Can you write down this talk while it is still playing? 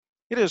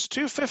It is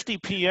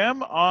 2:50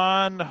 p.m.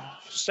 on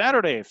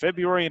Saturday,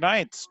 February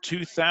 9th,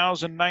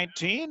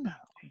 2019.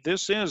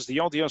 This is the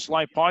LDS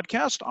Live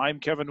Podcast. I'm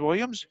Kevin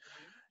Williams.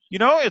 You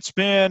know, it's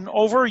been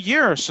over a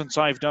year since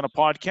I've done a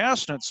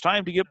podcast, and it's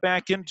time to get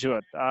back into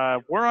it.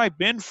 Where I've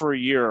been for a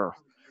year.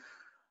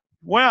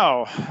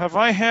 Well, have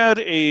I had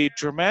a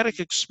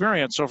dramatic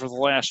experience over the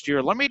last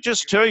year? Let me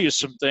just tell you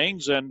some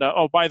things. And,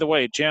 oh, by the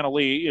way, Jana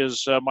Lee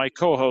is my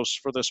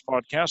co-host for this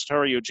podcast. How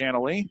are you, Jana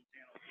Lee?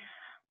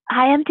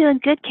 Hi, I'm doing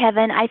good,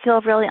 Kevin. I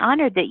feel really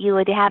honored that you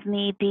would have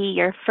me be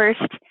your first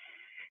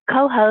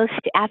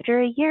co-host after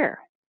a year.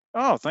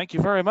 Oh, thank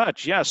you very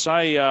much. Yes,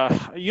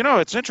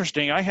 it's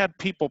interesting. I had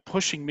people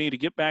pushing me to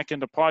get back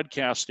into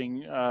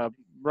podcasting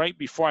right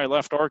before I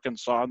left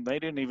Arkansas, and they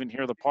didn't even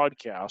hear the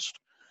podcast.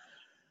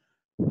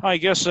 I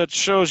guess that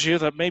shows you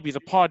that maybe the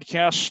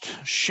podcast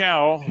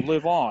shall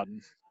live on,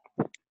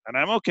 and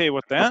I'm okay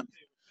with that.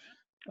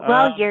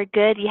 Well, you're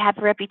good. You have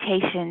a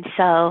reputation,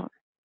 so.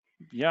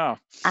 Yeah.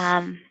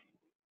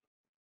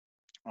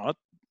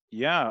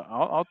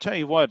 I'll tell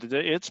you what,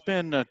 it's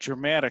been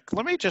dramatic.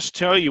 Let me just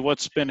tell you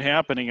what's been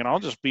happening, and I'll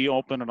just be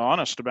open and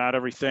honest about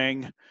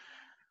everything.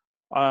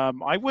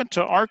 I went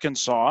to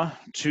Arkansas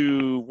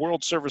to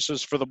World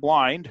Services for the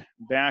Blind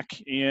back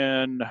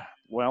in,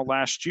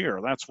 last year.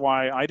 That's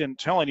why I didn't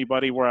tell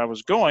anybody where I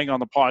was going on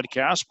the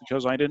podcast,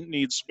 because I didn't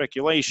need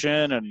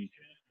speculation, and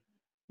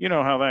you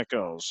know how that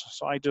goes.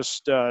 So I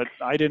just,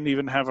 I didn't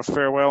even have a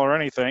farewell or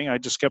anything. I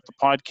just kept the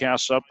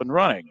podcast up and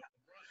running.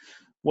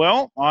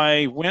 Well,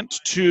 I went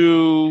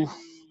to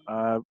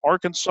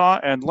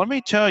Arkansas, and let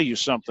me tell you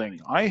something.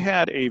 I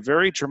had a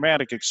very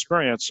dramatic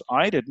experience.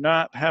 I did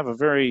not have a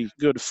very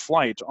good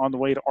flight on the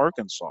way to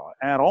Arkansas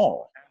at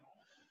all.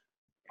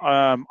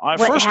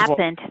 What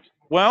happened?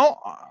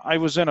 I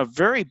was in a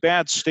very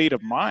bad state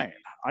of mind.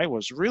 I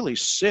was really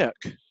sick.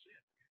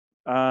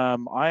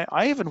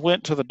 I even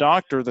went to the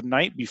doctor the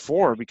night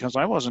before because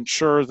I wasn't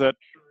sure that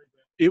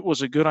it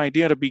was a good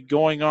idea to be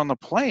going on the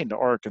plane to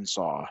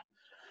Arkansas.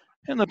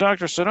 And the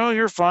doctor said, "Oh,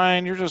 you're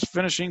fine. You're just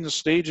finishing the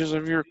stages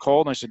of your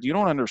cold." And I said, "You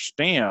don't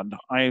understand.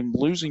 I'm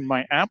losing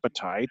my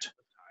appetite.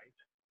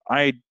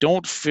 I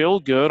don't feel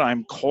good.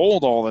 I'm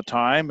cold all the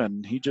time."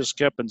 And he just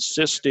kept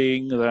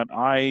insisting that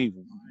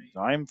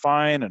I'm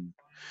fine. And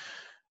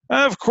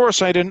of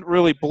course, I didn't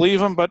really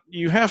believe him. But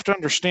you have to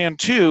understand,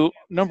 too,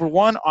 number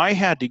one, I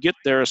had to get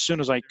there as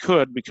soon as I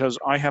could because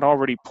I had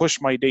already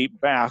pushed my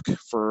date back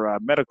for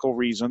medical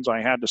reasons.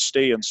 I had to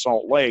stay in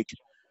Salt Lake.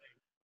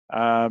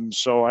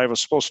 So I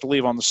was supposed to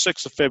leave on the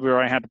 6th of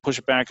February. I had to push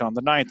it back on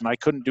the 9th, and I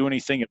couldn't do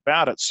anything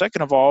about it.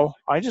 Second of all,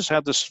 I just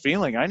had this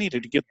feeling I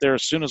needed to get there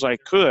as soon as I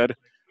could,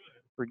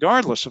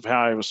 regardless of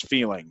how I was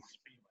feeling.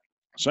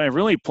 So I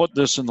really put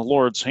this in the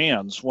Lord's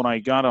hands when I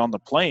got on the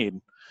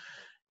plane.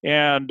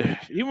 And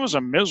it was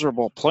a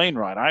miserable plane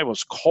ride. I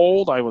was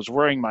cold. I was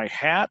wearing my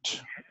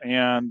hat,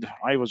 and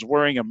I was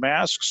wearing a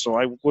mask so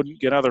I wouldn't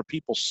get other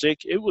people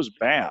sick. It was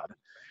bad.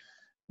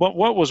 But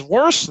what was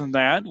worse than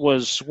that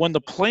was when the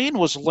plane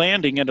was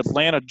landing in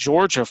Atlanta,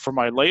 Georgia for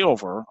my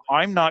layover.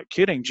 I'm not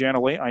kidding,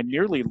 Jana Lee, I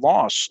nearly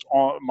lost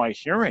my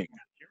hearing.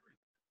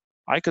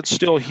 I could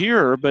still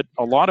hear, but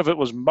a lot of it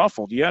was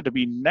muffled. You had to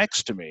be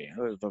next to me.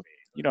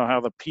 You know how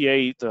the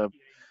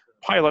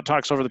pilot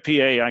talks over the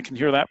PA. I can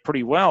hear that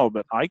pretty well,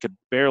 but I could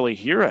barely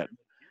hear it.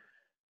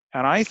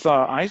 And I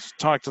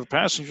talked to the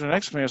passenger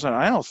next to me. I said,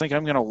 "I don't think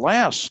I'm going to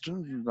last.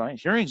 My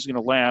hearing's going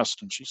to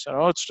last." And she said,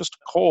 "Oh, it's just a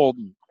cold."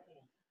 And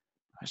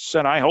I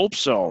said, "I hope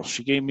so."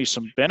 She gave me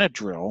some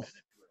Benadryl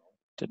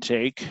to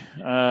take,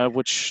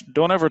 which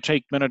don't ever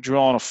take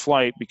Benadryl on a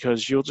flight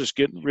because you'll just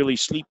get really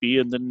sleepy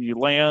and then you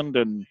land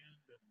and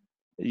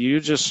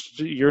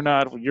you're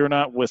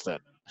not with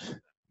it.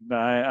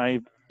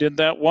 I did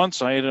that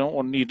once. I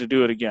don't need to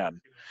do it again.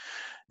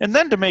 And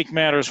then to make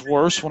matters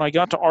worse, when I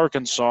got to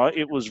Arkansas,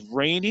 it was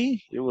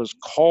rainy, it was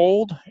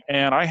cold,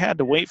 and I had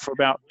to wait for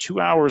about 2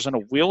 hours in a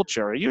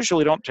wheelchair. I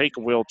usually don't take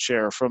a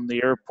wheelchair from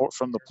the airport,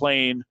 from the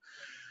plane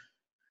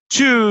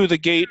to the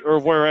gate or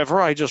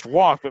wherever. I just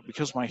walked, but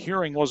because my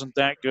hearing wasn't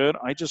that good,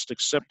 I just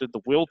accepted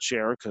the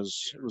wheelchair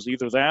because it was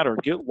either that or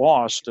get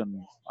lost.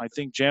 And I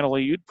think, Jana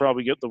Lee, you'd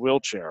probably get the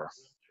wheelchair.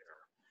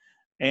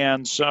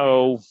 And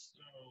so,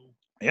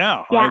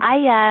 yeah.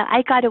 Yeah,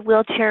 I got a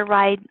wheelchair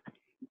ride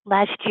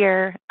last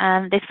year.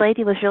 This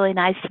lady was really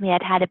nice to me.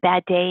 I'd had a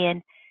bad day,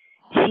 and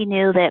she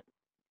knew that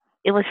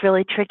it was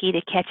really tricky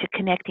to catch a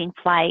connecting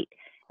flight.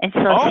 And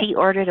so she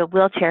ordered a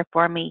wheelchair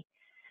for me.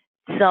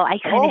 So I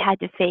kind of had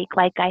to fake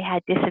like I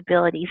had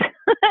disabilities,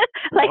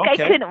 like I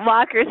couldn't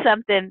walk or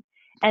something.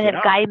 And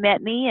a guy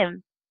met me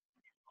and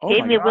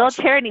gave me a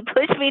wheelchair, and he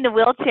pushed me in a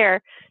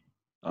wheelchair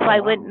so I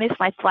wouldn't miss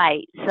my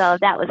flight. So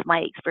that was my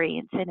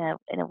experience in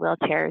a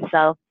wheelchair.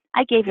 So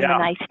I gave him a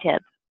nice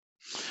tip.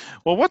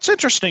 Well, what's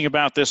interesting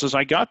about this is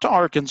I got to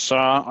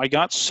Arkansas, I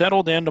got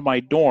settled into my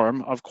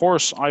dorm. Of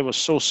course, I was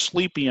so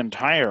sleepy and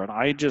tired.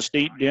 I just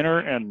ate dinner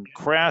and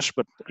crashed.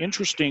 But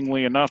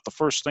interestingly enough, the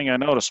first thing I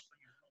noticed,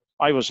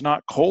 I was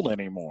not cold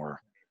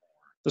anymore.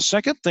 The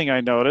second thing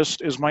I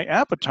noticed is my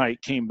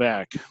appetite came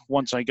back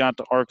once I got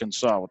to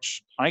Arkansas,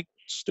 which I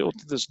still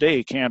to this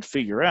day can't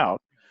figure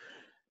out.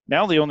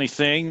 Now the only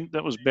thing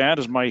that was bad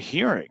is my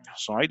hearing.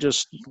 So I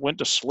just went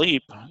to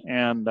sleep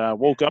and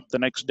woke up the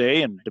next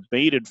day and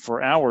debated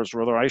for hours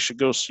whether I should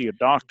go see a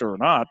doctor or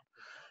not.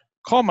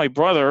 Called my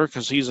brother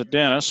because he's a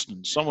dentist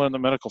and someone in the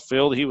medical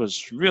field. He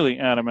was really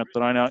adamant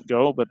that I not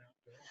go. But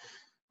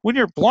when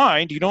you're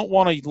blind, you don't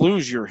want to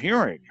lose your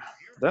hearing.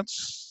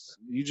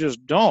 You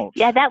just don't.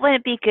 Yeah, that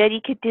wouldn't be good. You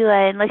could do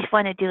unless you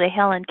want to do a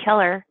Helen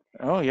Keller.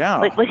 Oh, yeah.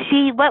 Was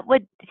she,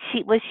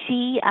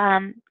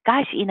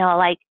 gosh,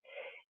 like,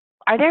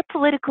 are there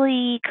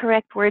politically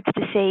correct words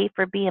to say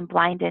for being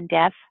blind and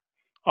deaf?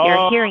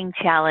 You're hearing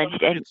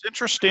challenged and it's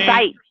interesting.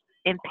 Sight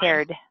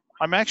impaired.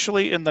 I'm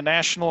actually in the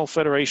National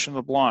Federation of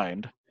the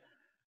Blind,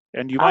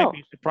 and you might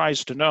be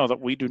surprised to know that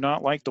we do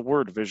not like the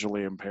word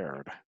visually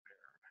impaired.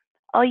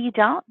 Oh, you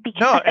don't?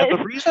 No, and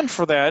the reason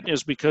for that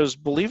is because,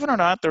 believe it or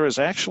not, there is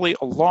actually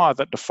a law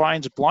that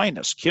defines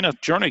blindness. Kenneth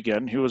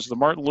Jernigan, who is the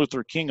Martin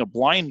Luther King of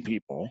blind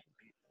people,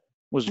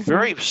 was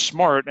very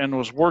smart and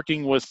was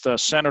working with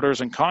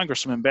senators and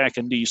congressmen back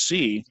in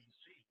D.C.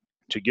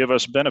 to give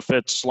us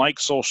benefits like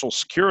Social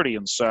Security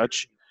and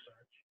such.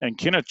 And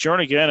Kenneth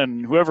Jernigan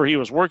and whoever he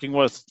was working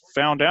with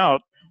found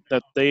out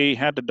that they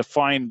had to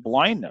define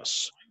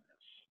blindness.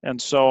 And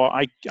so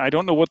I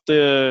don't know what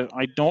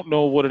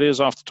it is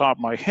off the top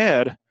of my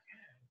head,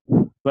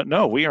 but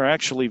no, we are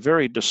actually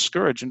very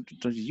discouraged in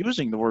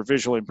using the word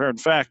visually impaired.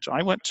 In fact,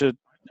 I went to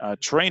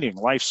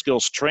life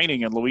skills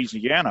training in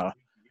Louisiana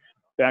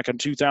back in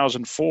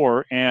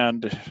 2004,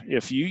 and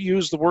if you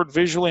use the word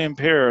visually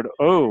impaired,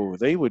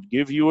 they would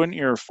give you an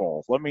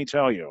earful. Let me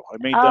tell you, I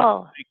made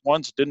that mistake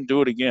once, didn't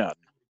do it again.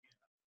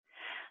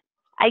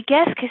 I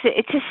guess because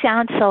it just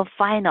sounds so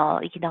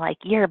final, like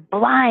you're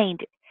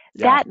blind.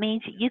 Yeah. That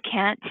means you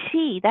can't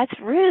see. That's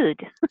rude.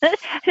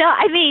 No,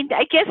 I mean,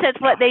 I guess that's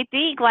what they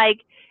think.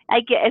 Like, I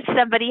guess if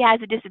somebody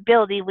has a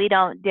disability, we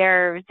don't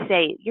dare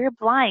say you're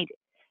blind.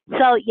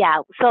 So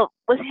yeah. So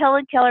was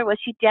Helen Keller? Was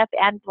she deaf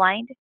and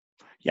blind?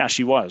 Yeah,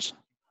 she was.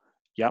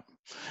 Yep.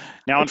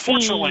 Now,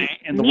 unfortunately,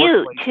 in the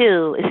mute workplace,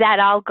 too. Is that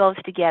all goes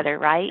together,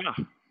 right?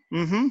 Yeah.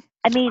 Mm-hmm.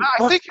 I mean,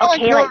 I think Helen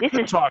Keller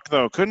could talk,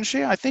 though, couldn't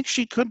she? I think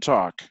she could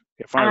talk.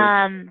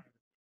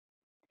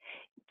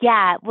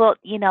 Yeah. Well,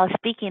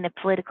 speaking of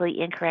politically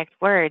incorrect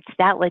words,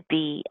 that would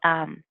be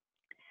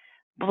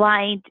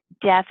blind,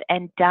 deaf,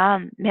 and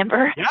dumb.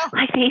 Remember? Yeah.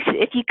 I think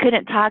if you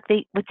couldn't talk,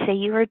 they would say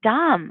you were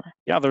dumb.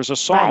 Yeah, there's a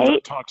song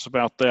that talks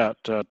about that,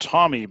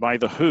 Tommy by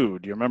The Who.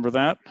 Do you remember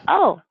that?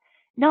 Oh,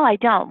 no, I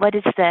don't. What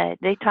is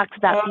they talks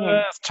about being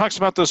it talks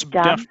about this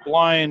dumb? deaf,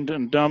 blind,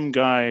 and dumb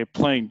guy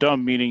playing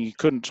dumb, meaning he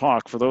couldn't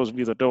talk, for those of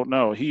you that don't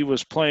know. He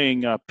was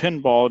playing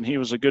pinball, and he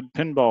was a good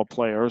pinball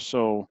player,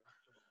 so...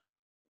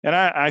 And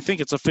I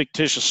think it's a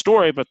fictitious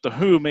story, but The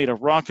Who made a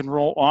rock and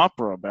roll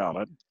opera about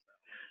it.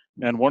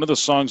 And one of the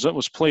songs that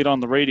was played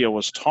on the radio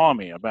was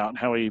Tommy, about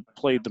how he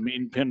played the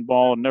mean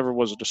pinball and never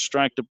was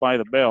distracted by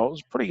the bell. It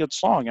was a pretty good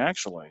song,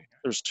 actually.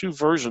 There's 2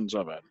 versions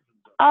of it.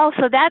 Oh,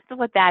 so that's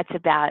what that's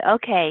about.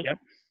 Okay. Yep.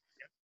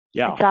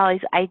 Yeah. It's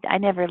always I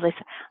never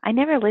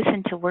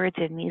listen to words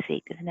in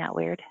music. Isn't that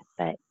weird?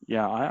 But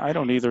yeah, I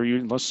don't either,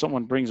 unless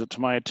someone brings it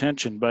to my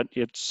attention. But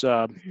it's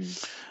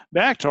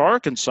back to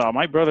Arkansas.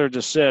 My brother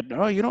just said,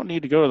 "Oh, you don't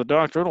need to go to the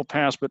doctor; it'll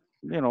pass." But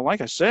like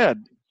I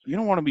said, you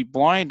don't want to be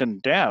blind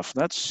and deaf.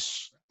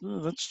 That's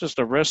just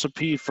a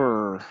recipe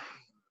for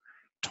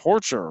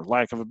torture,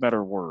 lack of a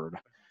better word.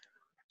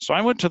 So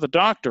I went to the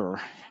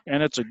doctor,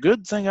 and it's a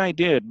good thing I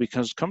did,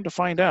 because come to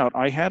find out,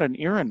 I had an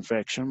ear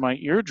infection. My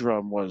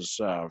eardrum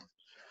was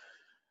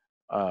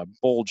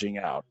bulging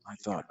out. I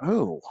thought,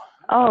 oh,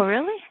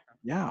 really?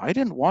 Yeah, I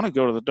didn't want to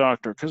go to the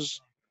doctor because,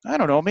 I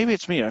don't know, maybe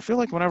it's me. I feel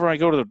like whenever I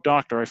go to the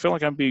doctor, I feel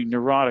like I'm being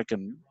neurotic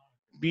and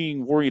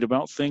being worried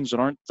about things that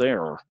aren't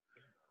there.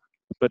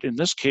 But in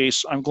this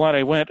case, I'm glad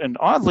I went. And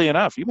oddly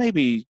enough, you may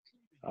be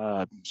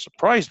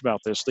surprised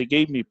about this. They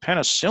gave me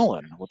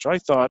penicillin, which I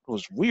thought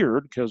was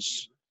weird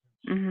because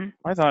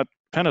I thought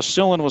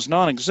penicillin was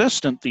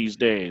non-existent these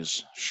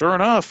days. Sure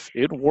enough,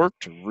 it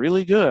worked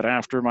really good.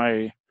 After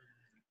my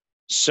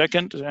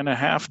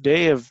 2.5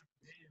 days of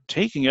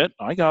taking it,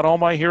 I got all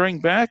my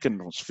hearing back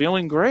and was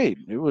feeling great.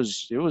 It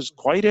was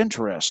quite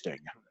interesting.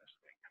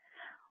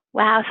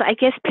 Wow. So I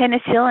guess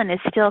penicillin is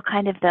still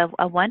kind of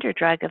a wonder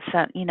drug of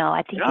some,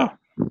 I think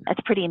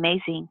that's pretty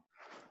amazing.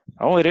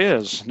 Oh, it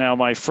is. Now,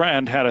 my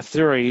friend had a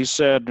theory. He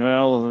said,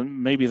 well,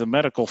 maybe the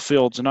medical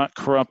field's not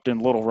corrupt in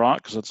Little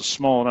Rock because it's a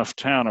small enough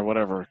town or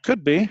whatever. It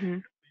could be.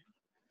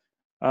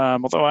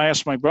 Although I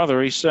asked my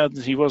brother, he said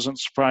that he wasn't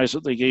surprised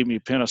that they gave me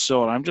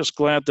penicillin. I'm just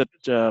glad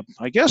that,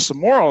 I guess the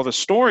moral of the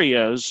story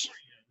is,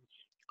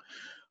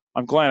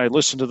 I'm glad I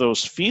listened to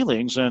those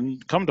feelings,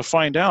 and come to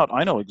find out,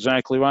 I know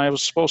exactly why I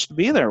was supposed to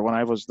be there when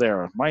I was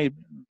there. My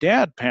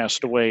dad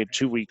passed away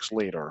 2 weeks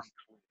later.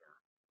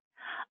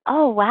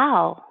 Oh,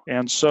 wow.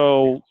 And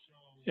so,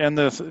 and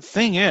the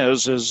thing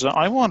is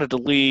I wanted to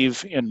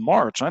leave in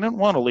March. I didn't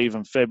want to leave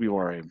in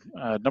February.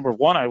 Number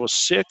one, I was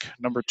sick.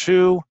 Number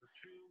two,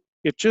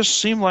 it just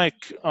seemed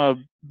like a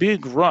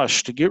big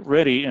rush to get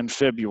ready in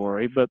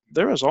February, but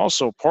there was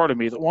also part of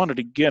me that wanted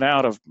to get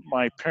out of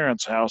my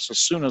parents' house as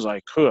soon as I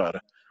could.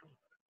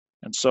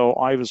 And so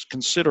I was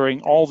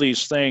considering all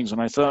these things,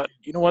 and I thought,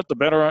 you know what,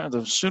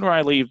 the sooner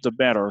I leave, the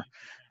better.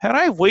 Had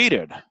I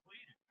waited,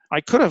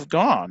 I could have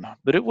gone,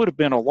 but it would have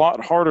been a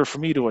lot harder for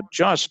me to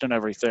adjust and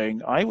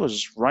everything. I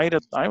was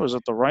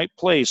at the right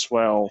place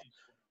while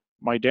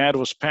my dad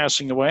was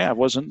passing away. I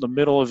wasn't in the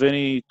middle of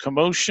any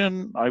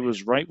commotion. I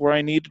was right where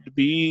I needed to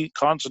be,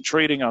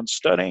 concentrating on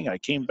studying. I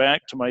came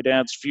back to my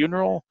dad's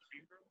funeral,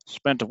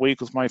 spent a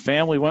week with my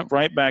family, went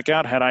right back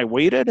out. Had I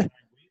waited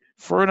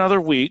for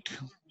another week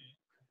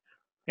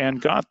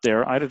and got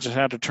there, I'd have just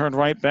had to turn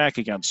right back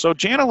again. So,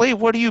 Jana Lee,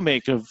 what do you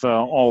make of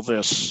all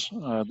this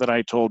that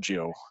I told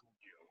you?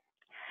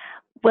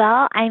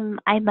 Well, I'm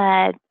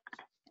glad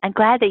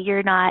that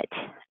you're not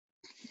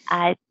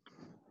uh,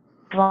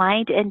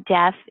 blind and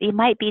deaf. You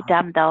might be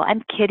dumb though.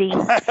 I'm kidding.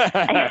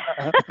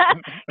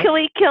 Can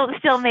we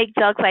still make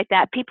jokes like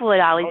that? People would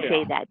always Oh, say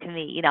yeah. that to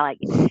me. Like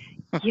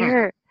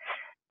you're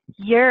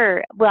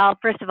well.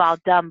 First of all,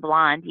 dumb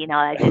blonde.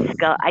 I just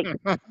go.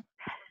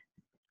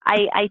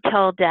 I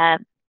told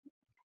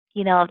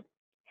you know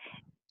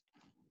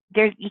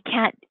there's you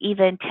can't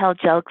even tell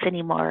jokes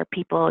anymore.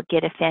 People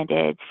get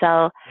offended.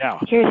 So Yeah.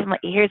 here's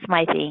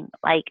my thing.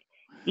 Like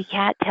you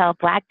can't tell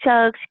black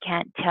jokes. You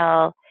can't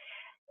tell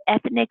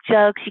ethnic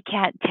jokes. You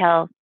can't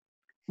tell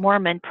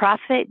Mormon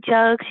prophet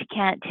jokes. You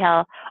can't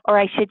tell, or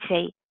I should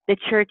say, the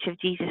Church of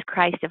Jesus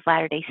Christ of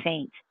Latter-day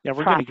Saints Yeah,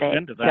 we're going to get prophet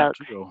into that jokes.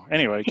 too.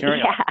 Anyway,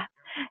 carry on. Yeah,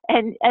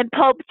 and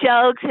Pope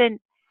jokes,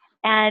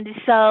 and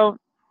so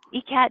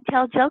you can't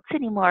tell jokes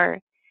anymore.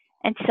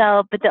 And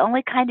so, but the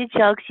only kind of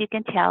jokes you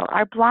can tell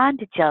are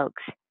blonde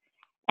jokes.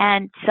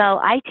 And so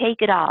I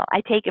take it all.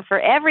 I take it for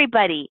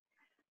everybody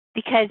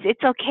because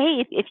it's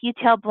okay if you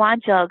tell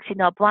blonde jokes.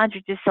 Blondes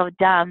are just so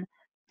dumb.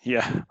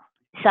 Yeah.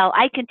 So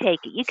I can take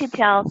it. You can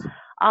tell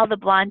all the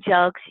blonde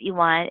jokes you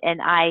want, and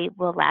I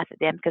will laugh at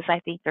them because I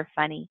think they're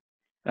funny.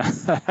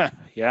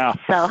 Yeah.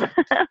 So,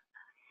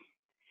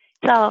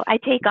 so I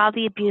take all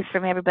the abuse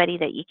from everybody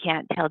that you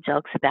can't tell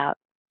jokes about.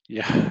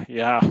 Yeah.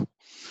 Yeah.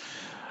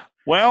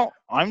 Well,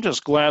 I'm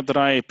just glad that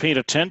I paid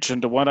attention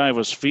to what I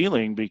was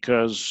feeling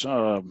because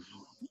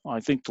I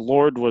think the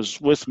Lord was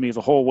with me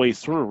the whole way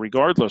through,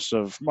 regardless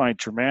of my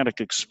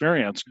traumatic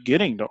experience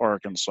getting to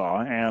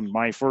Arkansas and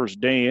my first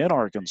day in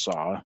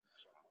Arkansas.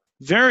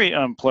 Very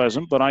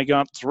unpleasant, but I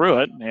got through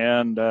it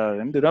and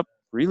ended up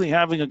really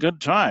having a good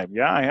time.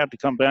 Yeah, I had to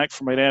come back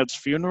for my dad's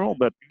funeral,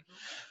 but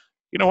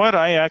you know what?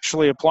 I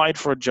actually applied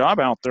for a job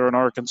out there in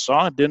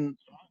Arkansas. Didn't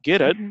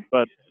get it, Hmm.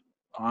 but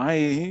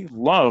I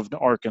loved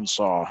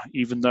Arkansas,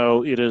 even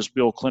though it is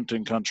Bill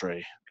Clinton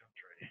country.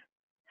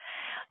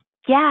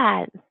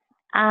 Yeah,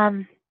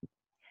 um,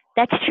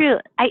 that's true.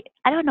 I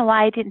don't know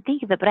why I didn't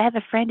think of it, but I have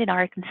a friend in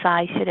Arkansas.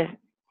 I should have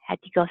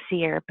had to go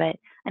see her, but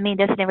I mean,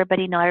 doesn't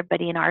everybody know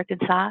everybody in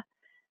Arkansas?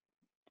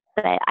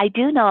 But I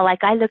do know,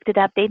 like I looked it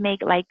up. They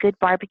make like good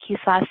barbecue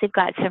sauce. They've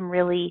got some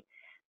really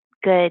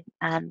good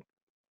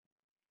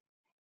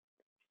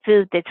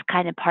food that's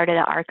kind of part of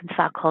the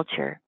Arkansas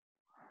culture.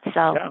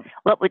 So,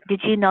 Yeah.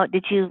 did you know?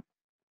 Did you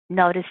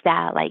notice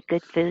that like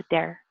good food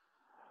there?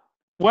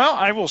 Well,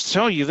 I will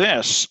tell you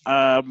this.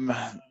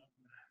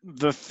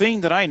 The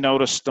thing that I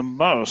noticed the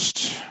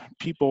most,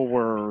 people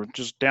were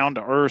just down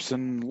to earth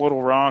in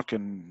Little Rock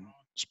and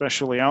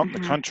especially out in the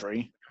Mhm.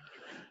 country.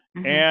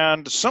 Mhm.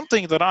 And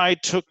something that I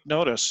took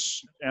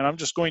notice, and I'm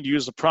just going to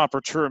use the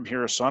proper term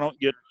here so I don't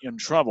get in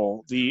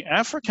trouble, the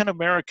African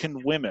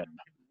American women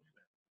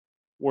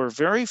were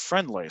very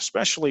friendly,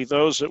 especially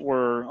those that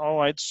were, oh,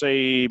 I'd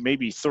say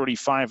maybe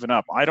 35 and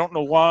up. I don't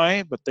know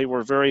why, but they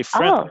were very Oh,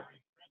 friendly.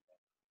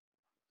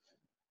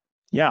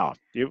 Yeah,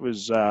 it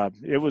was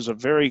a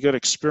very good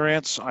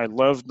experience. I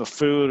loved the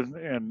food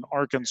in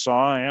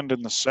Arkansas and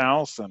in the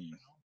South, and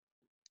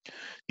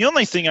the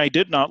only thing I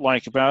did not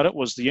like about it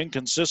was the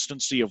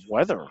inconsistency of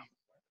weather.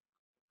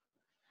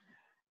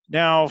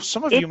 Now,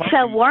 some of you it's might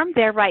be, warm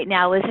there right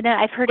now, isn't it?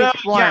 I've heard well,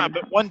 it's yeah, warm.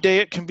 but one day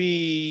it can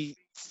be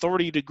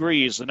 30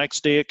 degrees, the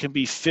next day it can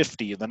be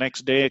 50, the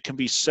next day it can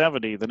be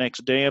 70, the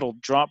next day it'll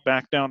drop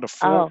back down to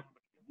 40. Oh,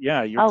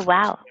 Yeah, you're oh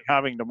wow. constantly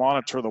having to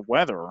monitor the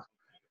weather.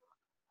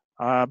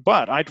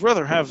 But I'd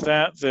rather have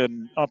that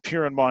than up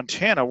here in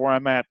Montana, where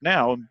I'm at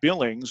now, in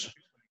Billings,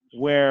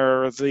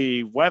 where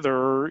the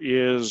weather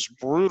is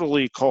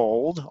brutally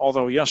cold.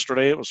 Although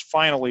yesterday it was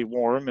finally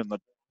warm in the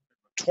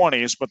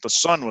 20s, but the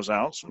sun was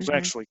out, so it was Mhm.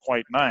 actually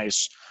quite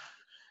nice.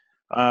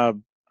 Uh,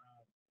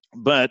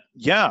 but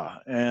yeah,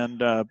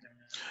 and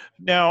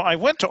now I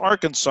went to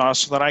Arkansas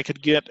so that I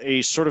could get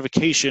a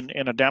certification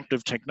in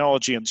adaptive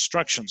technology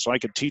instruction, so I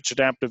could teach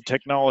adaptive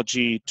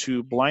technology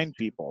to blind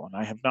people. And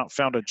I have not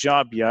found a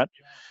job yet.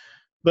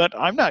 But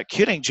I'm not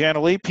kidding,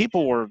 Janalee.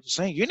 People were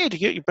saying, you need to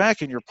get you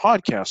back in your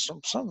podcast.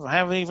 Some of them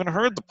haven't even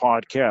heard the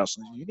podcast.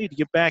 You need to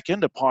get back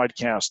into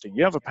podcasting.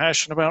 You have a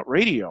passion about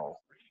radio,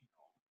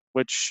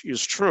 which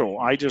is true.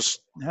 I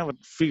just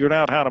haven't figured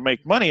out how to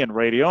make money in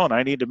radio, and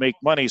I need to make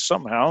money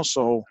somehow.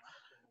 So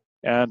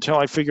And until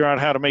I figure out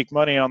how to make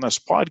money on this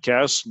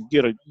podcast and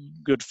get a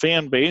good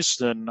fan base,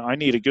 then I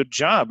need a good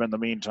job in the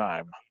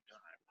meantime.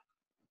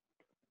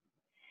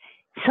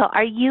 So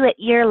are you at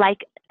your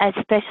like a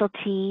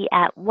specialty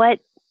at what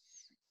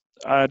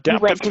you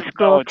Adaptive went to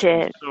school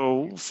technology. to?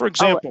 So, for Oh,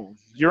 example,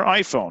 your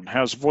iPhone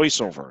has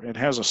VoiceOver. It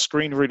has a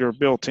screen reader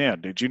built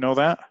in. Did you know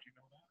that?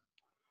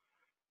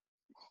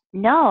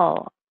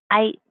 no.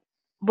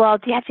 Well,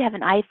 do you have to have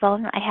an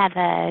iPhone? I have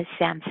a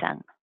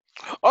Samsung.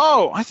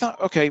 Oh, I thought,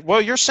 okay,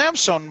 well, your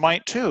Samsung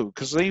might too,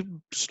 because they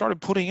started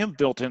putting in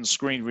built-in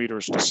screen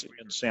readers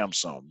in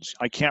Samsungs.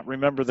 I can't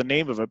remember the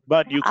name of it,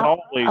 but you can Oh,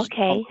 always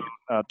okay.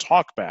 download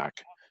TalkBack,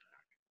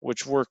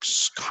 which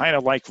works kind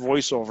of like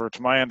VoiceOver,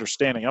 to my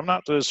understanding. I'm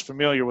not as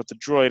familiar with the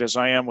Droid as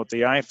I am with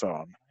the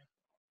iPhone.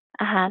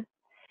 Uh-huh.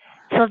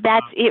 So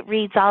it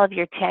reads all of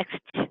your text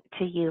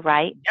to you,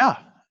 right? Yeah,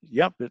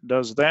 yep, it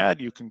does that.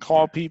 You can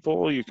call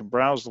people, you can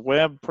browse the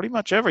web, pretty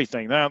much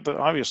everything. Now,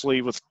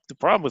 obviously, with the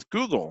problem with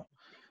Google,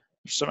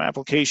 there's some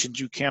applications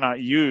you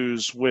cannot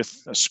use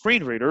with a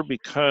screen reader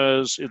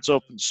because it's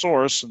open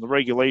source and the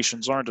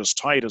regulations aren't as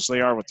tight as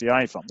they are with the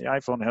iPhone. The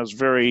iPhone has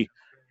very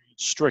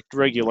strict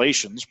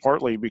regulations,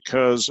 partly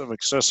because of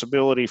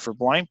accessibility for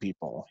blind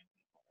people.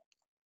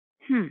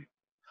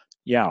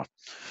 Yeah.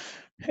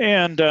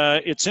 And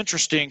it's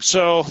interesting.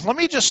 So let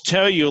me just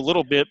tell you a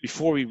little bit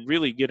before we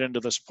really get into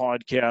this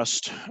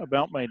podcast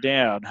about my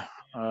dad,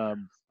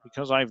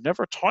 because I've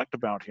never talked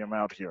about him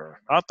out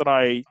here. Not that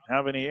I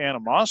have any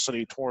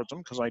animosity towards him,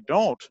 because I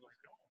don't.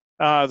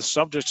 The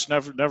subjects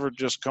never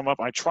just come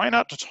up. I try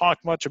not to talk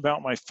much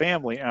about my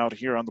family out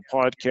here on the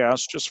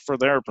podcast, just for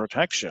their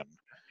protection.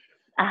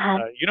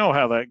 Uh-huh. You know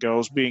how that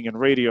goes, being in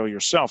radio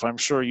yourself. I'm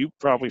sure you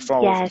probably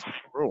follow the Yes. same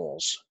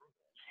rules.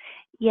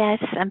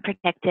 Yes, I'm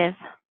protective.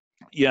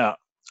 Yeah.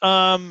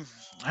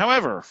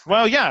 However,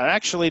 well, yeah,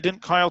 actually,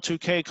 didn't Kyle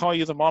 2K call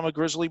you the mama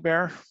grizzly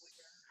bear?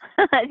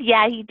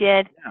 Yeah, he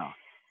did. Yeah.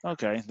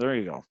 Okay, there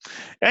you go.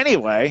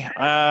 Anyway,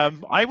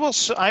 I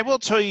will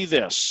tell you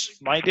this.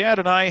 My dad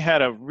and I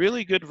had a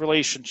really good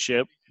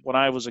relationship when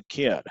I was a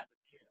kid,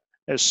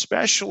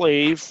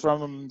 especially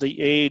from the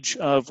age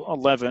of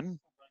 11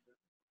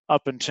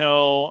 up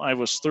until I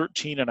was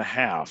 13 and a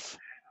half.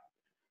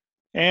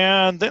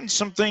 And then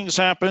some things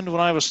happened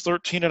when I was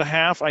 13 and a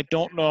half. I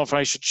don't know if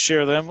I should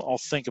share them. I'll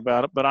think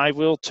about it. But I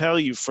will tell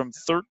you from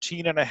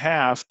 13 and a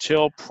half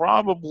till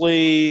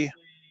probably,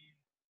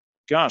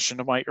 gosh,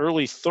 into my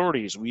early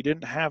 30s, we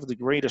didn't have the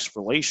greatest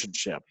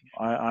relationship.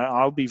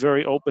 I'll be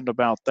very open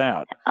about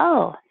that.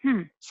 Oh,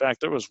 In fact,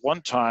 there was one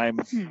time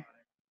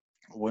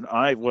when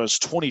I was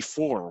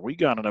 24, we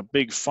got in a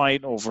big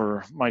fight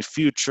over my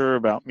future,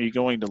 about me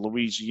going to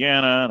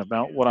Louisiana and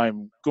about what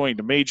I'm going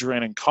to major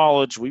in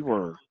college. We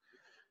were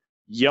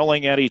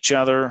yelling at each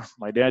other.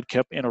 My dad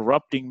kept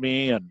interrupting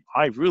me, and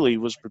I really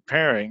was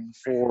preparing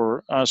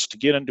for us to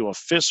get into a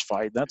fist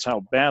fight. That's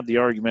how bad the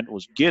argument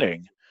was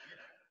getting.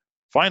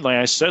 Finally,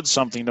 I said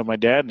something to my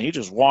dad, and he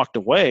just walked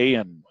away.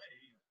 And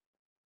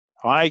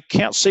I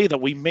can't say that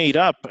we made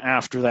up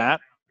after that,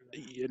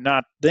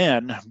 not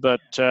then, but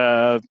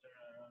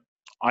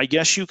I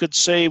guess you could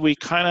say we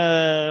kind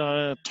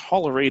of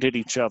tolerated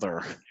each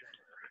other.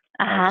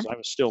 Because I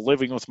was still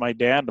living with my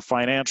dad for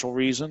financial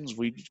reasons.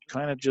 We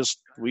kind of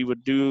we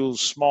would do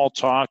small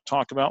talk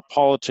about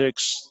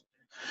politics.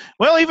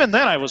 Well, even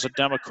then I was a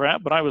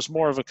Democrat, but I was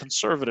more of a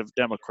conservative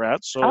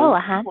Democrat. So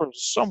we were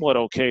somewhat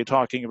okay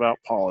talking about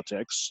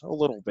politics a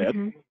little bit.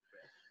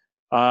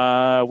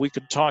 We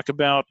could talk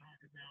about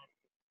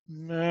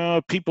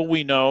people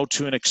we know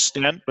to an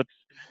extent, but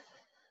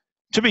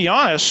to be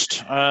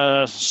honest,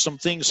 some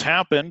things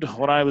happened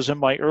when I was in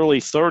my early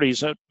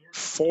 30s that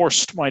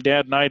forced my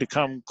dad and I to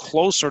come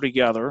closer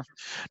together.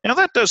 Now,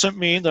 that doesn't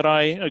mean that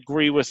I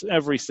agree with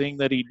everything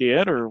that he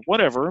did or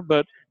whatever,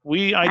 but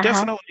I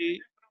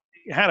definitely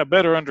had a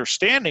better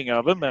understanding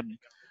of him. And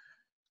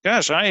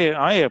gosh,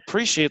 I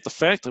appreciate the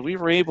fact that we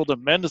were able to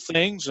mend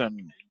things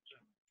and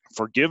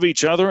forgive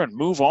each other and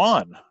move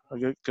on.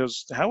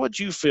 Because how would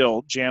you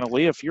feel, Jana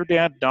Lee, if your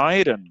dad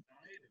died and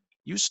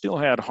you still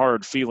had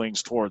hard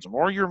feelings towards him,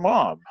 or your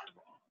mom?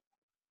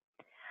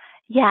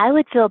 Yeah, I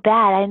would feel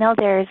bad. I know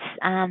there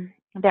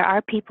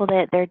are people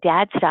that their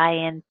dads die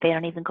and they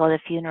don't even go to the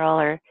funeral,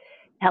 or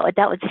that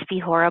would just be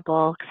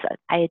horrible. 'Cause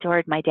I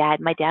adored my dad.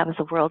 My dad was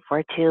a World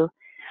War II.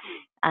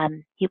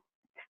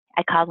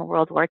 I call him a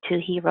World War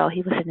II hero.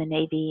 He was in the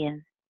Navy,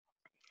 and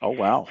oh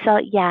wow. So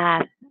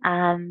yeah,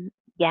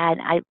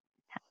 yeah,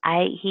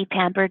 and he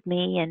pampered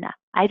me, and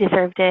I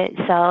deserved it.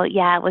 So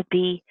yeah, it would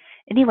be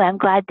anyway. I'm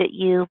glad that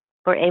you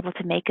were able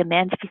to make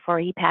amends before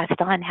he passed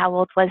on. How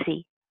old was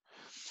he?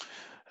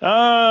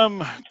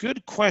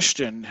 Good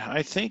question.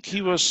 I think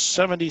he was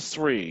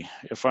 73,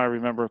 if I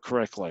remember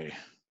correctly.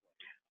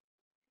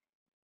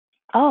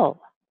 Oh.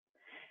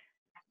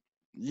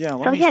 Yeah,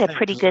 So he had a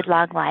pretty good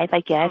long life, I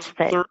guess.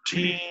 But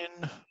 13.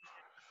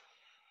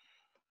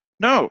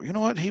 No, you know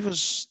what? He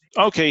was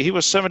okay. He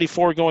was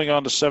 74 going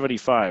on to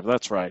 75.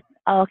 That's right.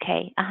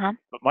 Okay. Uh-huh.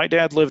 But my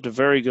dad lived a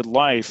very good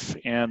life.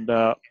 And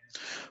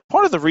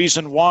part of the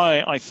reason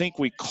why I think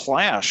we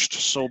clashed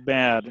so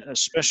bad,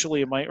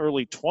 especially in my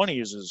early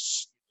 20s,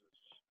 is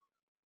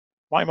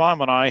my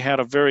mom and I had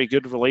a very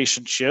good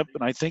relationship.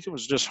 And I think it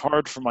was just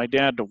hard for my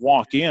dad to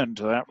walk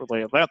into that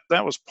relationship.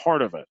 That was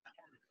part of it.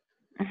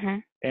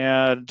 Mhm.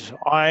 And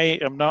I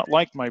am not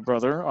like my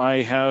brother.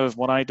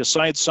 When I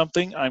decide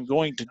something, I'm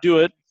going to do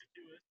it.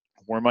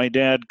 Where my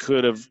dad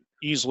could have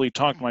easily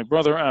talked my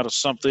brother out of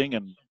something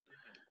and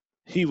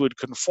he would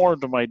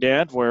conform to my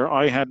dad, where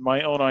I had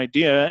my own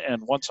idea.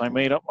 And once I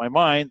made up my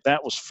mind,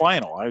 that was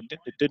final. It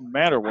didn't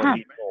matter what Huh.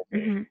 he told me.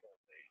 Mhm.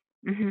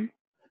 Mhm.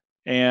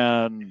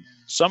 And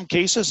some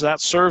cases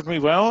that served me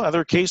well.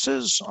 Other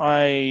cases,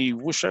 I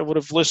wish I would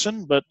have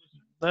listened, but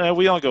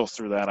we all go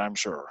through that, I'm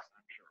sure.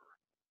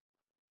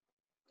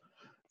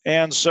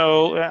 And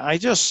so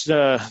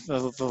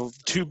the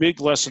two big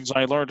lessons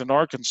I learned in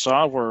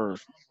Arkansas were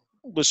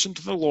listen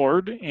to the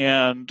Lord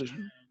and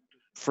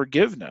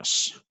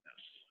forgiveness.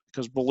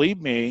 Because believe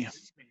me,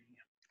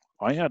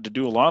 I had to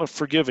do a lot of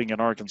forgiving in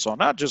Arkansas,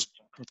 not just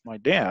with my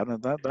dad,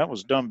 and that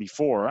was done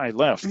before I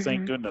left,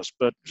 thank Mhm. goodness,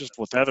 but just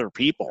with other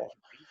people.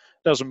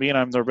 Doesn't mean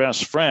I'm their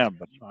best friend,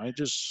 but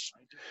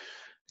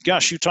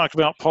gosh, you talk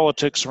about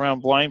politics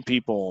around blind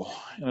people,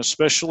 and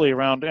especially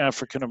around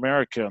African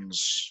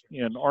Americans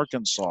in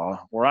Arkansas,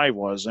 where I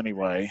was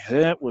anyway.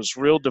 It was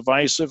real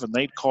divisive, and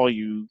they'd call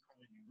you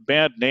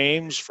bad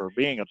names for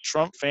being a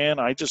Trump fan.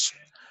 I just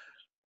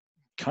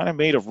kind of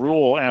made a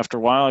rule after a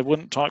while. I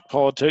wouldn't talk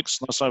politics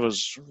unless I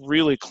was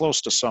really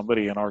close to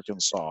somebody in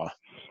Arkansas.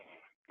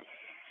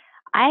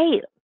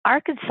 I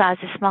Arkansas is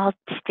a small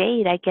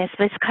state, I guess,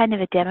 but it's kind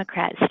of a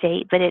Democrat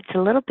state, but it's a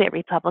little bit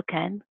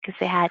Republican because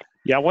they had.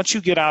 Yeah, once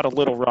you get out of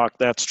Little Rock,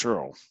 that's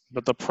true.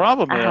 But the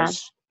problem Uh-huh.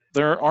 is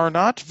there are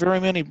not very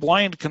many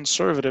blind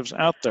conservatives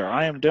out there.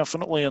 I am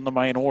definitely in the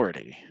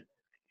minority.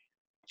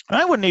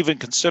 I wouldn't even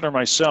consider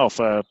myself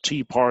a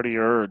Tea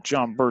Partier or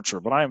John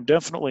Bircher, but I am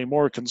definitely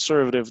more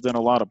conservative than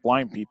a lot of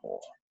blind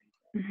people.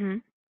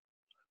 Mhm.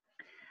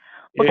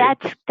 Well,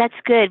 It, that's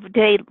good.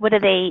 What are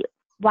they?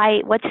 Why?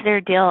 What's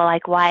their deal?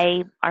 Like,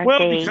 why aren't well,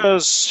 they?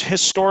 because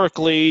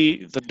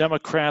historically, the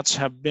Democrats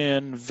have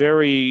been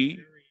very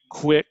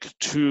quick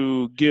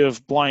to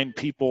give blind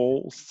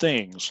people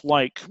things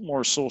like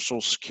more Social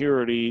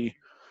Security,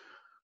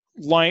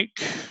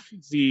 like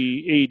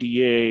the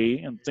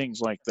ADA, and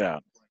things like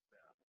that.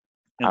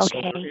 And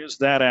so there Okay. is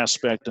that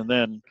aspect. And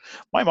then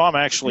my mom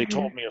actually Mhm.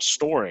 told me a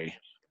story.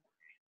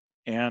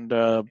 And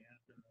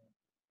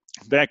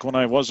back when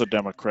I was a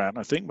Democrat,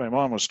 I think my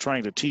mom was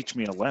trying to teach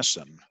me a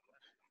lesson.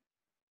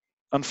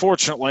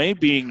 Unfortunately,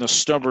 being the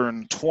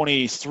stubborn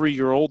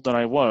 23-year-old that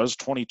I was,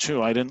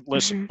 22, I didn't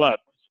listen. Mhm. But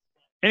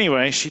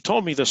anyway, she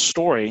told me this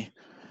story.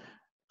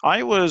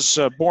 I was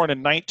born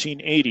in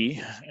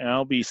 1980, and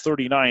I'll be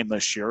 39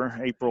 this year,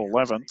 April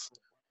 11th.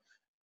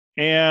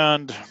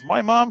 And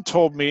my mom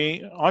told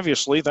me,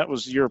 obviously, that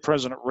was the year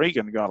President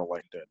Reagan got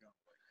elected.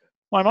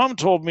 My mom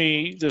told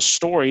me this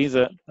story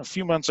that a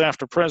few months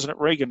after President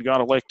Reagan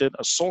got elected,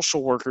 a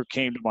social worker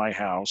came to our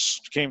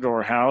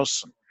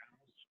house,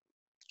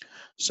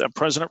 said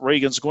President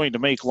Reagan's going to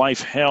make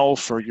life hell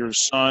for your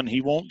son.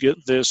 He won't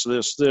get this,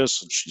 this,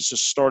 this. And she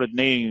just started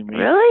naming me.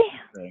 Really?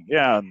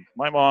 Yeah, and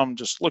my mom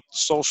just looked the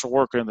social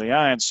worker in the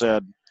eye and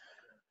said,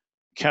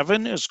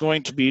 Kevin is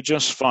going to be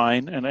just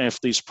fine. And if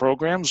these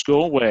programs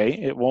go away,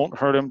 it won't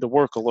hurt him to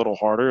work a little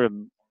harder.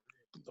 And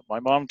my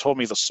mom told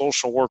me the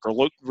social worker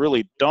looked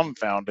really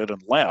dumbfounded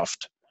and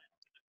left.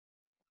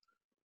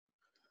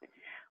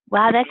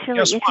 Wow, that's really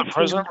Guess what? interesting.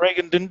 President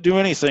Reagan didn't do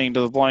anything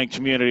to the blind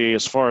community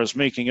as far as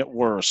making it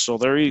worse. So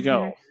there you Mhm.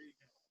 go.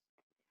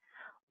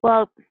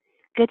 Well,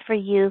 good for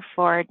you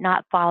for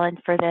not falling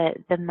for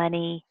the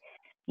money,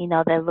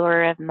 the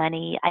lure of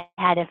money. I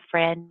had a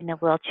friend in a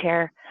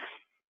wheelchair,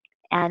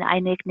 and I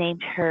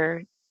nicknamed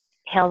her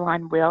Hell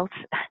on Wheels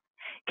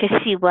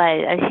because she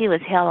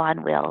was hell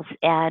on wheels,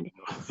 and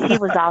she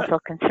was also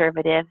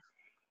conservative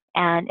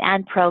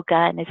and pro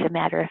gun, as a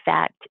matter of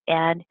fact,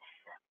 and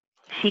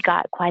she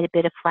got quite a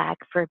bit of flack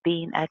for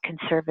being a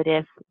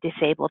conservative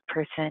disabled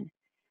person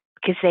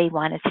because they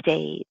want to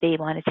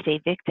stay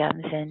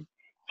victims, and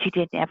she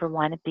didn't ever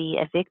want to be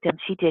a victim.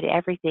 She did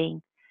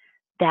everything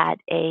that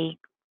a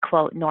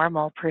quote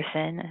normal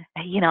person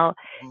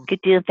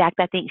could do. In fact,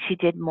 I think she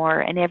did more,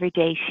 and every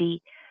day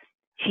she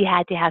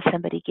had to have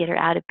somebody get her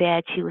out of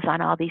bed. She was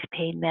on all these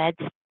pain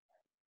meds,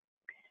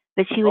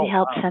 but she would Oh,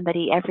 help wow.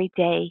 somebody every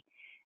day,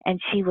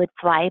 and she would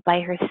fly by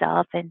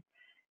herself. And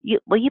you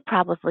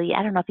probably,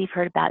 I don't know if you've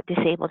heard about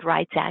Disabled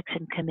Rights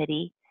Action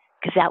Committee,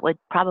 because that would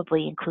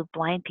probably include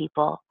blind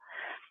people,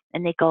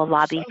 and they go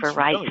lobby Sounds for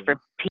rights for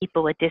familiar.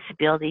 people with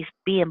disabilities.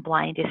 Being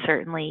blind is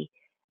certainly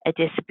a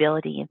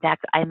disability. In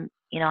fact, I'm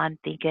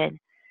thinking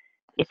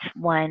it's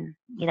one,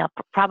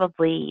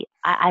 probably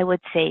I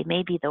would say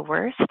maybe the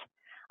worst.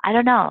 I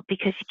don't know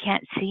because you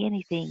can't see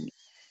anything.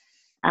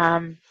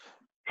 Um,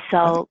 I think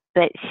so,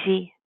 but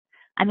she,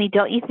 I mean,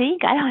 don't you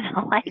think? I don't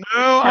know. Like,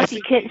 No, how I if you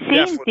think couldn't being see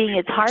deaf would anything, be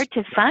it's worse hard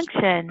to because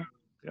function.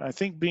 I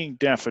think being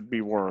deaf would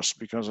be worse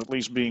because at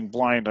least being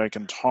blind, I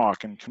can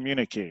talk and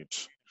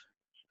communicate.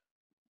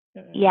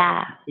 I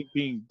Yeah. think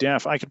being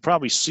deaf, I could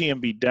probably see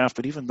and be deaf,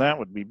 but even that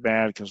would be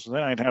bad because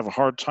then I'd have a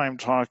hard time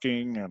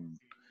talking and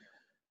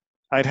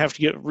I'd have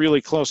to get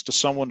really close to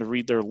someone to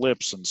read their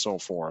lips and so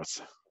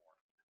forth.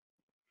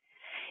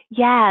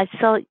 Yeah.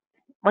 So,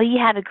 well, you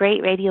have a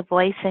great radio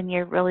voice and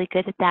you're really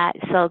good at that.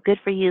 So good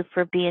for you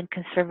for being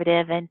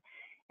conservative and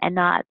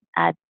not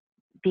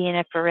being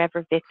a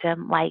forever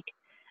victim like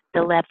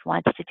the left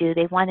wants to do.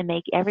 They want to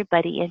make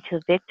everybody into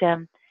a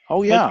victim,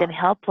 Oh, make yeah. them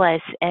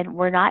helpless, and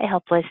we're not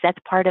helpless. That's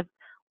part of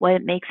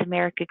what makes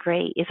America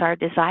great is our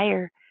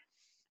desire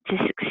to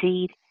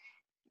succeed,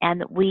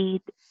 and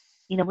we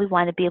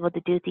want to be able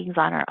to do things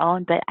on our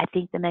own. But I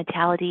think the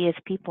mentality is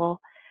people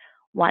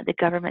want the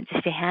government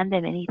just to hand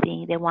them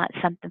anything. They want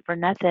something for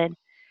nothing,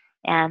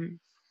 and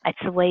that's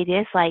the way it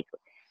is. Like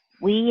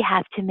we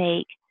have to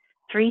make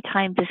 3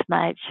 times as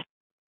much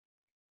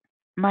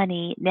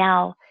money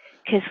now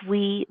because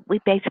we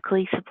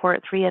basically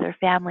support 3 other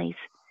families.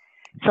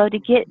 So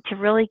to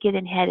really get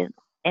ahead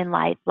in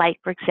life, like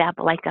for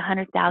example, like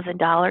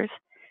 $100,000,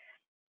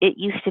 it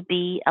used to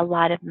be a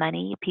lot of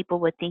money. People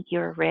would think you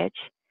were rich,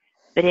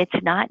 but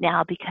it's not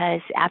now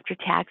because after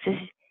taxes,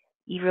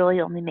 you really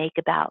only make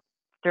about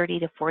 30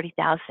 to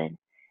 40,000,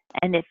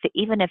 and if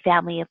even a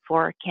family of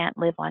four can't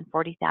live on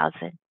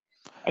 40,000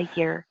 a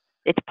year,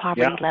 it's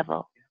Yeah. poverty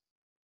level.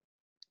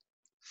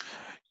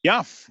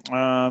 Yeah,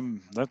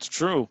 that's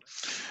true.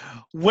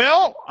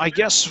 Well, I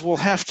guess we'll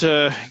have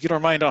to get our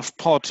mind off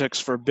politics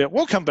for a bit.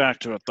 We'll come back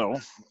to it, though.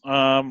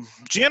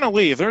 Gianna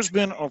Lee, there's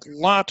been a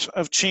lot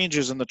of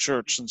changes in the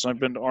church since I've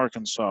been to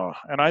Arkansas,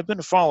 and I've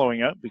been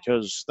following it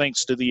because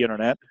thanks to the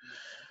internet.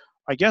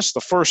 I guess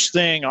the first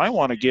thing I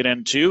want to get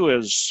into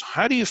is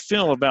how do you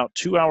feel about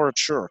 2 hour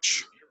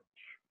church?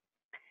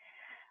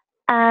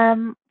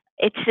 Um,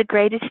 it's the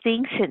greatest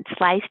thing since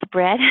sliced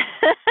bread.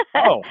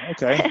 Oh,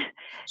 okay.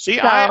 See,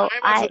 So I'm of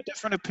I a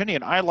different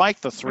opinion. I like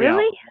the 3 hour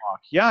really,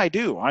 block. Yeah, I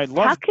do. I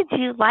how love could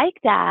you like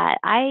that?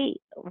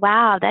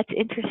 Wow, that's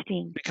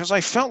interesting. because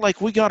I felt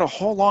like we got a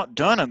whole lot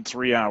done in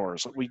 3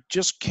 hours that we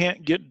just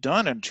can't get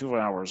done in 2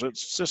 hours. It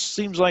just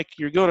seems like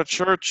you go to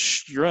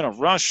church, you're in a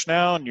rush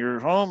now, and you're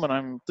home, and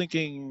I'm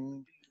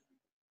thinking,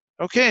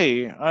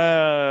 okay,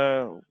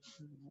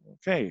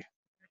 okay.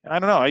 I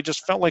don't know. I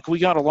just felt like we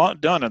got a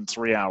lot done in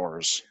 3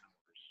 hours.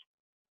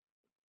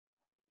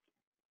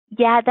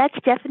 Yeah, that's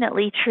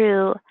definitely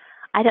true.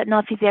 I don't know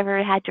if you've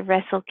ever had to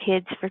wrestle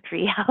kids for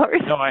 3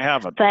 hours, No, I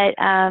haven't. but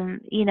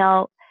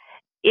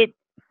it.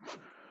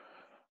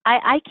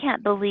 I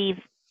can't believe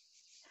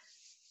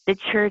the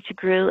church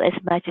grew as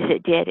much as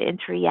it did in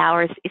 3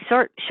 hours.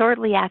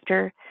 Shortly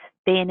after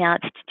they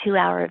announced 2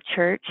 hour of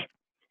church,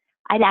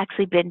 I'd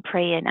actually been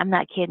praying. I'm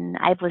not kidding.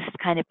 I was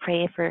kind of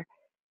praying for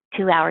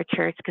 2 hour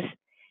church because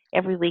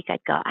every week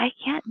I'd go, I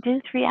can't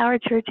do 3 hour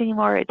church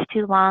anymore. It's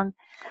too long.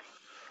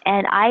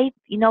 And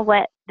you know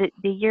what,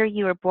 the year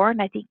you were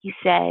born, I think you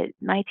said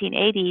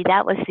 1980,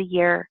 that was the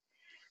year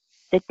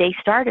that they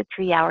started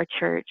 3 hour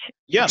church.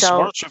 Yes, So,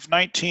 March of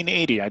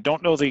 1980. I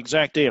don't know the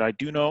exact date. I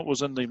do know it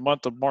was in the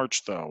month of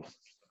March, though.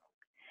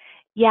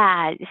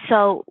 yeah,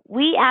 so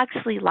we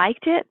actually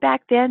liked it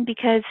back then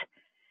because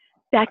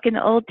back in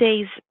the old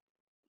days,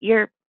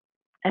 you're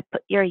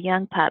you're a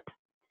young pup.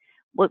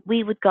 What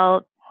we would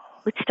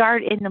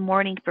start in the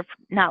morning for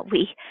not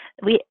we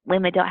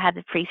women don't have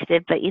the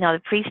priesthood, but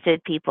the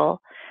priesthood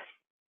people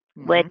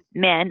Mm-hmm. would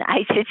men,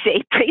 I should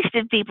say,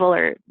 priesthood people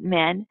are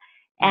men.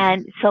 Mm-hmm.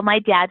 And so my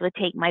dad would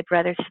take my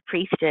brothers to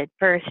priesthood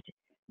first,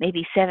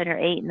 maybe 7 or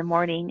 8 in the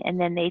morning, and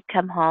then they'd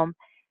come home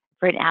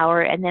for an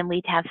hour, and then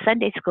we'd have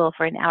Sunday school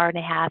for an hour and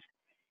a half,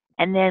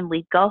 and then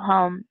we'd go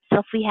home. So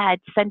if we had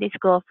Sunday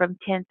school from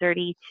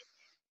 10:30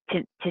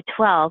 to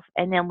 12,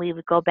 and then we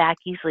would go back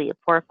usually at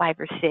 4 or 5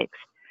 or 6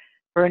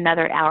 for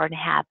another hour and a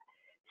half.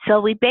 So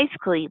we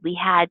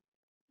had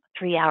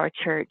 3 hour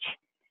church,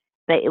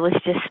 but it was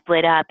just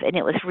split up, and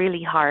it was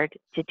really hard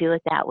to do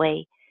it that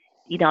way.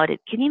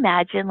 Can you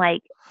imagine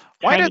like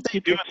Why trying to did they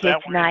keep do your it kids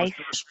that way in the nice?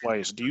 first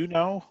place? Do you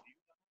know?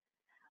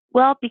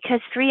 Well,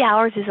 because 3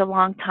 hours is a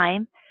long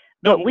time,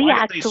 No, but but we why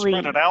did they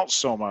spread actually, it out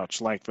so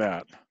much like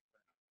that?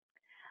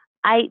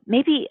 I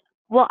maybe,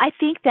 well, I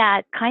think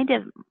that kind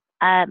of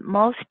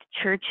most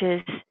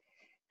churches,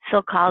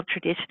 so-called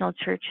traditional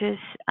churches,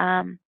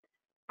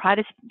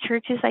 Protestant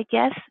churches, I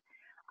guess,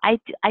 I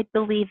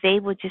believe they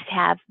would just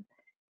have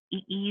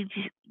you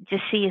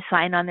just see a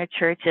sign on their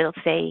church. It'll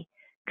say,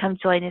 "Come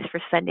join us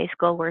for Sunday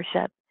school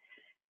worship."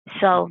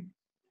 So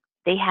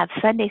they have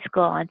Sunday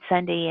school on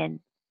Sunday,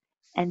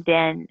 and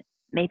then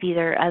maybe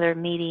their other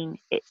meeting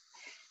it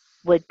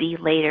would be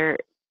later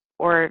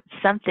or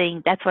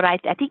something. That's what I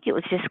think it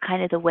was just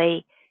kind of the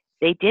way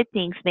they did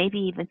things. Maybe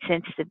even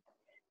since the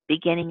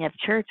beginning of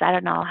church. I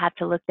don't know. I'll have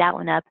to look that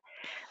one up.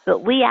 But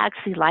we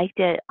actually liked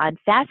it on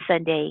Fast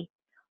Sunday.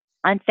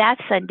 On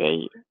Fast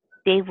Sunday,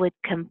 they would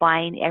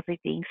combine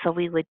everything. So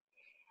we would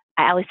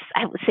I would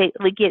say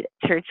we get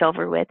church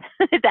over with.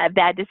 It's that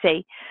bad to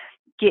say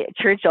get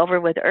church over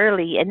with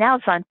early, and now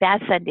it's on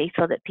fast Sunday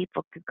so that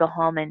people could go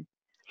home and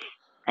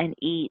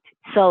eat.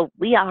 So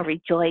we all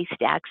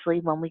rejoiced actually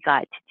when we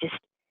got to just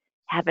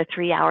have a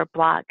 3 hour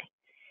block.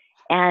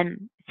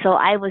 And so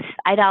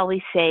I'd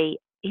always say,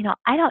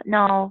 I don't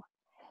know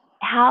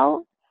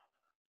how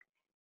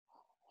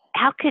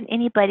how can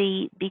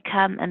anybody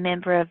become a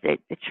member of the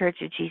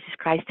Church of Jesus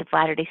Christ of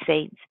Latter-day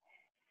Saints,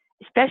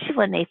 especially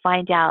when they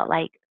find out,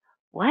 like,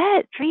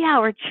 what, 3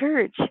 hour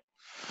church?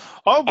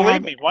 Oh,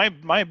 believe And, me,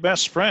 my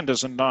best friend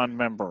is a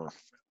non-member.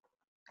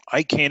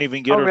 I can't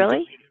even oh, get her to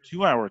really? give me a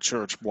 2 hour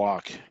church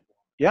block.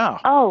 Yeah.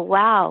 Oh,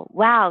 wow.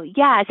 Wow.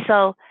 Yeah.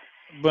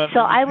 But So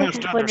you I was have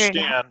to just wondering,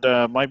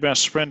 understand, my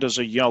best friend is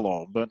a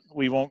yellow, but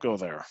we won't go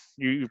there.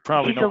 You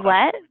probably she's know a what I mean.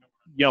 what?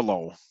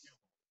 Yellow.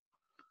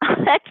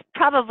 That's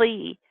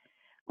probably,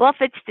 well, if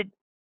it's the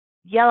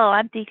yellow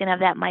I'm thinking of,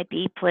 that might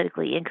be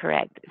politically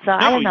incorrect. So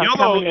I No, don't know.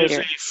 Tell yellow me is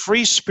a later.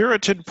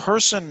 free-spirited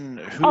person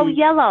Oh, who,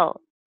 yellow.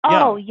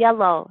 yeah, Oh,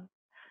 yellow.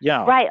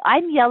 yeah. Right.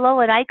 I'm yellow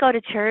and I go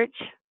to church.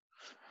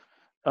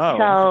 Oh,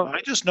 So,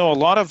 I just know a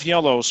lot of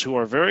yellows who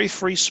are very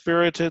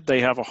free-spirited. They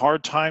have a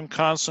hard time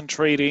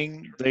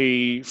concentrating.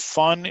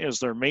 Fun is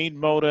their main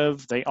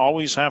motive. They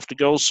always have to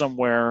go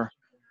somewhere.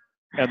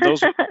 And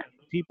those are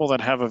the people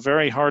that have a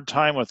very hard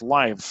time with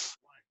life.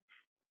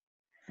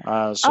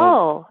 So,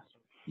 oh,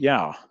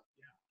 yeah.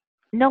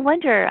 no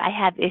wonder I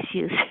have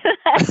issues.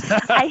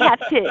 I have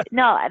to,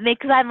 no, I mean,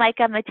 because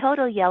I'm a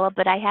total yellow,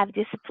 but I have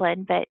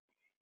discipline, but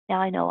now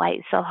I know why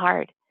it's so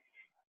hard.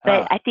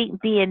 But Ah, I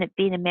think being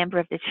a member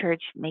of the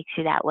church makes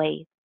you that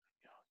way.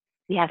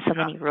 We have so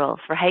yeah. many rules,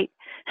 right?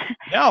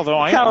 Yeah, though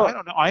I So,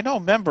 don't know. I know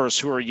members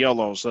who are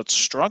yellows that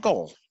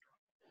struggle.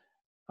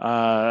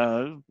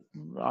 Uh,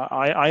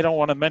 I don't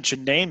want to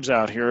mention names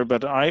out here,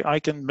 but I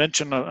can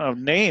mention a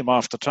name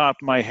off the top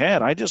of my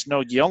head. I just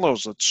know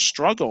yellows that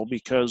struggle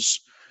because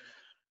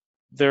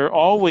they're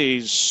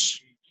always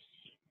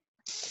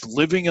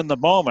living in the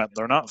moment.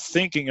 They're not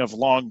thinking of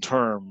long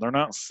term. They're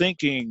not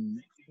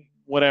thinking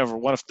whatever.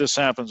 What if this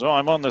happens? Oh,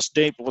 I'm on this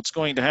date, but what's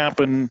going to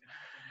happen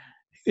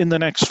in the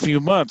next few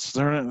months?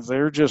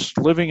 They're just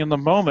living in the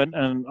moment,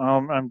 and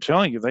I'm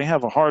telling you, they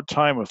have a hard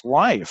time with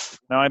life.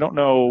 Now I don't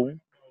know.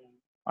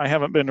 I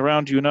haven't been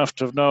around you enough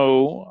to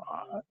know.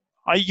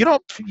 You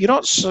don't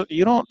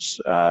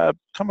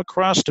come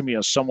across to me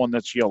as someone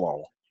that's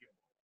yellow.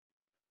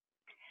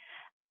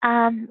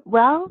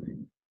 well,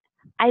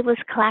 I was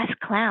class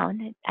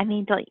clown. I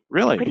mean, don't you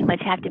Really? pretty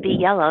much have to be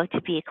yellow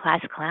to be a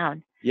class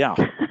clown? Yeah.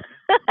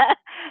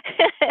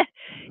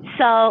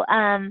 So,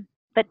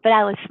 but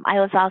I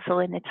was also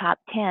in the top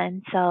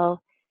 10, so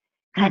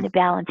Hmm. kind of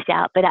balanced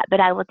out. But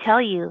I will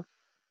tell you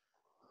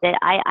that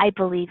I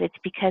believe it's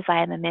because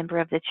I am a member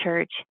of the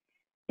church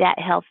that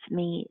helps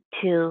me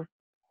to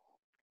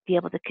be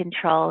able to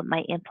control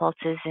my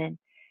impulses and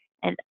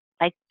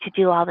like to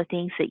do all the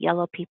things that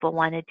yellow people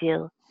want to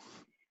do.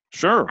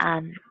 Sure.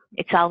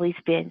 It's always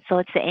been so.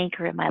 It's the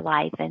anchor in my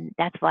life, and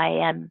that's why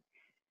I'm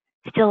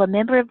still a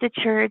member of the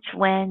church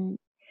when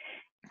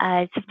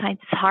sometimes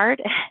it's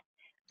hard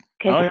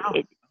because Oh yeah.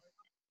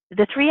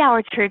 the 3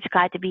 hour church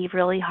got to be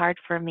really hard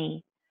for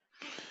me.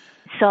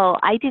 So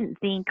I didn't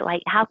think,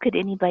 like, how could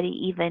anybody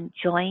even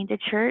join the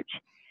church?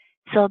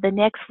 So the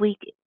next week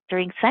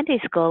during Sunday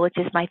school, which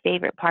is my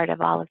favorite part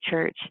of all of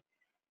church,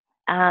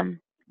 um,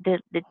 the,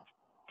 the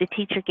the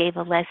teacher gave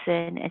a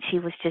lesson and she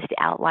was just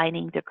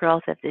outlining the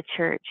growth of the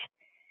church.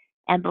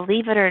 And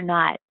believe it or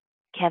not,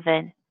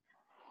 Kevin,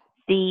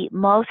 the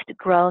most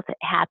growth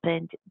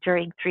happened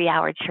during 3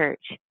 hour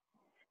church.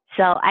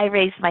 So I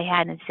raised my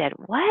hand and said,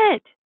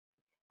 "What?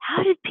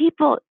 How did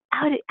people?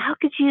 How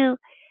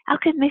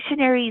could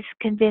missionaries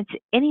convince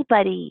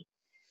anybody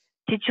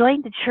to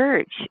join the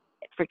church?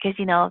 Because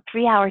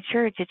 3 hour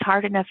church, it's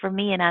hard enough for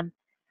me, and I'm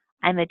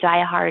a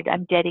diehard.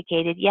 I'm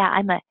dedicated. Yeah,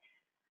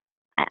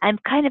 I'm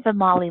kind of a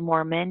Molly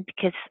Mormon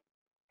because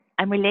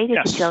I'm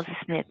related to Yes. Joseph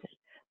Smith.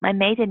 My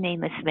maiden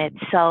name is Smith.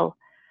 So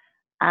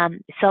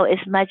as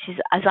much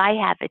as I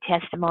have a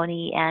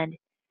testimony and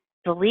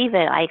believe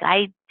it, like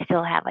I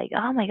still have like,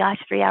 oh my gosh,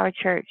 3 hour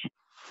church.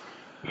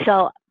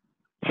 So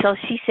so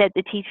she said,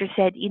 the teacher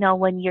said,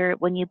 when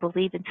you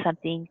believe in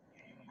something,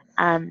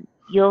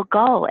 you'll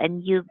go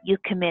and you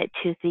commit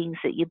to things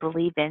that you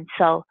believe in.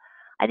 So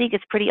I think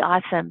it's pretty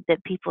awesome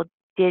that people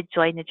did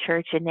join the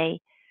church and they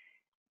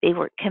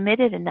were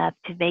committed enough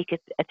to make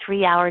it a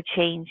 3 hour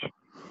change.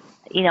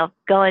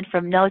 Going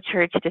from no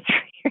church to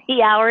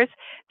 3 hours.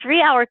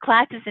 3 hour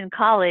classes in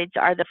college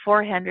are the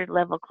 400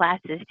 level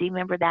classes. Do you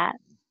remember that?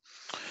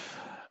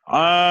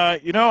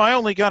 I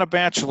only got a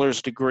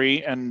bachelor's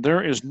degree, and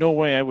there is no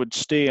way I would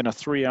stay in a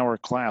 3 hour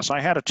class. I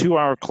had a 2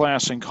 hour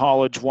class in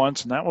college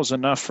once, and that was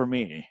enough for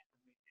me.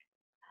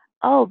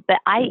 Oh, but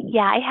I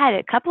had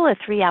a couple of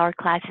 3 hour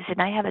classes,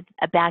 and I have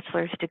a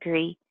bachelor's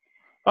degree.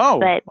 Oh,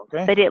 But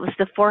okay. but it was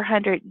the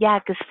 400, yeah,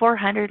 because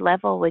 400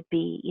 level would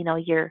be,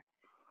 your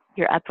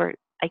upper,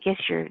 I guess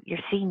your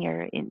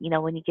senior in,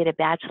 when you get a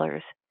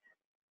bachelor's.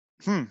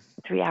 Hmm.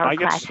 3 hour I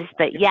guess. classes.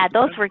 But yeah,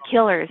 those were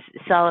killers.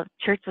 So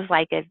church was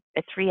like a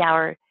 3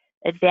 hour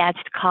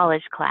advanced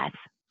college class.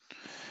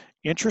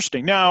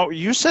 Interesting. Now,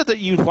 you said that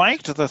you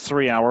liked the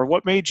 3 hour.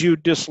 What made you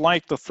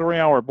dislike the 3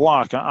 hour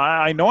block?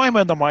 I know I'm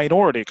in the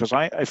minority because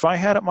if I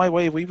had it my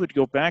way, we would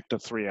go back to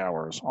 3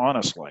 hours,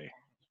 honestly.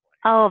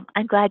 Oh,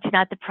 I'm glad you're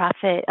not the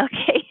prophet.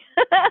 Okay.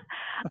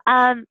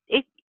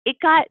 It it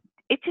got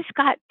it just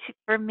got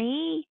for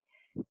me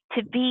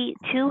to be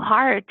too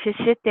hard to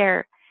sit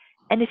there,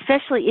 and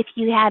especially if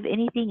you have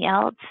anything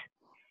else.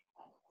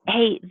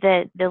 Hey,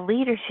 the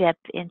leadership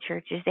in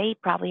churches, they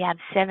probably have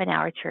 7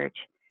 hour church,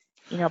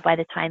 by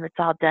the time it's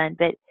all done.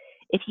 But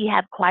if you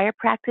have choir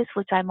practice,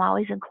 which I'm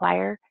always in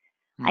choir,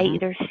 I Hmm.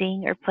 either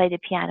sing or play the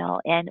piano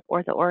and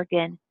or the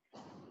organ.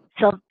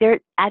 So they're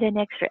add an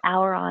extra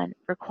hour on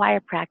for choir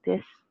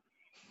practice,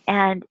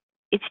 and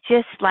it's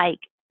just like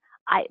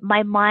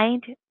my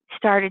mind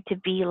started to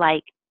be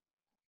like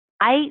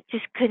I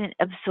just couldn't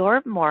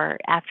absorb more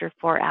after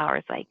 4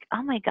 hours. Like,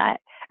 oh my god,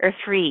 or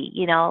three,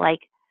 like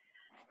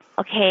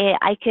okay,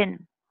 I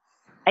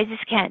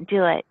just can't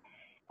do it.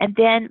 And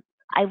then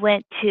I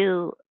went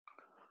to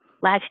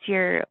last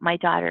year. My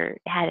daughter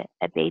had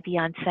a baby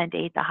on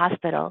Sunday at the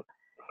hospital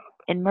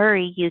in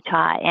Murray,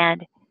 Utah,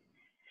 and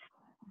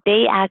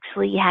they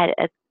actually had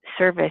a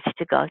service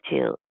to go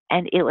to,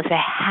 and it was a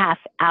half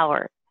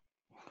hour.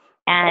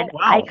 Oh, And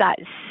I wow. got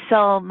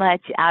so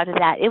much out of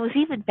that. It was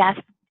even fast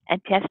a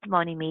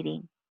testimony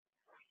meeting,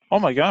 Oh,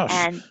 my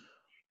gosh.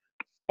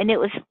 and it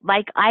was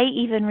like I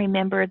even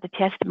remember the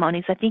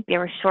testimonies. I think they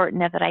were short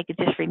enough that I could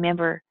just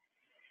remember.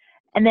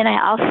 And then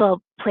I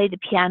also played the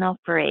piano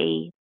for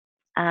a.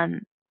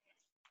 Um,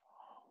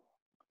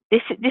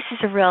 this is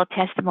a real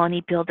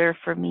testimony builder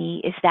for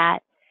me. Is that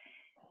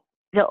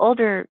the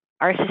older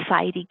our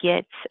society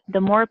gets,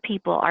 the more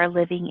people are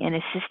living in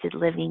assisted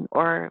living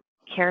or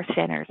care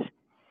centers.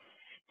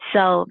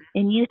 So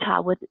in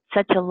Utah, with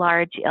such a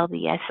large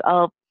LDS,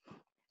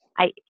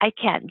 I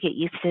can't get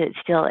used to it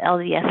still,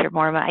 LDS or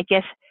Mormon. I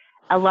guess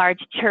a large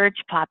church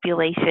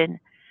population,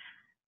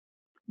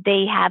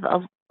 they have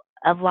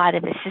a lot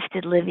of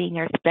assisted living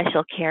or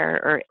special care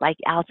or like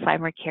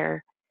Alzheimer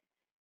care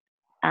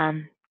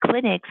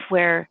clinics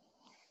where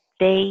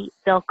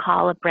they'll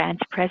call a branch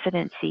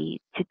presidency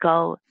to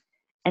go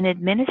and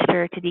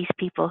administer to these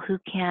people who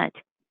can't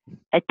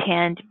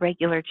attend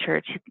regular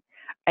church,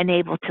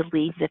 unable to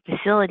leave the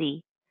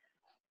facility.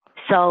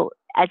 So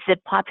as the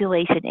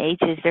population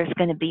ages, there's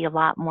going to be a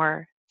lot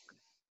more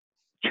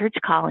church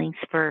callings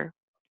for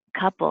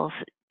couples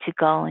to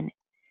go and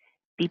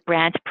be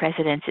branch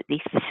presidents at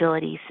these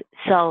facilities.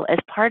 So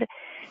part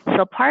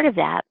of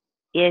that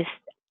is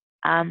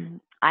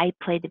I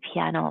played the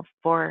piano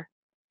for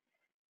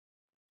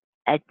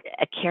a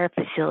care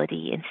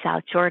facility in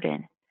South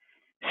Jordan.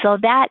 So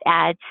that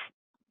adds,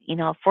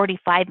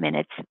 45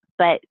 minutes,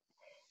 but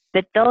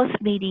those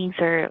meetings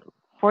are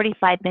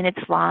 45 minutes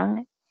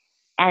long,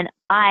 and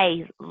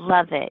I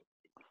love it.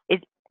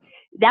 It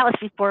that was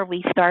before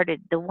we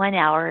started the 1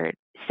 hour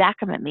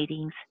sacrament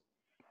meetings,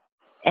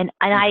 and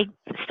I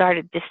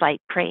started just like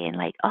praying,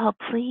 like, oh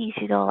please,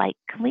 like,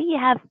 can we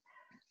have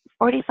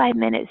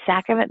 45-minute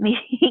sacrament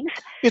meetings?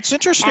 It's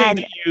interesting And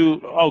that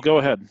you. Oh, go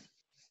ahead.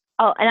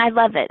 oh, and I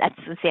love it. That's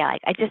what I'm saying.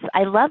 Like,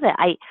 I love it.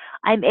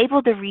 I'm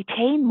able to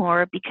retain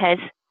more because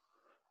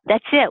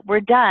that's it.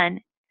 We're done.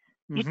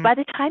 Hmm. By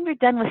the time you're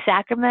done with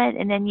sacrament,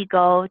 and then you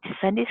go to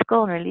Sunday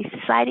school and Relief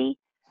Society,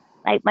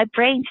 like my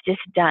brain's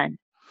just done.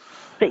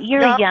 But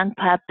you're a Yeah, young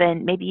pup,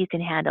 and maybe you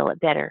can handle it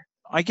better.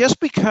 I guess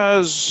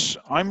because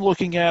I'm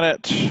looking at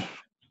it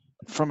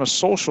from a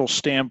social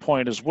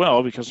standpoint as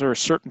well, because there are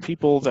certain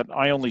people that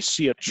I only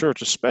see at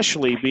church,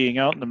 especially being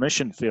out in the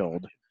mission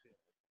field.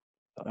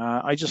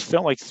 I just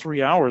felt like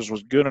 3 hours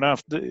was good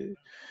enough.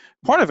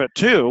 Part of it,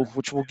 too,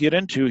 which we'll get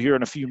into here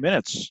in a few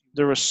minutes,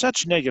 there was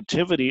such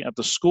negativity at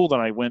the school that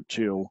I went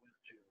to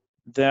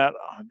that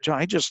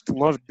I just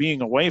loved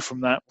being away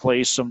from that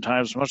place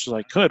sometimes as much as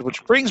I could,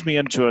 which brings me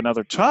into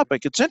another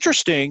topic. It's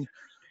interesting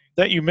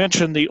that you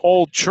mentioned the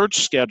old church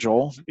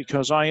schedule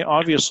because I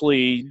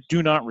obviously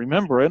do not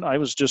remember it. I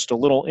was just a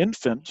little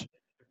infant.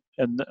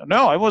 And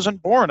no, I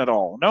wasn't born at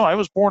all. No, I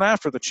was born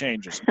after the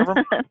changes. Never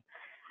mind.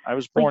 I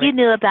was Well, born. you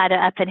knew about it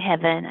up in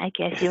heaven. I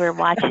guess you were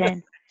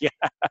watching. Yeah,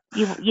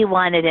 You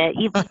wanted it.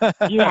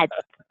 You had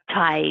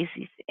ties.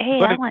 You said, hey,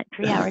 but I want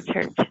 3 hour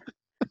church.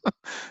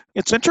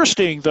 it's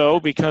interesting though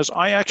because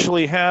I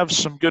actually have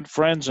some good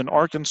friends in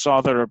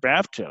Arkansas that are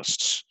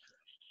Baptists,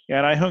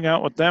 and I hung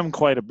out with them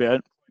quite a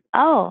bit.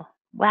 Oh,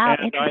 wow,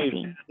 And I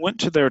interesting. went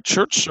to their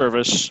church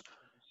service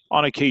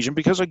on occasion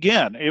because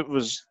again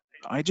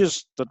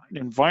the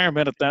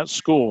environment at that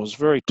school was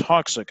very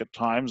toxic at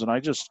times, and I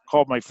just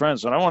called my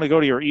friends and I want to go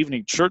to your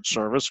evening church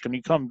service, can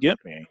you come get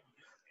me?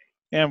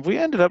 And we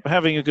ended up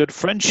having a good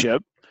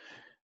friendship.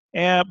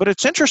 But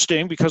it's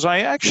interesting because I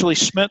actually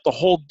spent the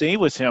whole day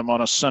with him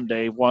on a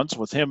Sunday once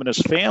with him and his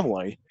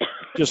family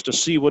just to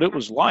see what it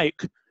was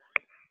like.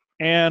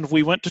 And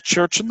we went to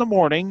church in the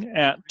morning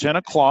at 10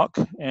 o'clock,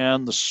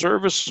 and the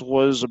service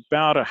was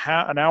about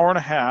an hour and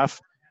a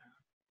half.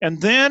 And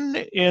then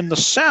in the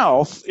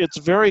South, it's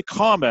very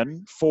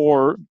common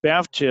for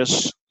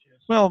Baptists,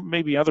 well,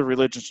 maybe other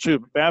religions too,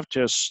 but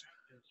Baptists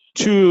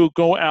to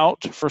go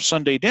out for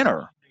Sunday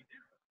dinner.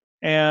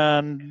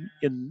 And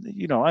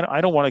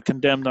I don't want to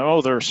condemn them.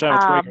 Oh, they're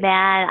Sabbath Oh breakers.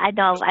 man, I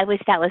know. I wish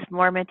that was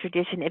Mormon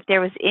tradition. If there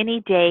was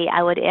any day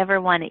I would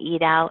ever want to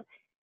eat out,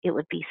 it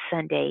would be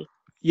Sunday,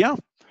 Yeah.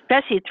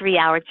 especially a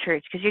 3-hour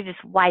church, because you're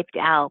just wiped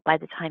out by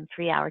the time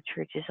 3-hour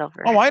church is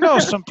over. Oh, I know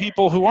some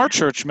people who are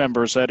church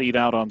members that eat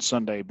out on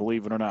Sunday,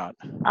 believe it or not.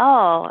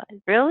 Oh,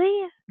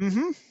 really?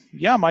 Mm-hmm.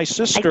 Yeah, my I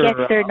sister guess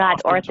they're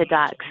not oftentimes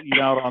Orthodox. will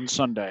eat out on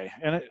Sunday.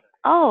 And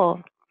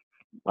Oh,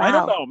 I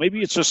don't wow. know.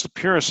 Maybe it's just the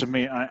purist in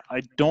me.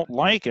 I don't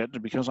like it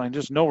because I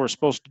just know we're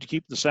supposed to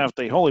keep the Sabbath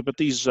day holy. But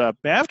these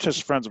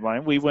Baptist friends of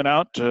mine, we went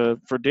out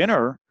for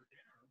dinner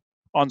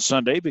on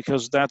Sunday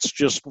because that's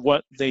just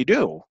what they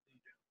do.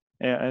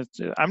 And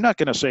I'm not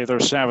going to say they're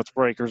Sabbath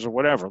breakers or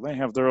whatever. They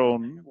have their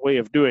own way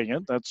of doing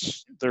it.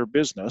 That's their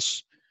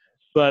business.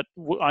 But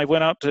I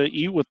went out to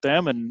eat with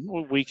them, and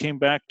we came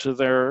back to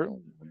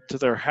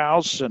their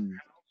house and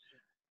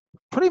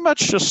pretty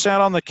much just sat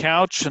on the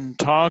couch and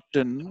talked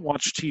and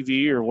watched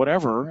TV or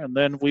whatever. And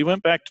then we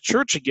went back to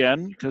church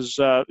again because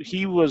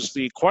he was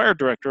the choir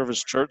director of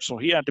his church, so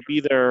he had to be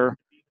there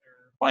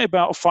by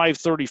about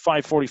 5:30,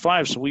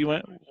 5:45. So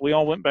we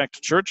all went back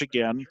to church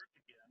again.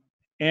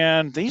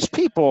 And these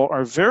people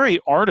are very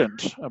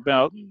ardent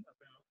about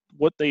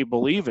what they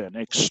believe in,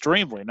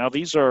 extremely. Now,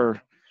 these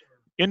are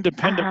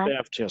independent Uh-huh.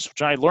 Baptists,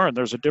 which I learned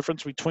there's a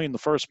difference between the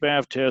First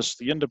Baptist,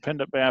 the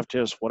Independent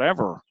Baptist,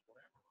 whatever.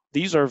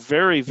 These are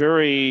very,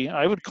 very,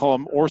 I would call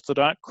them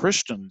Orthodox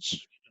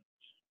Christians.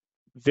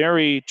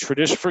 Very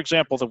traditional. For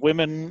example, the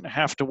women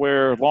have to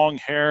wear long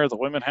hair. The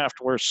women have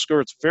to wear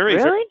skirts. Very,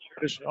 very Really?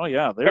 traditional. Oh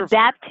yeah, The they're.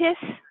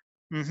 Baptists?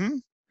 Mm-hmm.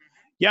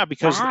 Yeah,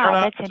 because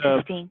Wow, that's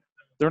interesting.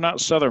 they're not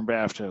Southern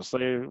Baptists. They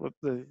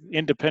the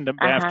Independent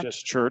Uh-huh.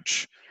 Baptist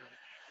Church.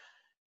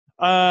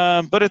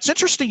 But it's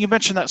interesting you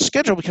mentioned that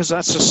schedule because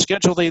that's the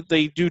schedule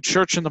they do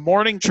church in the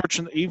morning, church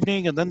in the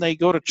evening, and then they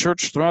go to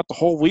church throughout the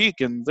whole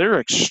week, and they're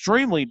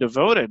extremely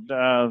devoted.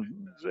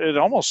 It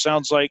almost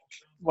sounds like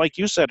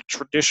you said, a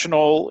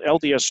traditional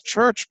LDS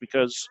church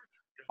because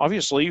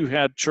obviously you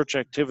had church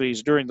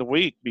activities during the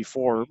week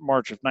before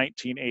March of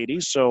 1980.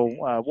 So,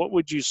 what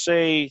would you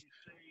say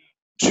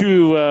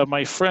to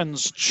my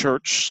friend's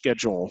church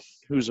schedule,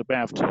 who's a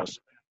Baptist?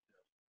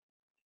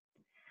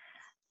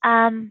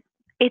 Um,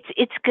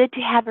 it's good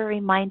to have a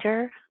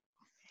reminder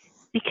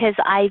because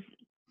I've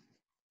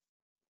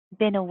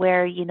been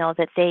aware,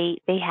 that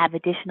they have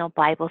additional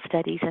Bible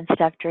studies and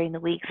stuff during the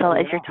week. So Oh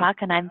as yeah, you're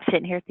talking, I'm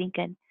sitting here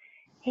thinking,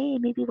 hey,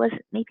 maybe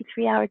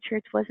 3-hour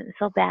church wasn't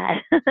so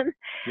bad. I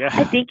yeah,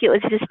 think it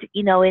was just,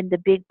 in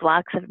the big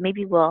blocks of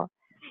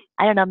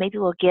I don't know, maybe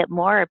we'll get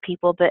more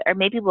people, or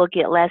maybe we'll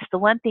get less. The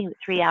one thing that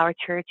 3-hour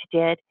church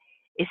did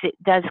is it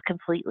does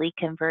completely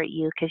convert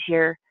you because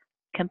you're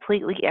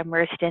completely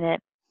immersed in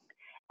it.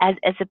 As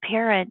a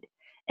parent,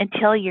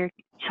 until your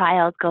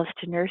child goes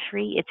to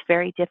nursery, it's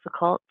very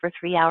difficult for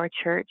 3-hour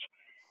church.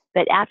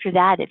 But after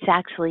that, it's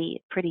actually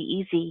pretty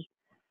easy.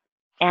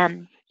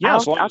 And yeah.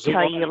 As I'll long I'll as they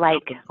tell want to you, end up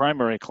like, in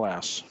primary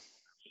class.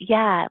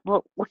 yeah,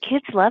 well,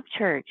 kids love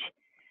church.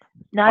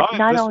 Not I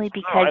not this only is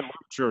true. I because,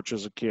 loved church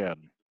as a kid.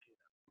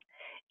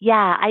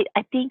 yeah,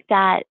 I think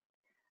that,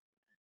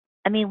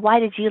 I mean, why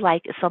did you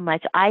like it so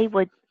much? I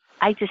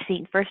just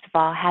think, first of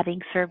all,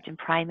 having served in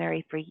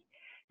primary for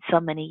so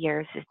many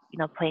years,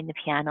 playing the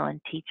piano and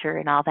teacher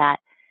and all that,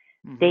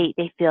 Hmm. they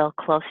feel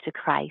close to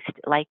Christ,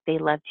 like they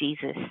love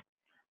Jesus.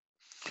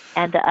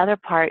 And the other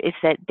part is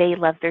that they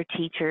love their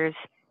teachers.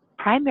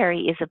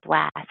 Primary is a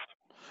blast,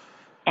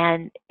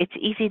 and it's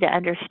easy to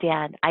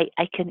understand. I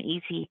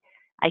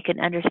can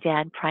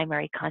understand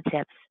primary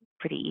concepts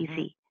pretty Hmm.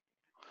 easy,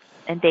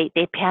 and they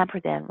pamper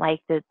them like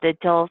the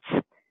adults.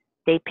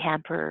 They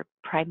pamper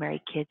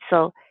primary kids.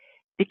 So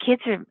the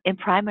kids are in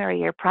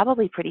primary are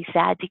probably pretty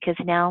sad because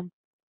now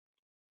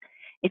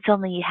it's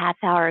only a half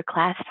hour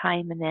class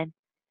time and then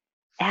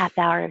a half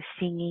hour of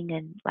singing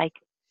and like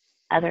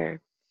other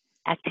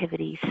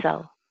activities.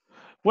 So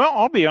Well,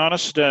 I'll be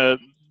honest.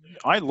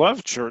 I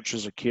loved church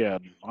as a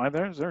kid.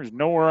 There's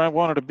nowhere I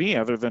wanted to be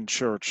other than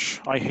church.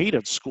 I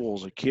hated school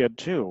as a kid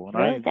too, and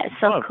really, that's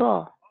so loved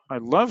cool. I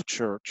loved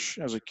church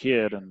as a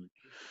kid. And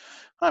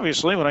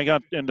obviously, when I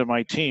got into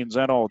my teens,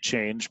 that all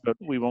changed. But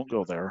we won't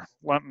go there.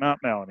 Well, not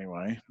now,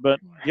 anyway. But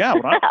yeah,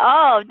 when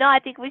Oh no, I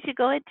think we should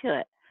go into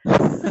it.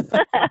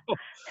 I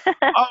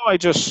oh,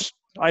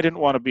 I didn't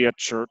want to be at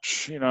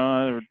church. There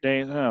were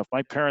days, if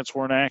my parents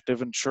weren't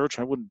active in church,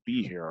 I wouldn't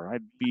be here.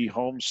 I'd be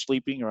home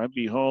sleeping, or I'd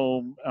be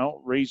home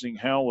out raising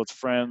hell with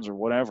friends or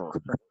whatever.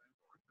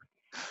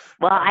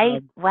 Well,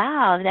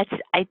 Um,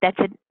 that's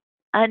an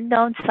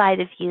unknown side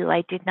of you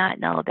I did not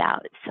know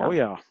about. oh So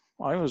yeah,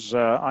 I was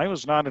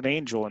not an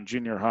angel in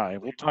junior high.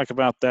 We'll talk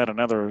about that on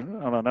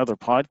another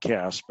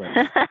podcast.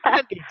 But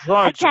I didn't do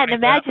I drugs or can't any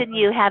of that. imagine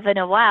you having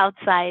a wild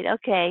side.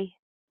 Okay.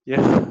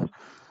 Yeah.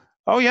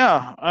 Oh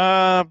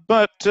yeah.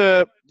 But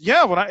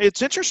yeah,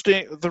 it's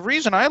interesting. The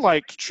reason I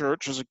liked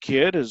church as a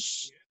kid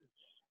is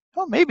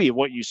well, maybe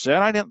what you said.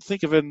 I didn't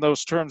think of it in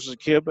those terms as a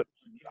kid, but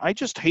I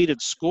just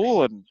hated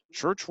school, and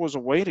church was a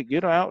way to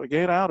get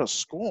out of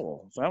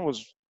school. That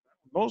was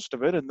most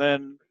of it. And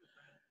then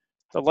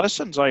the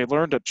lessons I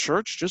learned at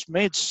church just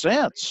made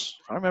sense.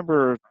 I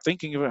remember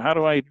thinking of it, how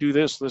do I do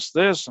this, this,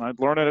 this, and I'd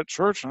learn it at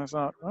church, and I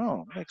thought,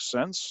 oh, it makes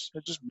sense.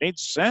 It just made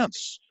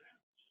sense.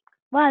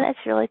 Wow, that's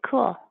really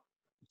cool.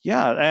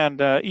 Yeah,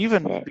 and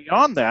even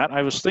beyond that,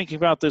 I was thinking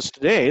about this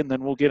today, and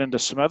then we'll get into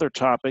some other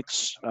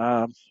topics.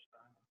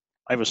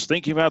 I was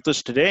thinking about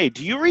this today.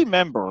 Do you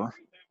remember?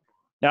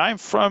 Now, I'm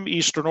from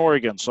Eastern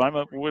Oregon, so I'm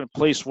in a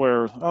place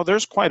where,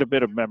 there's quite a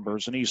bit of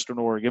members in Eastern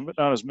Oregon, but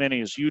not as many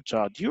as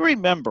Utah. Do you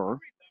remember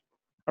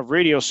a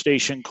radio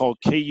station called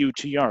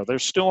KUTR? They're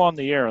still on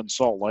the air in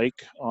Salt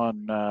Lake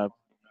on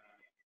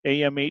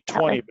AM That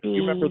was 820. But do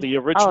you remember the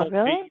oh, original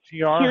really?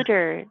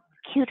 KUTR?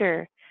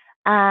 Cuter.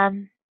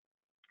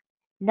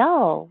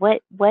 No.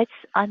 What's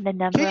on the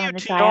number on the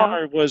dial?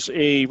 KUTR was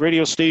a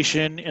radio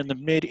station in the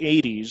mid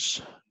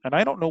 80s, and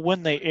I don't know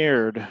when they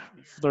aired,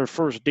 their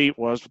first date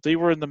was, but they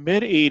were in the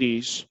mid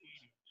 80s.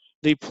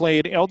 They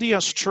played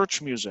LDS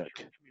church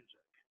music.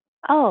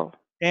 Oh.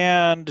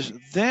 And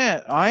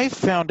then I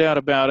found out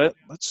about it.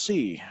 Let's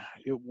see,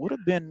 it would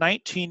have been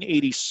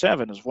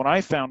 1987 is when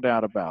I found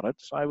out about it.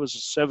 So I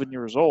was 7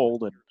 years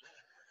old, and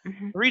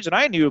Mm-hmm. the reason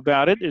I knew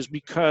about it is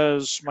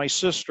because my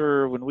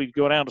sister, when we'd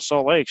go down to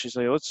Salt Lake, she'd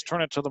say, let's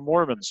turn it to the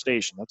Mormon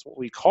station. That's what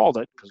we called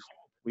it because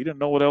we didn't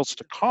know what else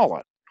to call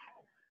it.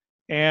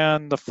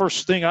 And the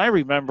first thing I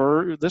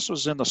remember, this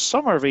was in the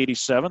summer of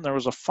 87, there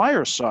was a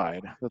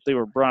fireside that they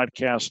were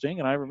broadcasting.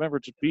 And I remember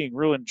just being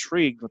real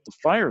intrigued with the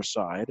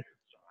fireside.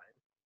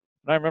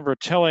 And I remember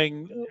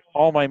telling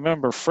all my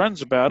member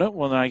friends about it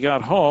when I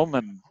got home,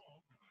 and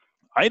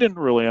I didn't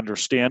really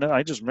understand it.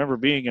 I just remember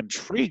being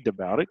intrigued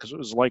about it because it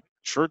was like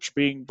church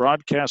being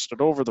broadcasted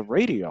over the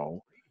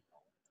radio.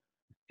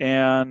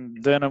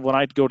 And then when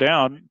I'd go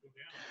down,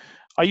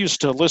 I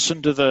used to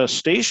listen to the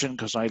station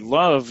because I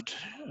loved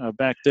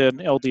back then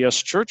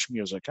LDS church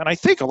music. And I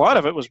think a lot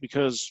of it was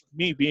because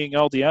me being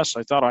LDS,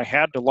 I thought I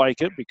had to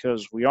like it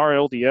because we are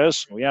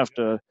LDS and we have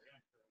to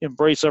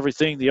embrace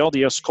everything the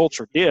LDS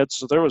culture did.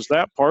 So there was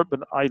that part,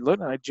 but I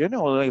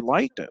genuinely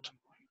liked it.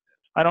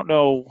 I don't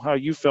know how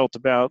you felt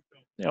about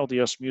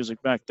LDS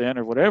music back then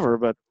or whatever,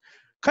 but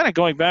kind of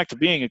going back to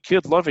being a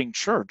kid loving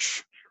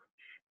church.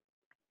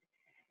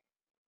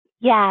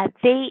 Yeah,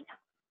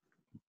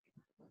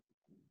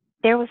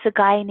 there was a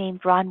guy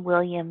named Ron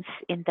Williams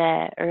in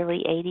the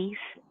early 80s,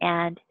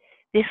 and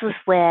this was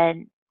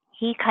when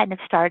he kind of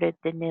started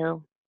the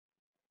new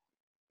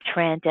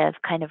trend of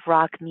kind of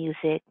rock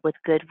music with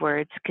good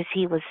words because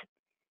he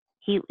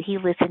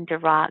listened to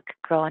rock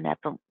growing up.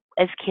 And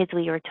as kids,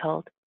 we were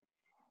told,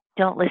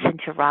 don't listen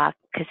to rock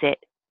because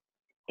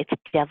it's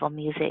devil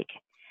music,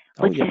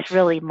 which yes. is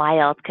really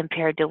mild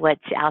compared to what's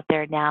out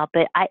there now.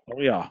 But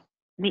Yeah.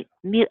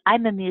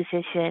 I'm a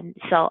musician,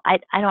 so I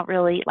don't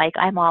really like.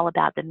 I'm all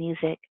about the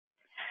music.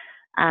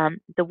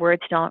 The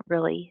words don't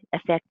really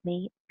affect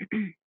me.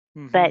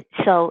 Mm-hmm. But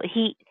so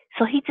he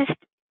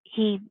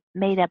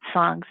made up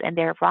songs, and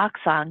they're rock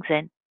songs,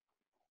 and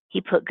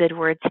he put good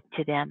words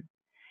to them.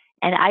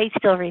 And I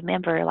still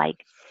remember, like,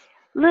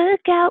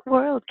 look out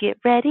world, get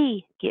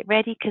ready,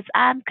 because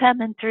I'm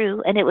coming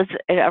through. And it was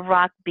a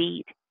rock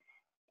beat.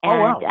 And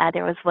wow.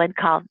 there was one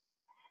called,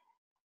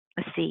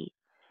 let's see,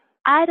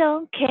 I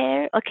don't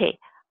care. Okay.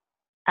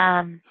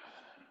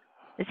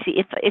 Let's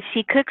see, if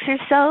she cooks her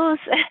sows.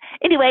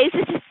 Anyways,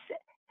 this is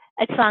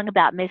a song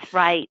about Miss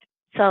Wright.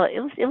 So it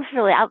was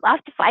really, I'll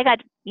have to, I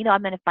got,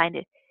 I'm going to find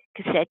a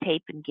cassette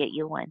tape and get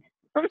you one.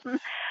 Or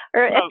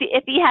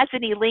if he has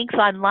any links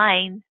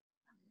online,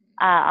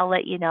 I'll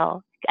let you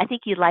know. I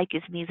think you'd like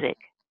his music.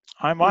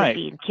 I might.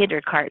 Be in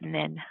kindergarten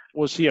then.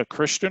 Was he a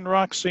Christian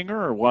rock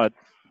singer or what?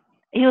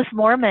 He was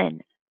Mormon.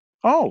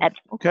 Oh,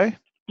 okay.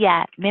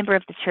 Yeah, member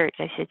of the church,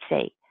 I should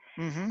say.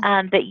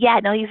 Mm-hmm. But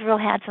yeah, no, he's a real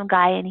handsome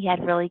guy, and he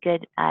had really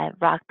good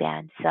rock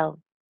band. So.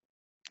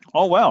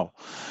 Oh, wow.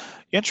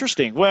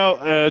 Interesting.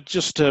 Well,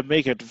 just to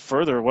make it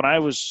further, when I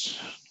was,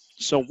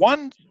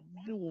 one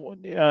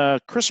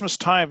Christmas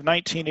time,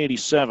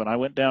 1987, I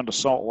went down to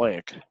Salt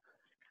Lake.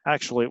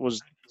 Actually, it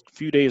was a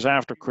few days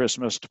after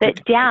Christmas.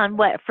 But down,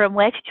 what, from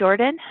West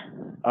Jordan?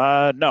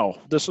 No,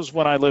 this is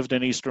when I lived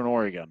in Eastern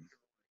Oregon.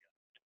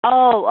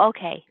 Oh,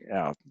 okay.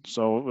 Yeah,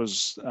 so it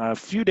was a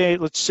few days.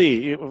 Let's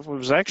see, it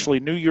was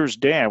actually New Year's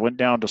Day. I went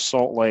down to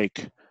Salt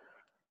Lake.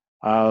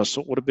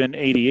 So it would have been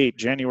 88,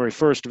 January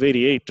 1st of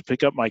 88, to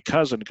pick up my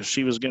cousin because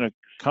she was going to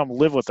come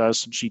live with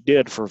us, and she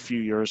did for a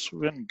few years. We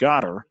went and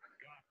got her.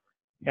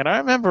 And I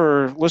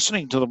remember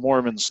listening to the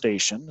Mormon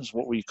station, is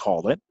what we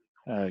called it,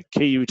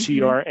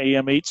 KUTR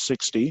AM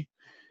 860.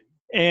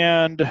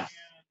 And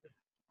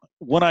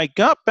when I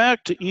got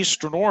back to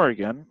Eastern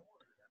Oregon,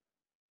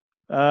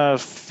 a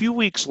few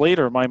weeks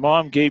later, my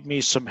mom gave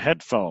me some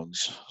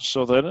headphones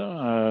so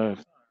that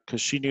because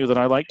she knew that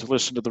I liked to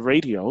listen to the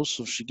radio,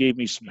 so she gave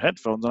me some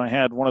headphones, and I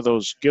had one of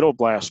those Ghetto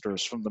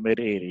Blasters from the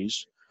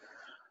mid-'80s.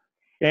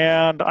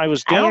 And I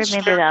was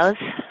downstairs. I remember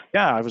those.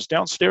 Yeah, I was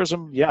downstairs,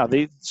 and yeah,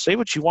 they say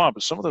what you want,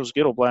 but some of those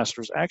ghetto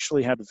blasters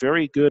actually had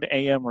very good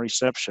AM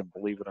reception,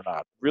 believe it or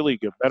not. Really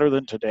good, better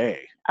than today.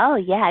 Oh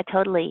yeah,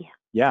 totally.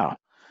 Yeah.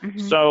 Mhm.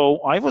 So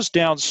I was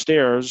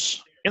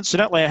downstairs.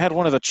 Incidentally, I had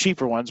one of the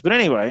cheaper ones. But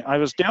anyway, I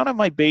was down in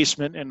my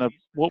basement in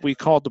what we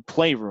called the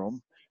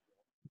playroom,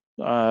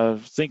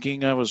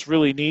 thinking I was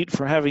really neat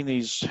for having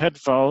these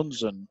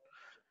headphones. And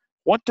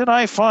what did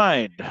I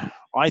find?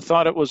 I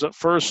thought it was at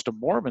first a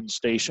Mormon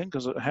station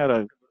because it had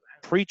a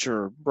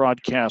preacher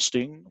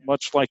broadcasting,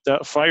 much like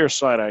that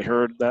fireside I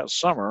heard that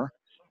summer.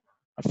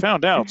 I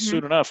found out Mhm.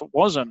 soon enough it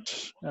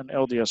wasn't an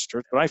LDS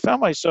church, but I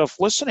found myself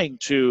listening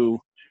to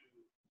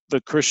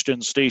the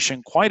Christian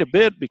station quite a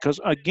bit because,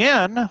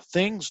 again,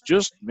 things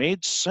just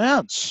made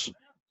sense.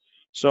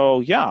 So,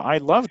 yeah, I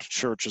loved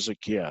church as a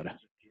kid.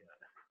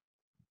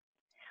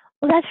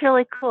 Well, that's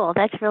really cool.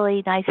 That's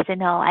really nice to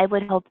know. I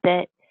would hope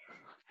that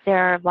there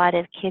are a lot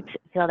of kids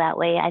that feel that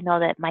way. I know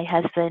that my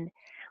husband,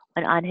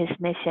 when on his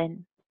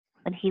mission,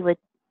 when he would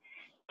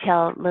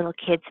tell little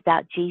kids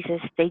about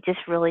Jesus, they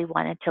just really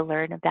wanted to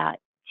learn about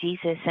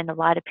Jesus. And a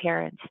lot of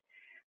parents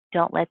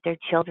don't let their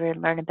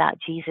children learn about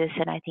Jesus,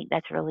 and I think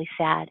that's really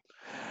sad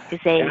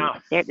because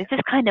Yeah. this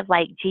is kind of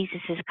like Jesus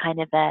is kind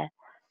of a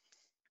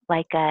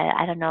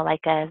I don't know,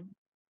 like a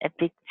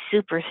big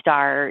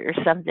superstar or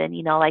something,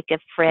 like a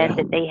friend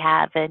Yeah. that they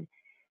have, and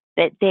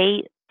that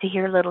they to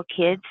hear little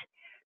kids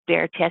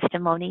bear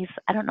testimonies.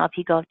 I don't know if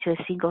you go up to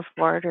a singles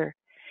ward or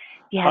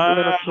you have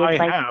little kids I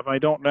like have. I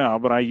don't now,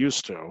 but I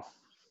used to.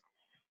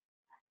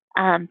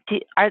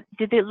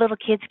 do the little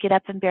kids get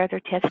up and bear their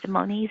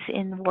testimonies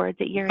in the ward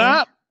that you're in?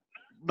 Not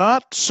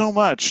not so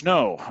much,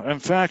 no. In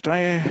fact,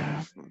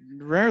 I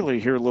rarely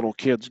hear little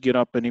kids get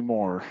up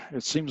anymore.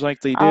 It seems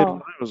like they did when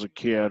Oh, I was a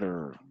kid,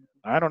 or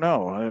I don't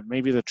know.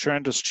 Maybe the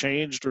trend has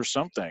changed or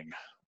something.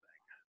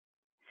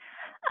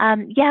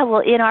 yeah.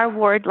 Well, in our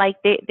ward, like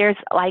there's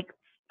like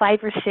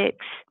 5 or 6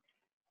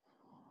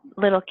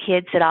 little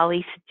kids that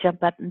always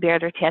jump up and bear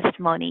their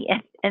testimony,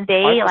 and I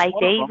they was like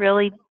one of they them.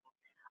 really.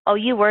 Oh,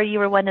 you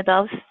were one of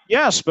those.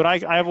 Yes, but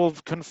I will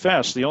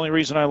confess the only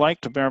reason I like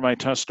to bear my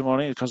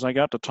testimony is because I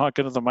got to talk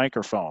into the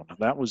microphone.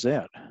 That was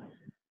it.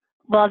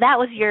 Well, that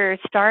was your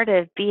start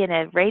of being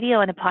a radio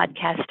and a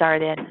podcast star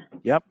then.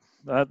 Yep,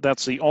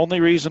 that's the only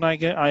reason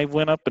I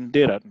went up and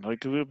did it.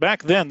 Like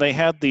back then, they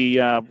had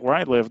where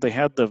I live, they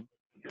had the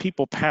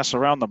people pass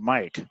around the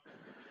mic,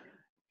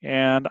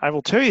 and I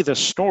will tell you this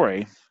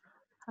story.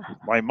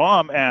 My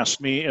mom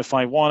asked me if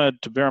I wanted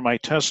to bear my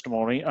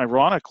testimony.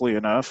 Ironically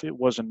enough, it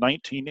was in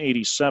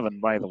 1987,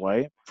 by the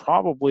way.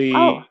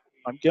 Oh.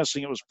 I'm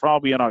guessing it was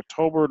probably in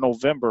October,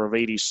 November of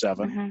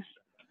 87. Mhm.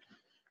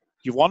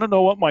 You want to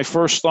know what my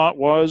first thought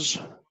was?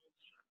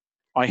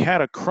 I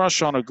had a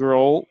crush on a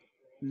girl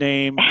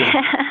named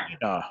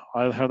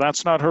Gina.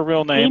 That's not her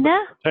real name, but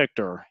Gina? to protect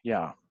her.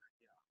 Yeah,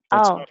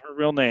 that's Oh, not her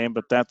real name,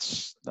 but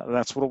that's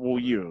what we'll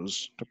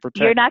use to you're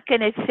protect her. not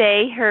going to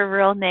say her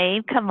real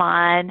name? Come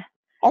on.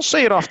 I'll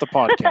say it off the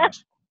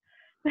podcast.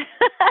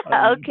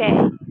 Okay.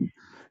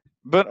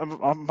 But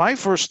my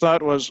first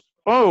thought was,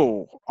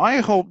 oh, I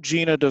hope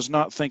Gina does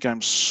not think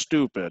I'm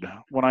stupid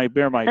when I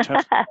bear my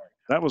testimony.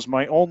 That was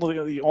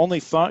the only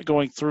thought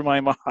going through my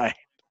mind.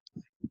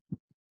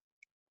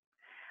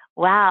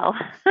 Wow.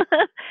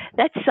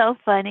 That's so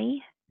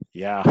funny.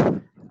 Yeah.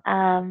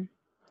 Um,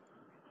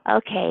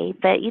 okay,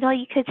 but you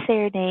could say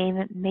her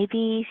name.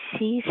 Maybe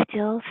she's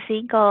still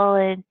single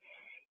and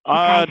you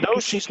guys No, could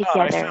get she's not.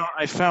 together.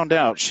 I found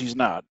out she's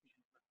not.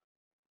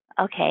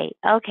 Okay,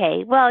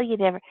 okay. Well, you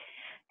never.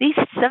 These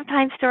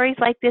sometimes stories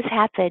like this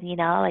happen.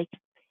 Like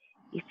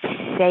you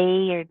say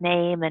your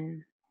name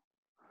and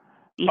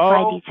you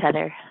find Oh, each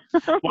other.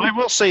 well, I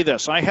will say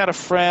this. I had a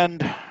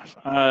friend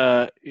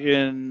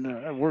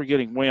we're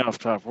getting way off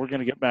topic. We're going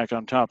to get back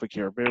on topic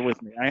here. Bear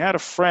with me. I had a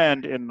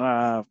friend in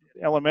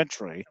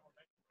elementary.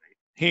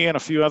 He and a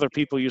few other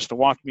people used to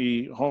walk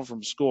me home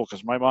from school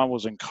because my mom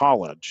was in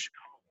college.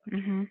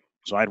 Mhm.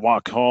 So I'd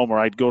walk home or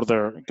I'd go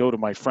to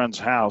my friend's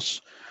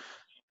house.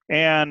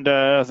 And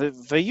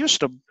they used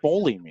to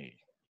bully me.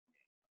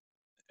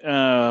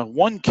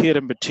 One kid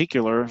in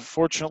particular,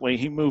 fortunately,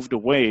 he moved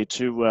away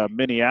to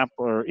Minneapolis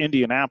or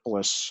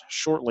Indianapolis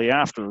shortly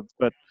after.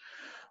 But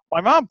my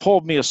mom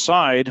pulled me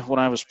aside when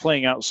I was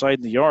playing outside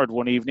in the yard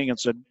one evening and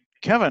said,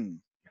 "Kevin,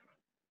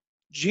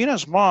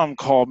 Gina's mom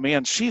called me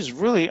and she's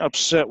really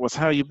upset with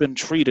how you've been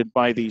treated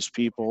by these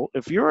people.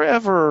 If you're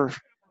ever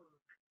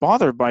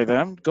bothered by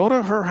them, go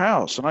to her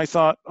house." And I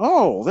thought,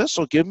 oh, this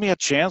will give me a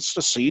chance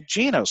to see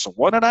Gina. So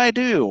what did I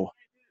do?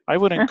 I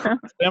would encourage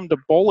them to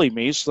bully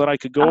me so that I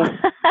could go.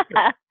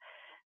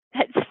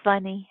 That's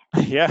funny.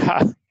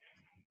 Yeah.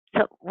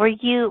 So,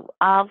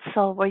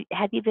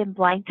 have you been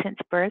blind since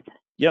birth?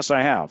 Yes,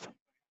 I have.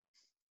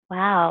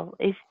 Wow.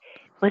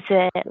 Was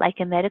it like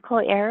a medical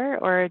error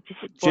or just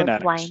born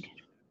Genetics. blind?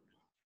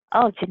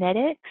 Oh,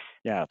 genetics?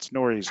 Yeah, it's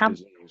Norrie's How,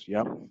 disease.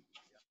 Yep.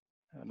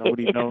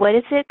 Nobody it's knows. what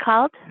is it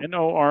called?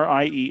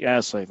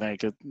 Norries, I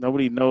think.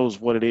 Nobody knows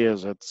what it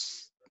is.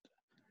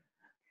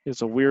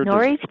 It's a weird disease.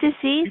 Norrie's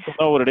disease? People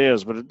know what it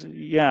is, but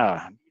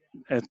yeah.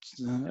 It's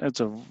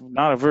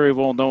not a very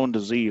well known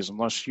disease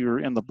unless you're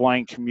in the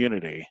blind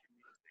community.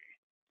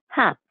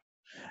 Huh.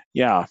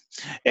 Yeah.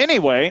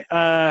 Anyway,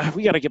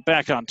 we got to get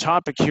back on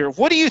topic here.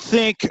 What do you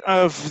think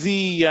of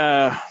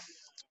the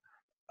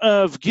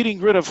of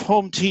getting rid of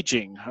home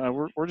teaching?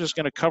 We're just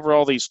going to cover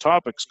all these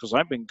topics because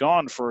I've been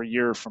gone for a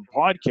year from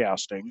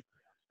podcasting.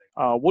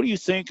 What do you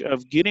think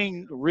of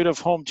getting rid of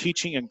home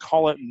teaching and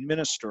call it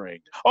ministering?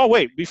 Oh,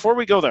 wait, before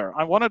we go there,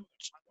 I want to,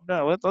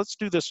 no, let's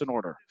do this in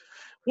order.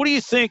 What do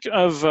you think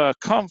of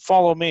Come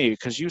Follow Me?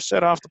 Because you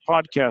said off the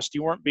podcast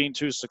you weren't being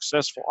too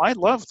successful. I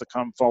love the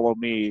Come Follow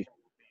Me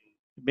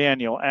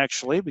manual,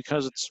 actually,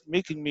 because it's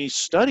making me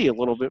study a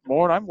little bit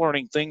more and I'm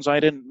learning things I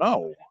didn't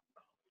know.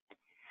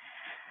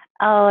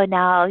 Oh,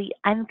 now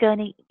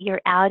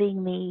you're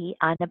outing me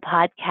on the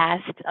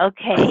podcast.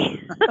 Okay.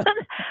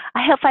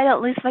 I hope I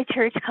don't lose my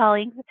church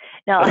calling.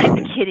 No,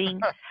 I'm kidding.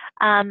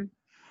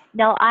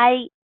 No,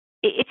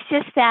 it's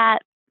just that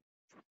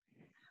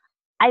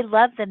I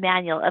love the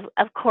manual.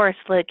 Of course,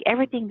 look,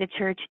 everything the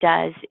church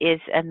does is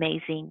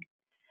amazing.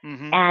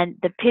 Mm-hmm. And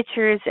the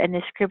pictures and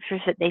the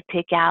scriptures that they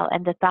pick out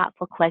and the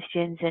thoughtful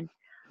questions and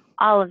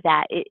all of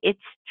that, it's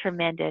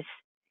tremendous.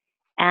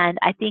 And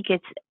I think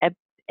it's a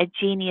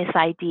genius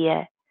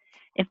idea.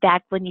 In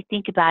fact, when you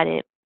think about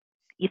it,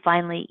 you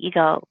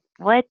go,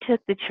 what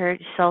took the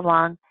church so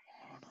long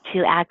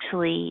to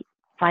actually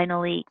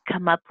finally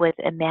come up with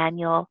a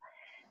manual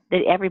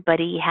that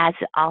everybody has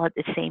it all at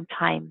the same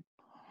time?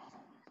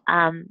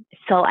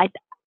 So I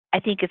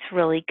think it's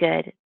really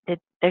good that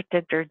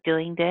they're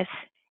doing this.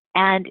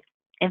 And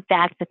in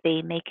fact, that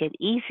they make it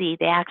easy,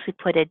 they actually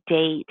put a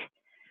date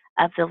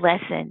of the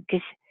lesson,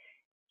 because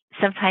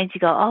sometimes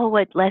you go, oh,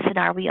 what lesson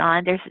are we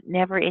on? There's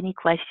never any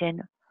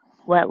question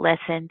what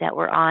lesson that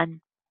we're on.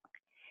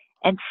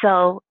 And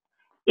so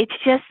it's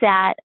just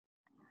that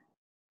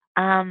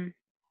I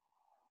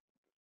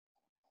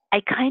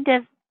kind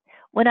of,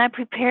 when I'm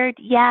prepared,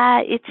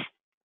 yeah, it's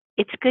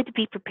good to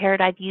be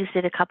prepared. I've used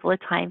it a couple of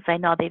times. I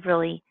know they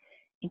really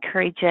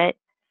encourage it.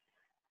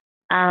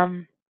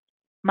 I'm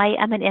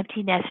an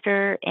empty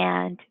nester,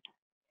 and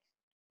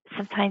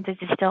sometimes I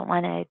just don't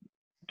want to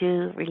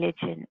do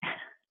religion.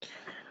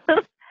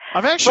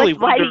 I've actually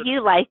Why do wondered.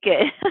 you like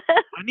it?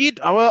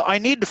 I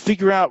need to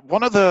figure out,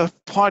 one of the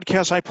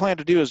podcasts I plan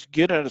to do is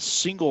get a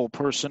single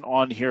person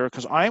on here,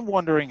 because I'm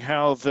wondering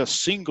how the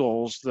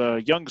singles,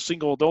 the young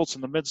single adults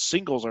and the mid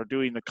singles, are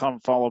doing the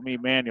Come Follow Me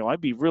manual. I'd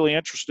be really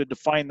interested to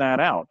find that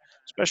out,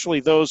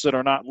 especially those that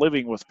are not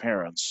living with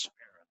parents.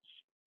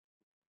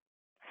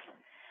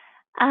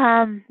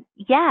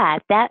 Yeah,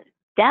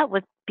 that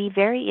would be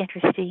very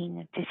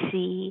interesting to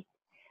see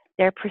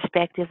their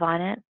perspective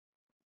on it.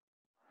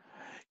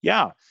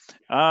 Yeah.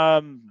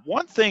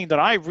 One thing that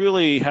I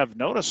really have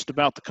noticed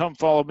about the Come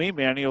Follow Me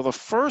manual, the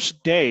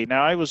first day,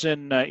 now I was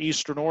in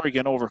Eastern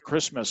Oregon over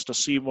Christmas to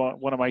see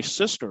one of my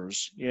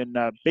sisters in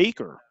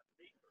Baker.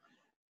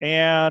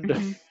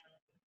 And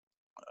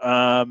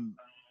Mm-hmm.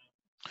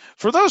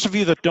 for those of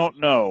you that don't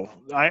know,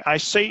 I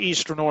say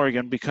Eastern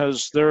Oregon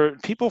because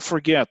people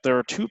forget there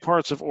are two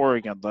parts of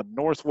Oregon, the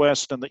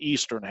northwest and the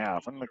eastern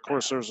half. And of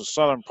course, there's a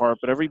southern part,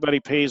 but everybody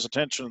pays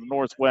attention to the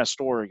northwest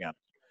Oregon.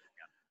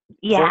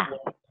 Yeah.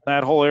 Portland,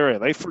 that whole area.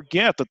 They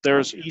forget that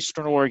there's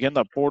Eastern Oregon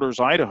that borders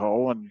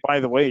Idaho. And by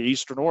the way,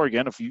 Eastern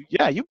Oregon,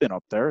 you've been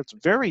up there, it's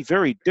very,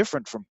 very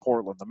different from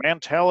Portland. The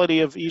mentality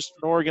of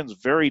Eastern Oregon is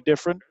very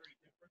different.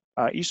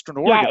 Eastern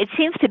Yeah, Oregon. it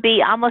seems to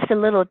be almost a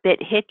little bit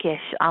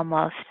hickish,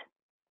 almost.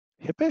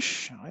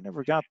 Hippish? I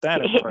never got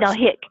that No,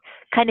 impression.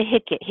 kind of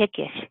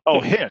hickish. Oh,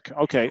 hick.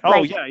 Okay.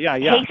 Oh, Like yeah.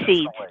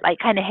 hayseed, Definitely. like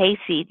kind of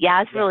hayseed. Yeah, I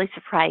was really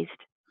surprised.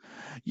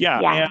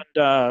 Yeah, Yeah.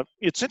 and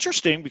it's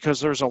interesting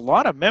because there's a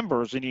lot of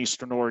members in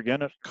Eastern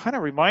Oregon. It kind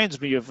of reminds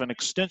me of an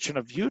extension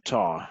of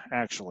Utah,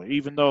 actually,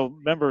 even though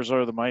members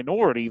are the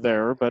minority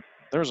there, but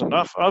there's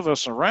enough of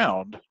us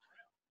around.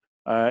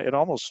 It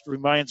almost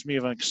reminds me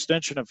of an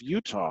extension of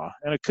Utah,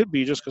 and it could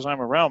be just because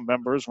I'm around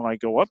members when I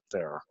go up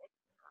there.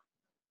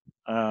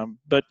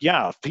 But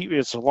yeah,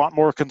 it's a lot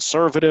more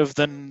conservative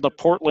than the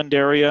Portland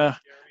area.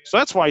 So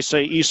that's why I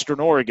say Eastern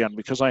Oregon,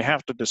 because I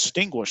have to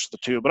distinguish the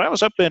two. But I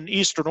was up in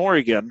Eastern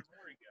Oregon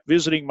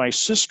visiting my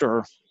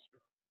sister,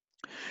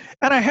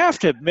 and I have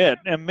to admit,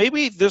 and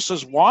maybe this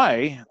is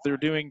why they're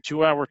doing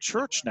 2-hour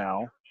church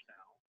now,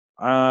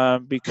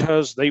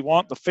 because they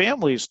want the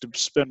families to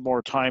spend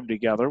more time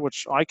together,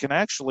 which I can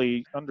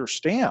actually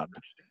understand.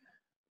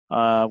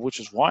 Which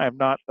is why I'm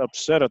not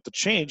upset at the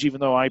change, even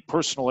though I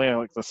personally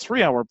like the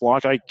 3-hour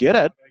block. I get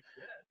it,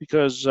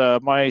 because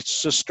my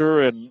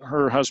sister and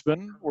her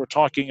husband were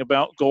talking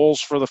about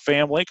goals for the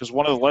family, because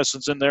one of the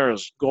lessons in there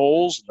is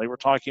goals. They were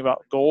talking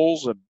about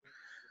goals, and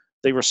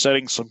they were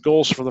setting some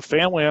goals for the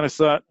family. And I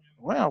thought,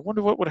 wow, I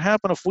wonder what would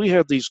happen if we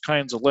had these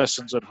kinds of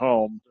lessons at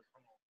home.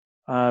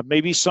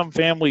 Maybe some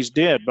families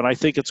did, but I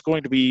think it's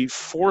going to be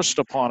forced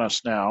upon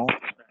us now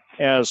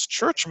as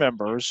church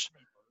members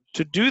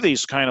to do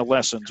these kind of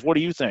lessons. What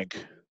do you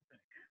think?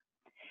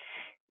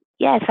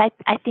 Yes,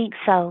 I think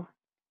so.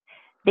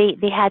 They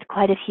had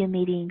quite a few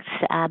meetings.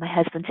 My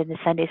husband's in the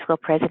Sunday school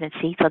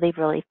presidency, so they've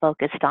really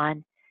focused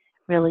on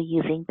really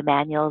using the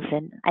manuals,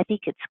 and I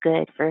think it's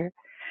good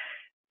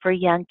for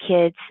young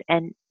kids.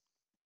 And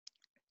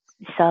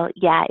so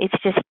yeah,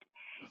 it's just,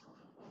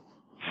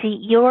 see,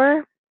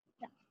 you're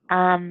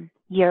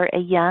a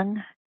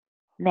young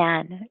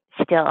man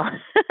still.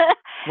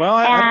 Well,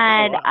 I don't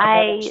And know.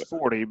 I'm almost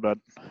 40, but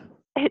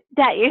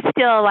that you're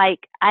still like,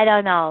 I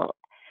don't know.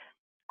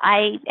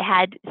 I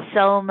had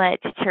so much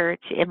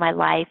church in my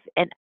life,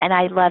 and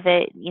I love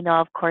it. You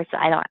know, of course,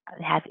 I don't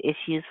have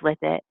issues with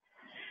it.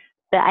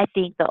 But I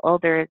think the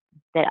older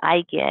that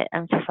I get,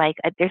 I'm just like,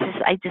 I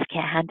just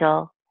can't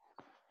handle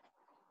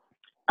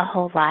a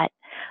whole lot.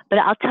 But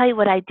I'll tell you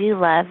what I do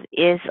love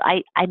is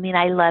I mean,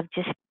 I love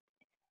just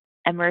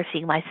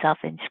immersing myself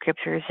in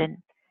scriptures and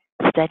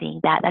studying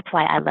that. That's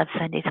why I love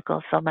Sunday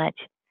school so much,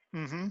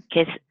 mm-hmm.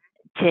 because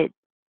to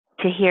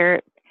to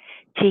hear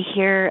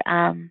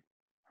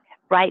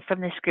right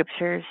from the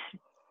scriptures,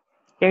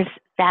 there's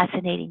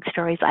fascinating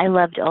stories. I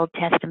loved Old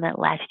Testament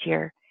last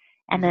year,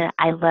 and Mm-hmm. then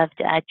I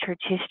loved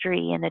church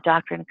history and the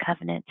Doctrine and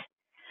Covenants.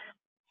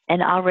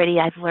 And already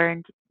I've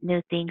learned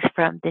new things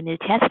from the New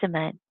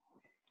Testament,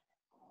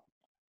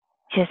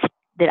 just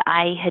that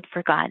I had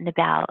forgotten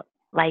about,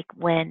 like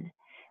when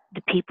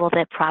the people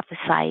that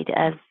prophesied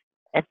of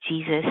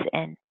Jesus,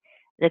 and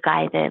the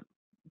guy that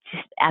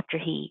just after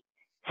he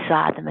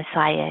saw the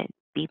Messiah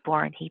be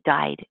born, he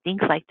died,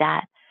 things like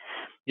that.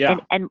 Yeah.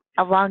 And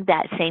along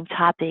that same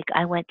topic,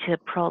 I went to a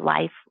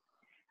pro-life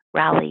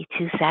rally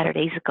 2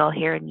 Saturdays ago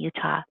here in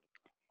Utah.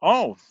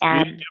 Oh, you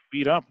didn't And get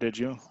beat up, did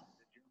you?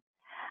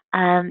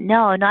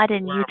 no, not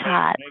in Wear a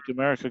Utah. Make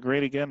America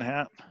Great Again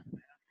hat?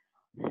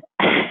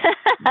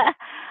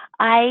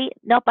 I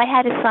nope. I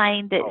had a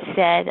sign that Oh,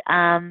 said,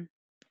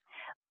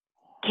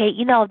 "Okay,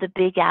 you know the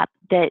Big App.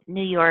 That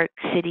New York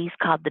City's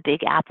called the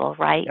Big Apple,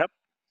 right?" yep.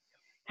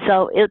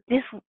 So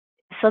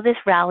this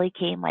rally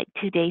came like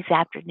 2 days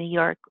after New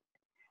York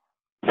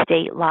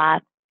state law,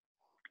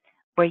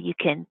 where you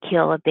can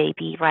kill a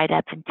baby right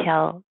up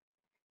until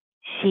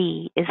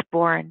she is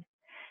born.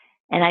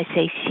 And I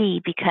say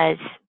she because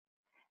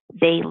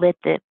they lit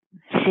the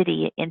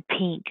city in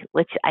pink,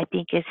 which I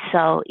think is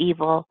so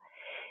evil,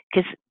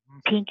 because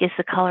pink is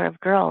the color of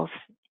girls.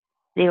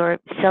 They were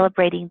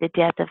celebrating the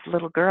death of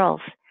little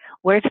girls.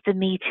 Where's the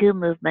Me Too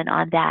movement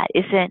on that?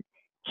 Isn't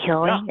Yeah.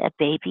 killing a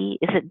baby,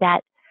 isn't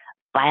that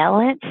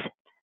violence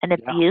and Yeah.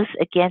 abuse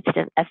against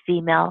a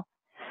female?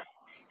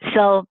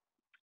 So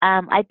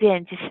I've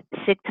been just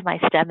sick to my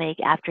stomach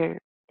after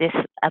this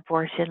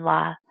abortion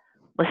law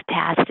was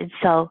passed. And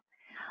so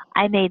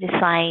I made a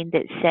sign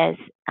that says,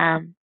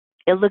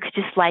 it looks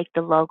just like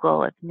the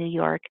logo of New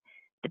York,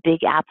 the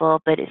Big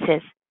Apple, but it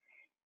says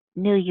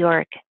New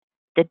York,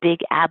 the Big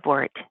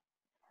Abort.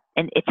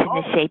 And it's in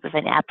the Oh, shape of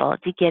an apple.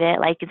 Do you get it?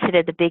 Like instead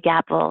of the Big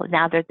Apple,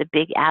 now they're the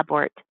Big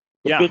Abort,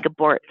 the yeah. Big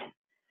Abort.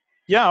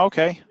 Yeah.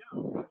 Okay.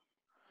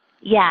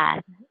 Yeah.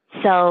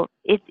 So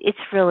it's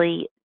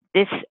really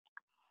this.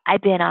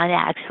 I've been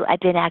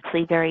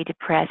actually very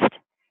depressed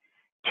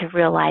to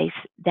realize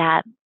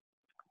that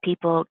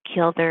people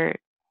kill their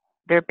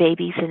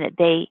babies, and that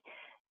they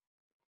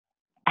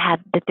have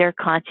that their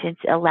conscience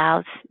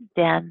allows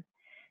them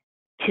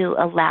to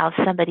allow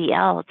somebody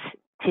else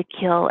to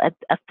kill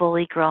a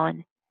fully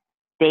grown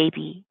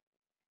baby.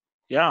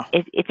 Yeah.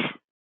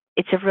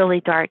 It's a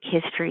really dark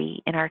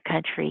history in our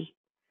country.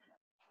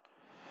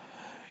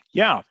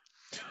 Yeah.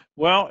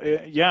 Well,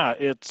 yeah,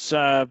 it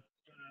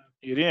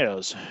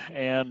is,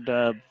 and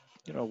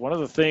one of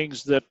the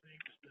things that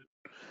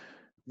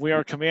we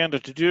are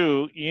commanded to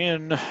do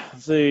in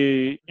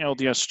the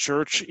LDS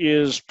Church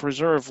is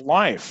preserve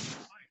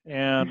life.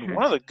 And Hmm.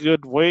 one of the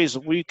good ways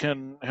that we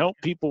can help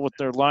people with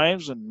their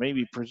lives and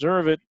maybe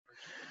preserve it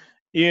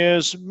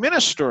is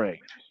ministering.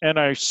 And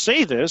I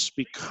say this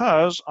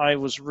because I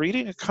was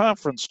reading a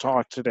conference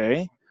talk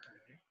today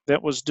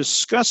that was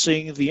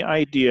discussing the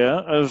idea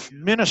of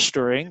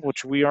ministering,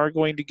 which we are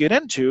going to get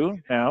into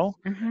now,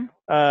 Hmm.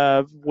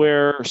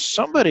 where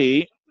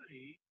somebody,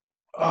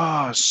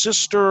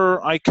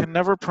 Sister, I can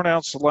never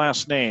pronounce the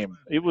last name.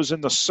 It was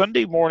in the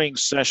Sunday morning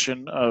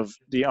session of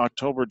the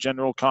October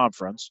General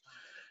Conference.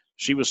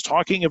 She was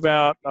talking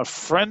about a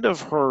friend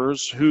of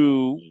hers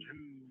who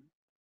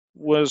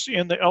was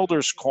in the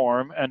elders'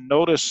 quorum and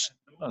noticed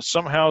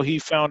somehow he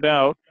found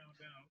out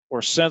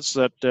or sensed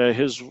that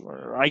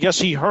I guess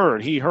he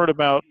heard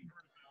about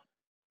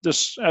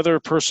this other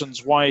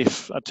person's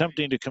wife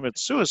attempting to commit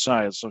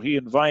suicide. So he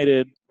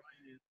invited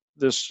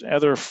this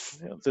other,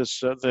 this,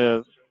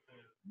 the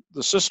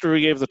sister who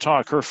gave the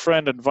talk, her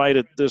friend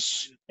invited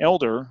this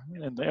elder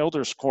in the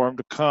elders' quorum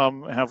to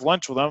come have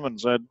lunch with them and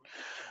said,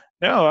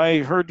 "No,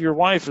 I heard your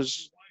wife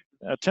has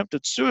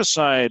attempted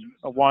suicide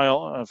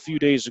a few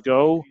days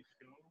ago."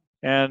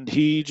 And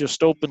he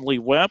just openly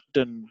wept.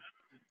 And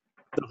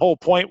the whole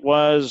point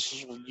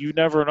was, you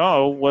never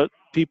know what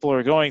people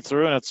are going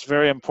through, and it's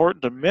very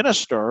important to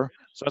minister.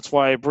 So that's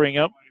why I bring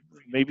up,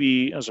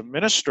 maybe as a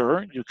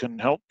minister, you can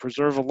help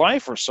preserve a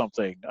life or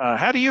something.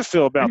 How do you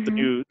feel about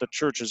Hmm. the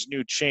church's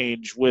new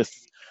change with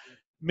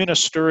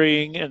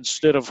ministering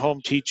instead of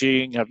home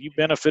teaching? Have you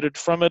benefited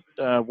from it?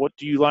 What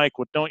do you like?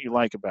 What don't you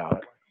like about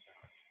it?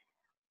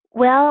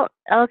 Well,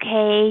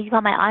 okay, you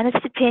want my honest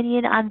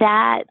opinion on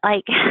that?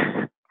 Like,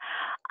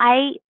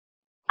 I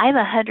I'm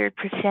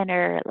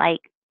 100%er. Like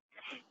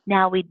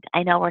now,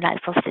 I know we're not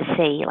supposed to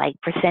say like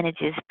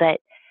percentages, but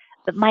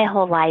my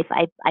whole life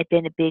I've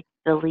been a big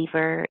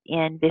believer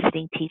in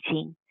visiting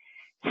teaching.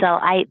 So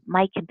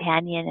my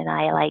companion and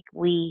I, like,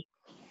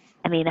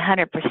 I mean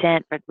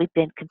 100%, but we've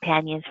been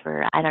companions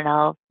for, I don't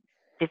know,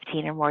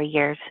 15 or more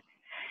years.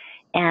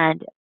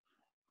 And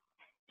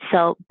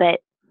so, but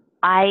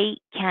I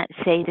can't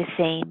say the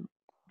same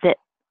that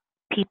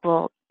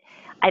people,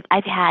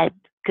 I've had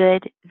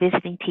good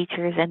visiting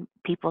teachers and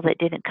people that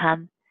didn't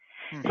come.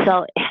 Mm-hmm.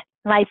 So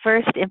my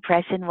first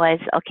impression was,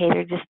 okay,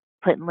 they're just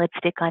putting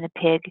lipstick on a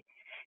pig,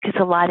 because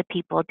a lot of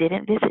people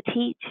didn't visit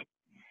teach.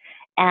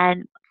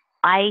 And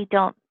I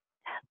don't,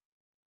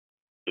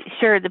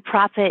 sure, the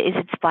prophet is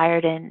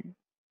inspired, and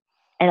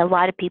a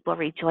lot of people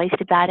rejoiced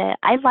about it.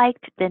 I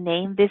liked the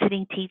name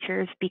visiting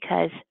teachers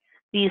because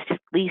we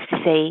used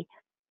to say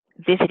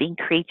visiting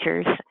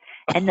creatures,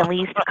 and then we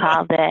used to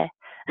call the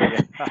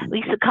Yeah. we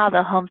used to call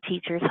the home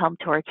teachers home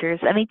tortures.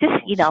 I mean, just,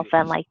 Oh,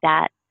 fun geez. like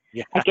that.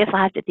 Yeah. I guess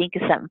I'll have to think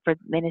of something for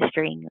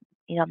ministering.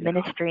 Yeah.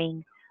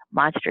 Ministering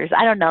monsters.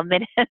 I don't know,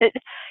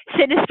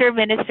 sinister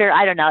minister.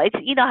 I don't know. It's,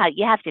 how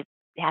you have to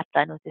have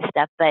fun with this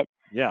stuff, but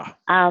Yeah.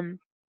 um,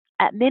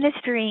 at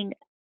ministering,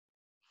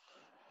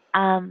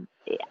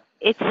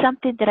 it's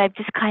something that I've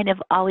just kind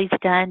of always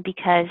done,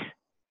 because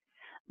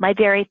my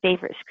very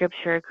favorite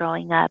scripture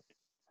growing up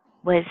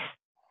was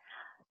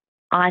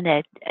on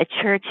a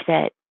church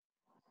that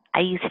I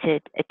used to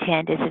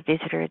attend as a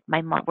visitor.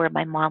 Where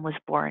my mom was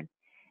born,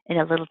 in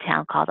a little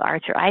town called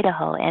Archer,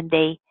 Idaho, and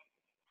they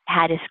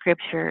had a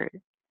scripture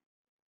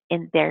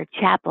in their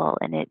chapel,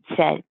 and it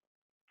said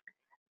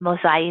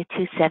Mosiah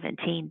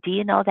 2:17. Do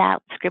you know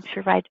that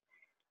scripture, right?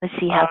 Let's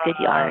see how good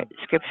you are Uh, at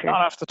scripture.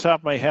 Not off the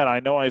top of my head. I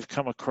know I've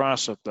come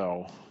across it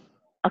though.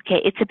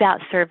 Okay, it's about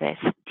service.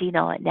 Do you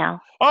know it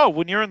now? Oh,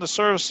 when you're in the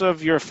service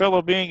of your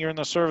fellow being, you're in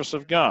the service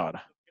of God.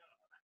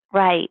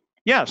 Right.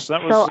 Yes,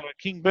 that was So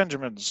King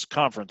Benjamin's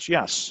conference.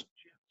 Yes.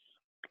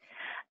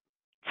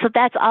 so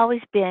that's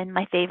always been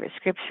my favorite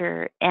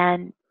scripture,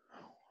 and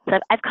so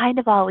I've kind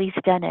of always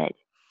done it,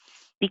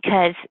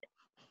 because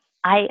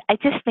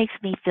it just makes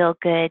me feel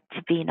good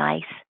to be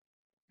nice.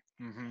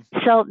 Mm-hmm.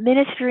 So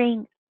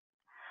ministering,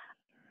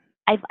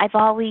 I've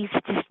always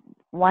just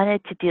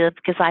wanted to do it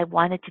because I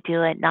wanted to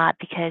do it, not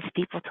because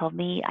people told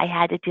me I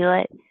had to do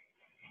it.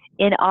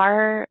 In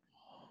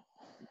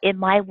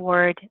my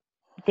ward,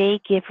 they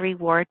give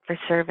reward for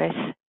service,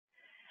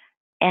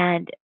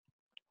 and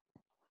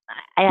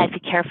I have to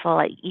be careful.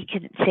 Like, you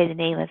can say the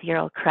name of your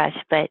old crush,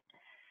 but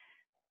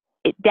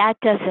that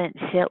doesn't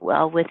sit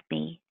well with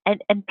me.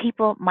 And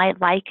people might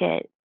like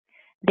it.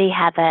 They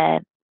have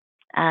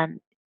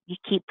you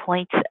keep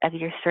points of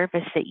your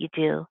service that you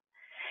do,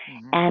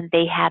 Mm-hmm. and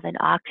they have an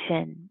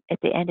auction at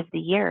the end of the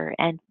year.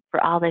 And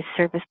for all the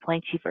service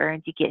points you've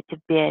earned, you get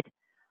to bid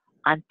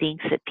on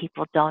things that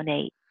people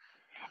donate.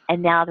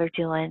 And now they're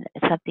doing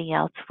something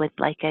else with,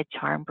 like, a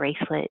charm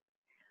bracelet.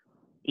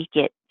 You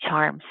get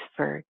charms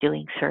for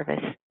doing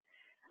service.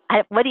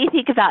 What do you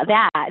think about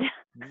that?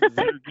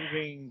 They're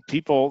giving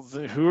people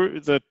who are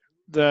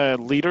the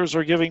leaders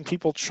are giving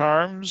people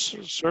charms,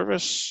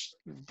 service,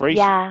 bracelets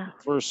Yeah,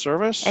 for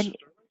service. and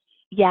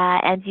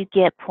and you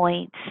get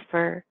points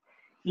for,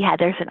 yeah.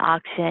 There's an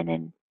auction,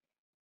 and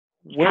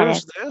you Where kind of,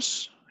 is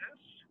this?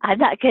 I'm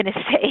not gonna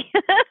say,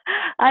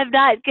 I'm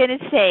not gonna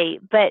say,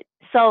 but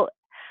so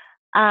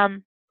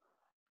um,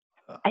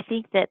 I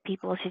think that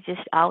people should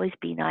just always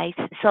be nice.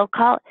 So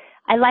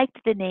I liked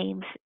the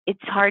names.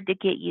 It's hard to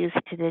get used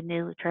to the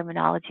new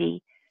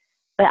terminology,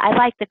 but I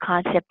like the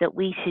concept that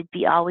we should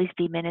always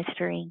be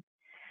ministering.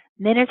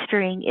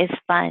 Ministering is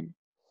fun.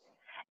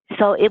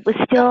 So it was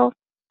Yeah. still,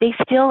 they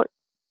still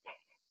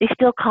they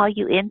still call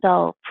you in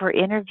though for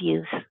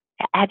interviews.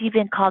 Have you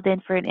been called in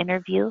for an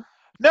interview?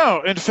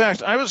 No, in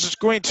fact, I was just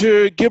going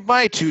to give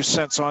my 2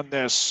 cents on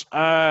this.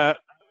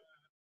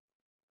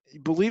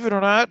 Believe it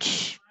or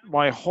not,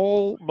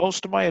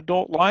 most of my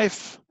adult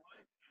life,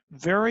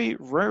 very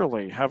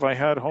rarely have I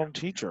had home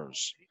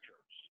teachers.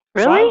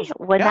 So Really?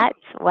 When yeah,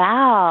 that's,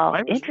 wow,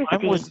 I'm with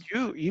interesting.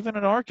 you. Even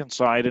in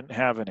Arkansas, I didn't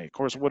have any. Of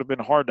course, it would have been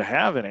hard to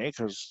have any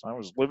because I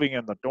was living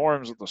in the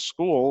dorms of the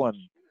school, and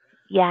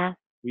Yeah,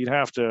 we'd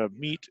have to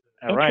meet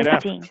right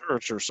after interesting.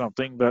 church or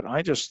something. But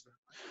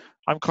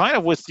I'm kind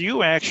of with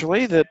you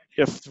actually that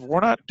if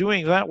we're not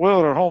doing that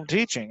well at home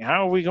teaching,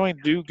 how are we going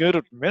to do good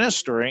at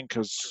ministering?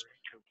 Because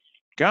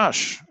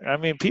gosh, I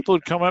mean, people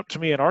would come up to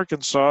me in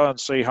Arkansas and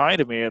say hi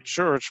to me at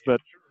church,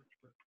 but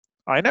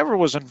I never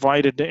was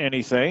invited to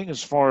anything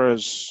as far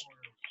as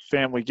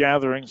family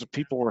gatherings that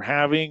people were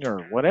having or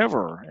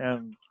whatever.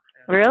 And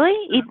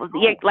Really?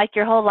 oh, Like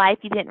your whole life,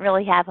 you didn't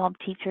really have home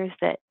teachers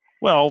that.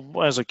 well,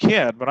 as a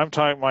kid, but I'm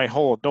talking my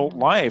whole adult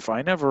Mm. life,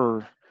 I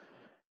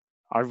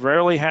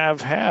rarely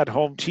have had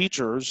home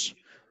teachers.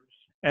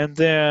 And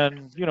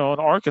then, in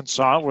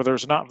Arkansas, where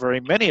there's not very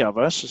many of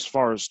us as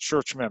far as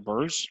church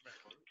members,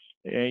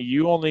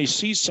 you only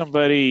see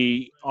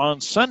somebody on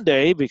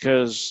Sunday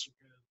because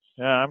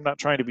I'm not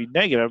trying to be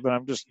negative, but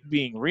I'm just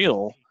being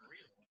real.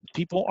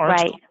 People aren't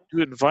Right. going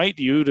to invite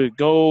you to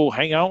go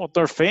hang out with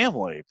their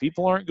family.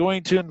 People aren't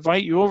going to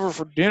invite you over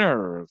for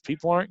dinner.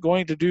 People aren't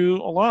going to do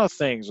a lot of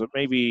things that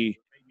maybe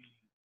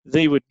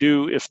they would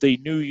do if they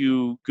knew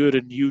you good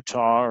in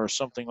Utah or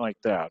something like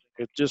that.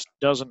 It just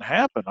doesn't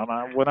happen.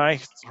 And when I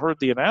heard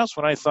the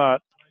announcement, I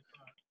thought,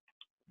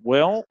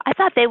 well, I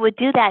thought they would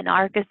do that in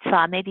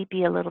Arkansas, maybe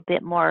be a little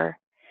bit more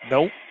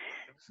nope,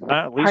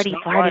 not at least party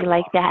not where I party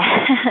like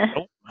that.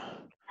 Nope.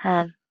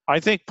 um, I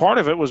think part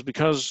of it was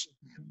because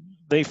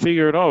they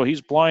figured, oh,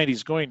 he's blind,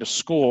 he's going to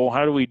school.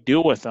 How do we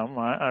deal with him?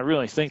 I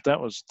really think that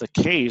was the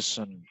case,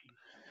 and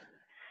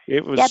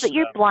it yeah, was. but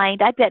you're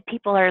blind. I bet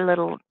people are a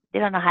little. They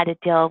don't know how to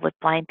deal with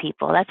blind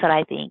people. That's what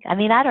I think. I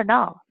mean, I don't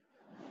know.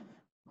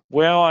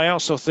 Well, I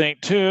also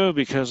think too,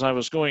 because I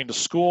was going to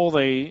school,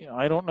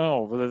 I don't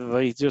know,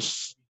 they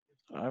just,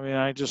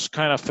 I just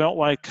kind of felt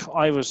like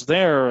I was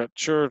there at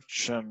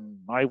church, and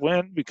I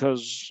went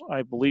because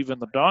I believe in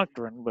the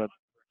doctrine, but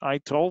I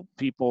told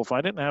people if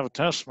I didn't have a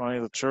testimony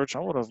of the church, I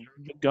would have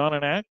gone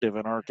inactive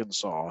in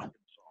Arkansas.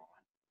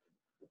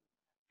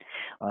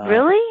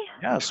 Uh, Really?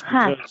 yes,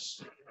 Huh?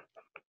 because,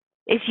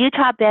 Is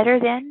Utah better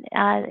than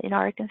in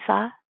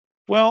Arkansas?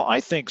 well, I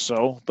think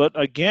so, but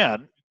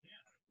again,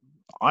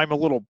 I'm a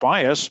little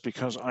biased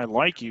because I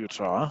like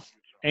Utah,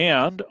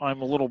 and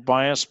I'm a little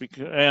biased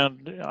because,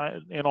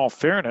 in all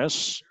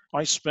fairness,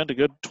 I spent a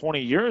good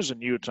 20 years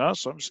in Utah,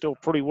 so I'm still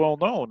pretty well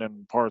known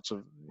in parts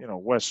of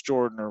West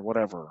Jordan or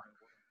whatever.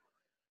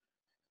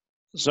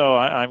 So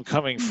I'm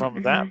coming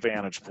from Mm-hmm. that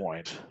vantage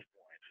point.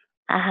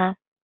 Uh huh.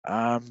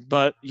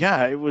 But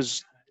yeah, it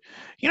was.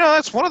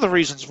 That's one of the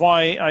reasons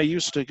why I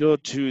used to go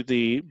to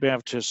the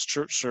Baptist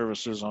church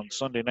services on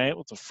Sunday night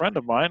with a friend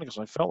of mine because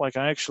I felt like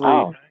I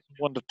actually Oh.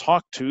 one to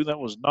talk to that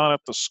was not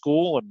at the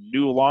school and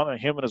knew a lot of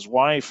him and his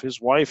wife.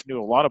 His wife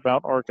knew a lot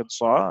about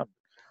Arkansas.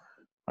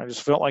 I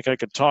just felt like I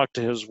could talk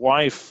to his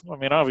wife. I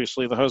mean,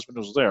 obviously the husband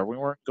was there. We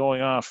weren't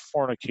going off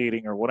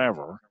fornicating or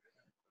whatever.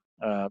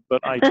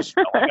 But I just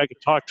felt like I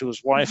could talk to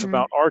his wife hmm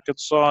about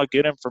Arkansas,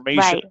 get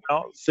information Right.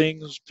 about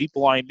things,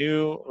 people I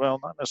knew. Well,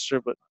 not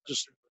necessarily, but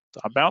just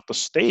about the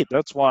state.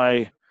 That's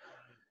why.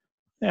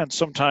 And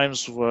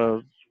sometimes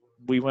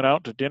we went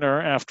out to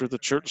dinner after the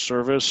church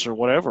service or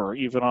whatever.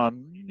 Even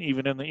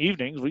in the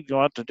evenings, we'd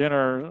go out to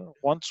dinner.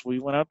 Once we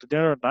went out to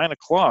dinner at 9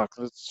 o'clock.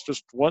 That's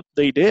just what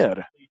they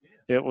did.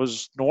 It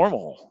was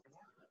normal.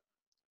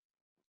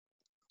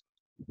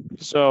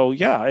 So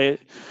yeah,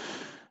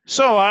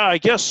 so I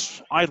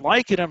guess I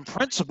like it in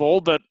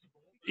principle, but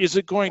is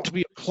it going to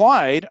be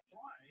applied?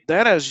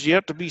 That has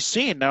yet to be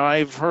seen. Now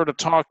I've heard a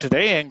talk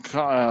today and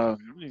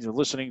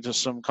listening to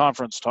some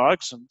conference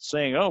talks and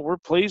saying, "Oh, we're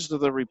pleased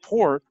with the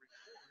report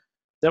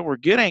that we're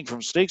getting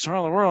from stakes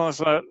around the world." I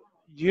thought,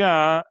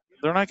 yeah,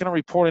 they're not going to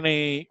report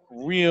any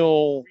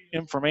real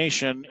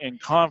information in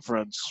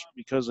conference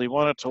because they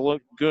want it to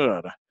look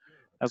good.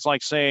 That's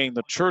like saying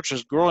the church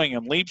is growing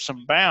in leaps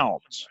and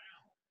bounds.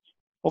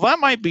 Well, that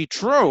might be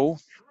true,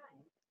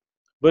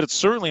 but it's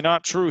certainly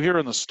not true here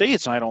in the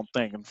States, I don't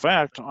think. In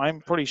fact,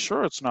 I'm pretty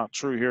sure it's not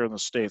true here in the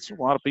States. A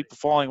lot of people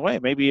falling away.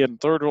 Maybe in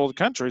third world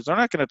countries, they're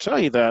not going to tell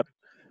you that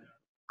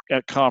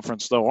at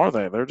conference, though, are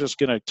they? They're just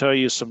going to tell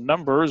you some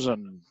numbers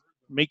and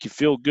make you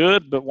feel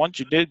good. But once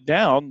you dig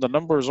down, the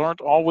numbers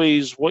aren't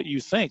always what you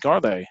think,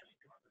 are they?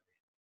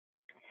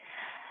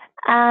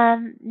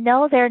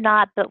 No, they're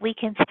not, but we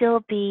can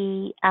still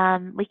be,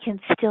 we can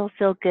still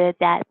feel good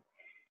that,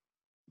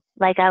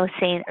 like I was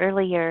saying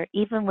earlier,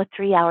 even with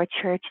 3 Hour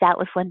Church, that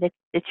was when the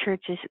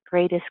church's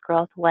greatest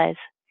growth was.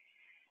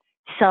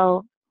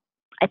 So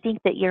I think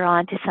that you're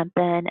on to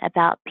something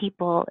about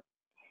people.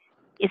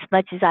 As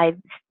much as I've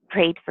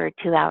prayed for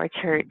 2 Hour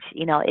Church,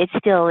 it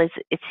still is,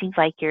 it seems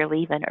like you're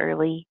leaving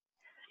early.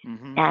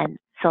 Mm-hmm. And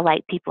so,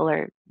 like, people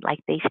are, like,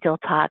 they still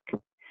talk.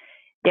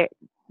 There,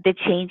 the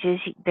changes,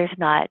 there's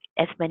not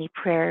as many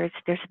prayers,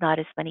 there's not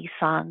as many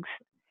songs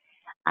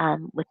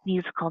with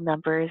musical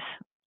numbers.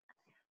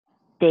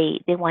 They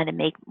want to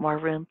make more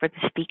room for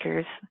the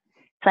speakers.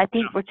 So I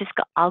think we're just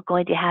all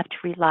going to have to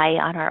rely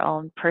on our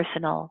own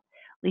personal.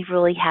 We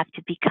really have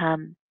to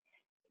become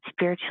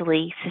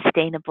spiritually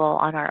sustainable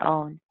on our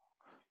own.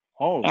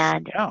 Oh,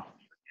 And yeah.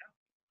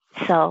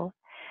 so,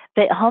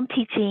 but home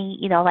teaching,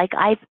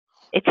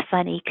 it's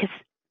funny because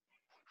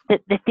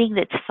the thing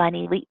that's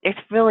funny, there's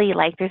really,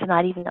 like, there's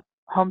not even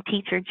home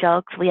teacher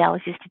jokes. We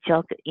always used to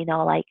joke,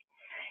 like,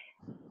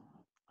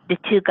 the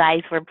two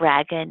guys were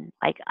bragging,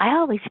 like, I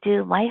always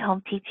do my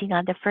home teaching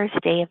on the first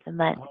day of the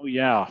month. Oh,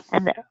 yeah.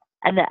 And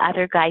the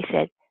other guy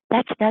said,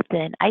 that's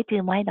nothing. I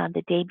do mine on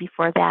the day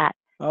before that.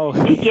 Oh,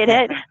 Do you get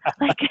it?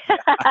 Like,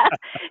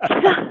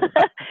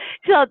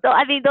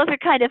 I mean, those are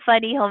kind of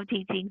funny home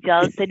teaching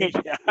jokes. And it's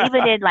yeah.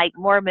 even in, like,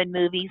 Mormon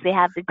movies, they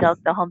have the joke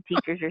the home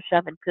teachers are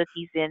shoving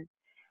cookies in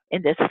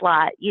the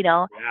slot.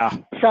 Yeah.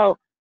 So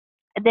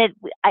and then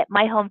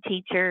my home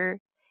teacher,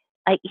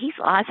 like he's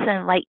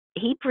awesome. Like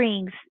he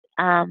brings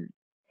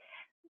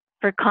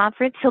for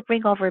conference, he'll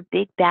bring over a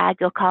big bag.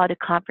 He'll call it a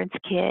conference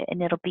kit,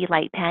 and it'll be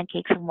like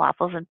pancakes and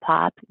waffles and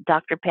pop,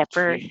 Dr.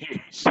 Pepper,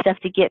 Jeez. stuff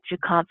to get through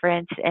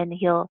conference. And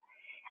he'll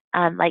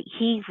like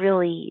he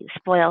really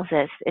spoils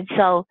us. And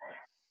so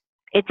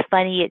it's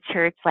funny at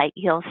church. Like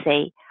he'll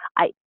say,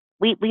 "I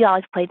we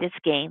always play this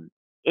game.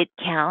 It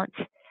counts."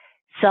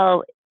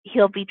 So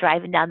he'll be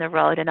driving down the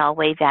road, and I'll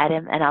wave at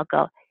him, and I'll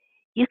go,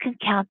 "You can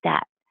count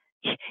that."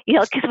 You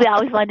know, because we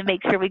always wanted to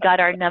make sure we got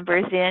our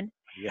numbers in.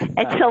 Yeah.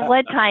 And so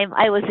one time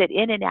I was at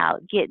In and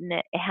Out getting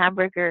a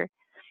hamburger,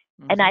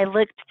 and I Hmm.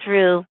 looked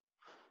through,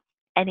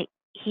 and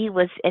he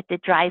was at the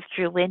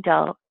drive-through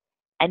window,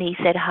 and he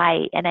said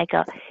hi, and I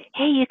go,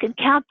 "Hey, you can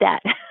count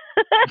that."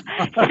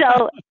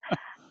 so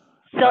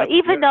so That's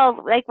even good.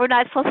 though like we're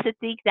not supposed to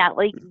think that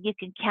like you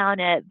can count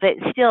it, but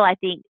still I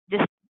think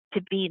just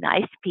to be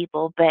nice to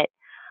people. But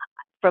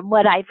from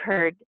what I've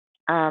heard,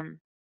 um,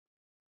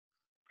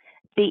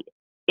 the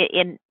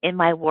in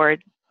my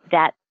ward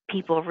that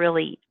people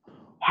really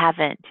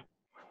haven't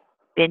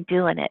been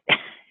doing it.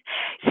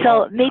 Oh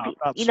So yeah, I'm maybe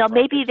not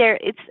maybe surprised. there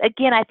it's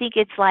again I think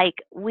it's like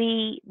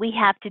we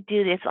have to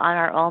do this on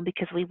our own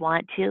because we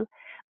want to,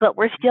 but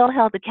we're still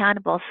held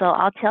accountable. So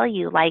I'll tell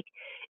you like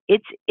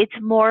it's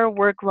more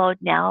workload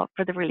now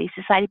for the Relief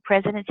Society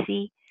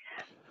presidency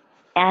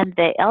and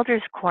the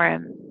elders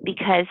quorum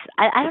because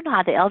I don't know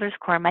how the elders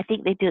quorum, I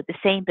think they do it the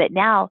same, but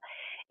now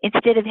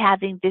instead of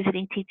having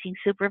visiting teaching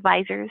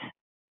supervisors,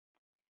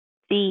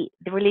 the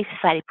Relief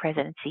Society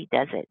presidency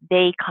does it.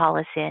 They call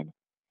us in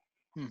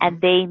and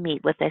Hmm. they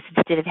meet with us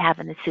instead of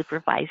having the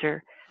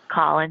supervisor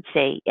call and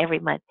say every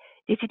month,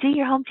 "Did you do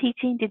your home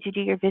teaching? Did you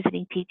do your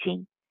visiting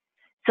teaching?"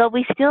 So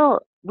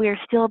we're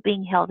still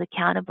being held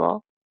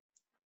accountable,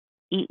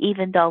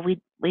 even though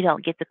we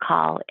don't get the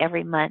call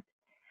every month.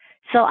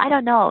 So I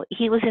don't know.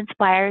 He was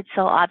inspired,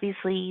 so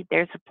obviously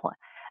there's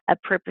a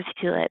purpose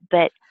to it,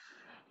 but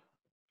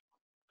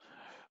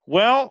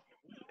Well,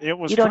 it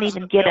was you don't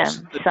even President get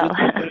Nelson him. that So did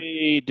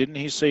say, didn't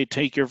he say,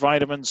 take your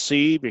vitamin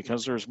C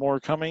because there's more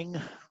coming?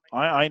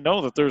 I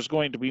know that there's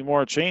going to be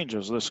more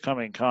changes this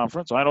coming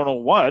conference. I don't know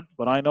what,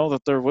 but I know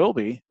that there will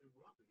be.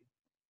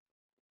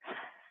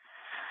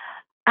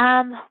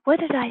 what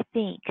did I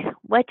think?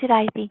 What did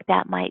I think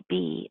that might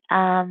be?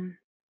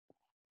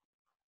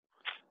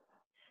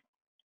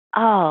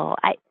 Oh,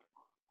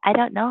 I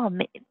don't know.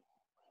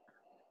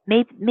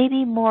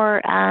 Maybe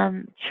more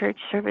church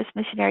service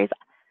missionaries.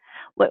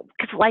 What,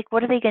 cause like,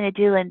 what are they going to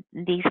do in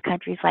these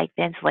countries like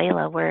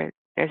Venezuela where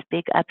there's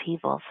big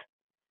upheavals?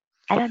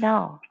 I don't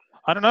know.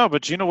 I don't know,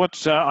 but you know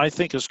what I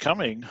think is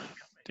coming,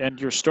 and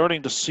you're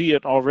starting to see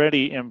it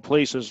already in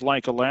places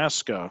like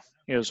Alaska,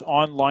 is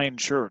online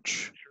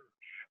church.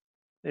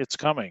 It's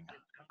coming.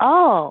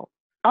 Oh,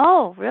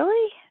 oh,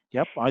 really?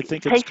 Yep, I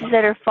think it's Places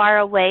that coming. are far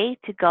away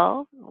to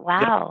go?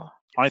 Yep, Wow.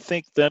 I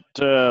think that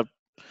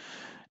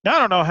now, I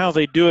don't know how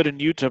they do it in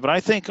Utah, but I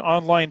think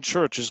online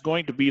church is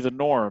going to be the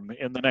norm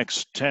in the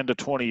next 10 to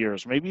 20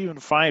 years, maybe even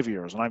 5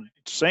 years. And I'm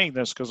saying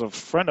this because of a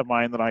friend of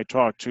mine that I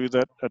talked to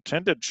that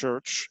attended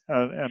church,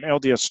 an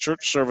LDS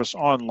church service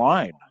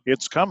online.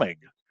 It's coming.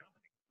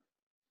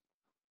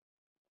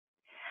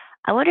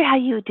 I wonder how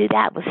you would do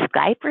that with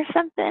Skype or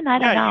something. I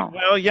don't Yeah, know.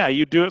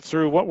 you do it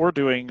through what we're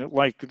doing,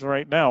 like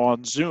right now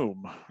on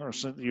Zoom. Or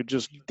so you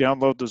just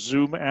download the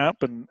Zoom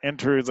app and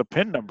enter the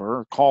PIN number,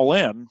 or call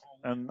in.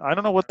 And I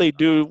don't know what they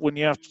do when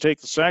you have to take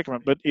the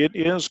sacrament, but it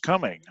is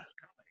coming.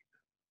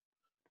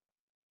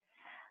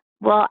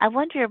 Well, I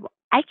wonder.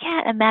 I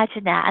can't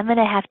imagine that. I'm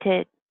gonna have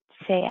to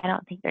say I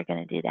don't think they're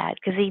gonna do that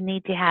because you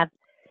need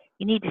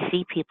to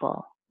see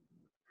people.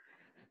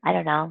 I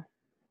don't know.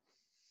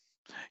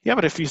 Yeah,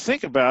 but if you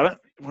think about it,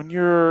 when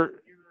you're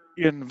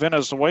in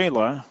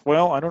Venezuela,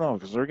 well, I don't know,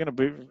 because they're going to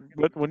be,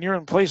 but when you're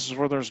in places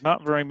where there's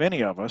not very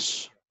many of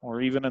us,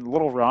 or even in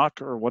Little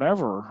Rock or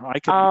whatever, I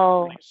could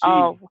Oh, easily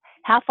oh. see,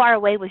 How far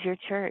away was your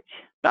church?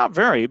 not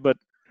very, but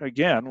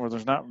again, where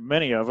there's not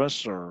many of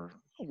us or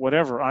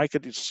whatever, I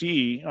could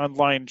see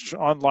online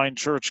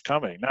church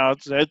coming. Now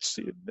it's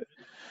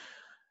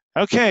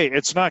okay.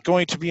 It's not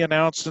going to be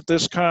announced at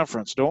this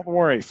conference. Don't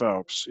worry,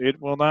 folks. It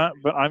will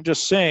not. But I'm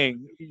just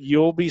saying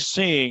you'll be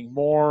seeing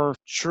more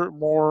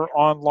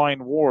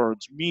online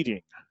wards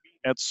meeting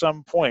at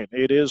some point.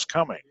 It is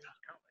coming.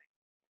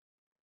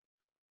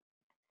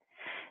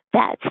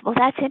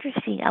 That's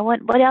interesting. I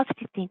want. What else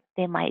do you think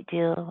they might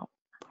do?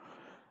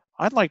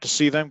 I'd like to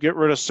see them get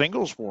rid of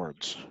singles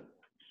wards.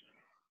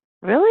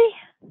 Really?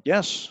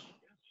 Yes.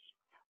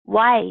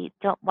 Why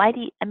don't? Why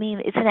do you? I mean,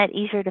 isn't that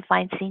easier to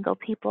find single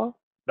people?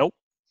 Nope.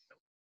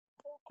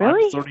 I'm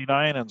Really?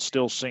 39 and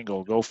still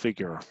single. Go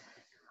figure. Of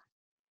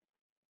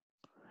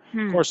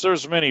Hmm. course,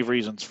 there's many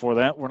reasons for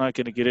that. We're not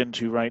going to get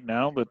into right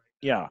now, but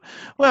yeah.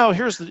 Well,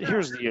 here's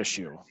the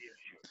issue,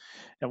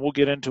 and we'll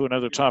get into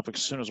another topic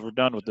as soon as we're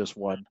done with this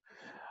one.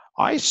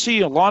 I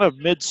see a lot of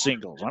mid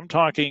singles. I'm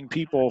talking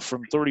people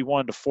from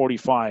 31 to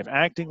 45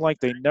 acting like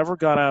they never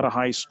got out of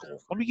high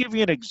school. Let me give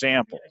you an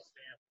example.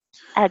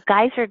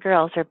 Guys or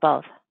girls or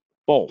both?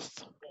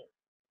 Both.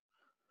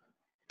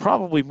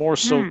 Probably more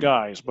so Hmm.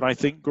 guys, but I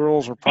think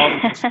girls are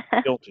probably just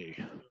as guilty.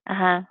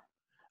 Uh-huh.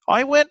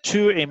 I went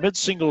to a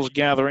mid-singles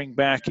gathering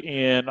back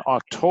in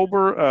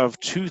October of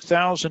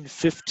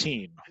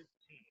 2015,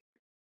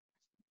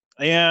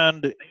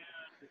 and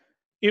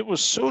it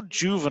was so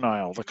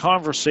juvenile, the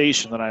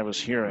conversation that I was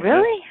hearing.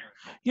 Really?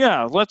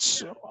 Yeah,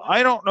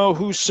 I don't know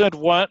who said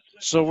what,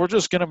 so we're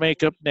just going to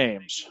make up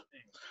names.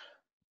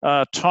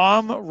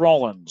 Tom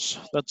Rollins.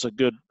 That's a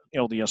good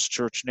LDS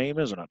church name,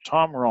 isn't it?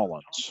 Tom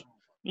Rollins.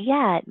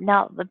 Yeah,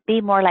 no, would be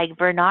more like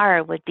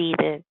Bernard would be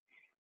the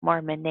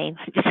Mormon name.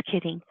 Just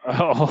kidding.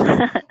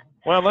 Oh,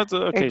 well, that's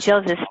Or okay. So,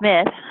 Joseph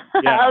Smith.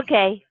 yeah.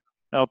 Okay.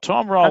 Now,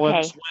 Tom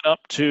Rollins Okay. went up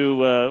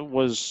to,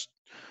 was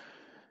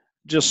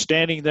just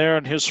standing there,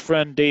 and his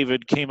friend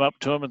David came up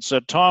to him and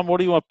said, Tom,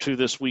 what are you up to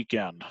this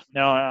weekend?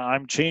 Now,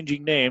 I'm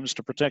changing names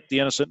to protect the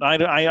innocent.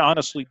 I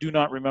honestly do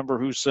not remember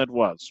who said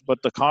what,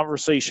 but the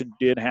conversation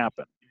did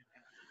happen.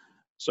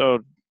 So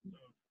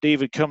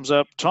David comes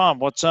up, Tom,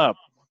 what's up?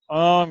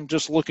 Oh, I'm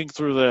just looking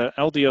through the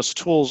LDS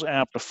Tools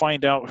app to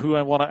find out who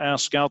I want to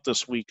ask out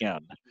this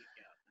weekend.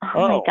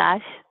 Oh my Oh,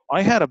 gosh.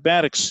 I had a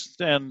bad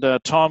and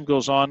Tom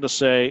goes on to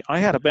say, I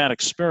had a bad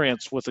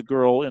experience with a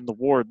girl in the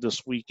ward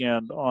this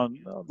weekend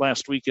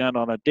last weekend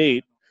on a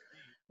date.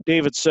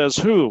 David says,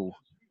 who?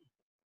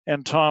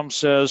 And Tom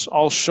says,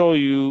 I'll show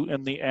you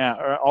in the app,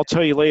 or I'll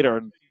tell you later.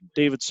 And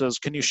David says,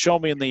 can you show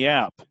me in the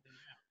app?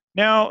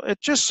 Now, it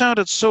just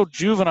sounded so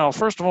juvenile.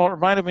 First of all, it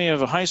reminded me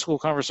of a high school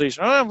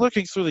conversation. Oh, I'm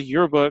looking through the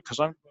yearbook because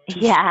I'm too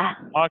scared Yeah.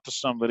 to talk to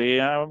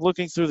somebody. I'm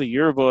looking through the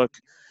yearbook.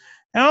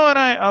 Oh,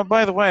 and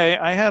by the way,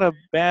 I had a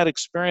bad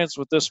experience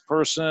with this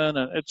person,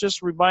 and it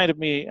just reminded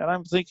me. And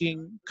I'm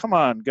thinking, come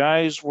on,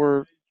 guys,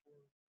 we're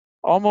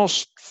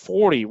almost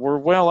 40. We're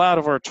well out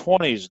of our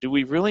 20s. Do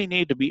we really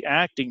need to be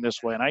acting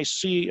this way? And I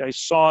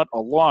saw it a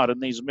lot in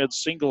these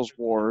mid-singles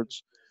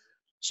wards.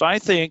 So I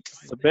think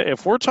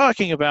if we're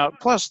talking about,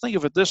 plus think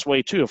of it this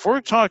way too, if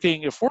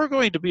we're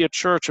going to be a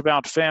church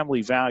about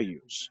family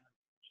values,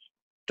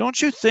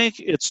 don't you think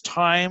it's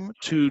time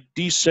to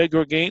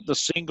desegregate the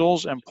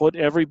singles and put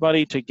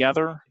everybody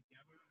together?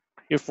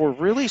 If we're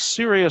really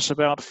serious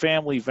about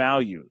family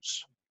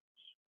values,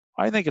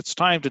 I think it's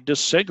time to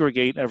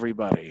desegregate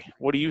everybody.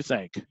 What do you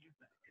think?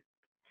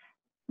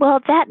 Well,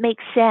 that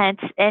makes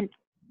sense. And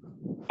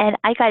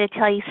I got to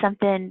tell you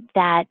something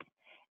that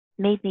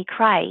made me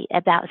cry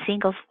about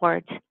singles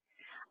wards.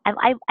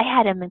 I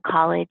had them in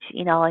college,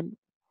 and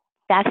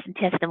fast and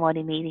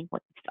testimony meeting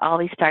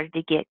always started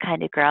to get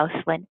kind of gross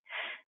when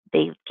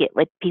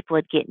people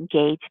would get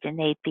engaged and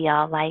they'd be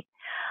all like,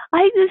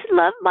 I just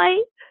love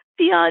my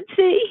fiance.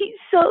 He's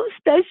so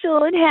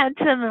special and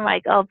handsome. And I'm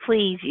like, oh,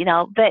 please.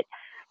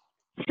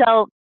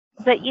 So,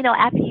 but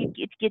after you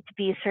get to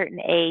be a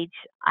certain age,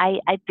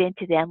 I've been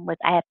to them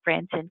I have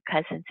friends and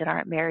cousins that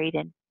aren't married,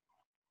 and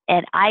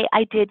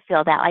I did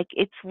feel that like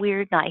it's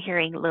weird not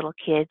hearing little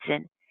kids,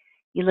 and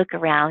you look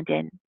around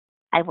and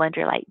I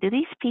wonder, like, do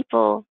these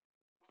people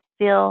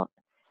feel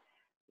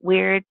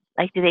weird?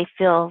 Like, do they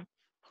feel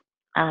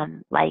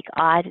like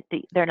odd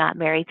that they're not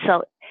married?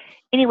 So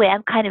anyway,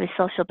 I'm kind of a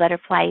social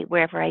butterfly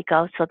wherever I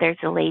go. So there's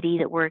a lady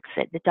that works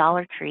at the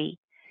Dollar Tree,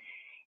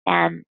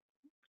 and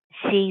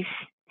she's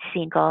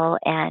single,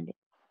 and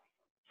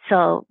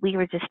so we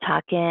were just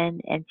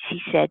talking, and she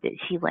said that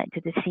she went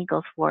to the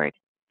singles ward,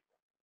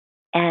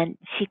 and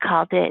she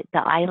called it the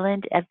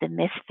island of the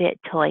misfit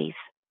toys.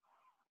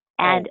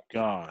 Oh And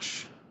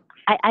gosh.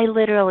 I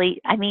literally,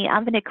 I mean,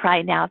 I'm going to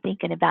cry now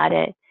thinking about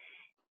it.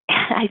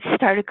 I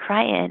started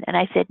crying, and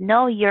I said,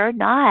 no, you're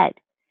not.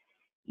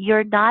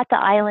 You're not the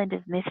island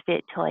of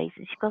misfit toys.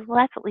 And she goes, well,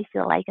 that's what we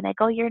feel like. And I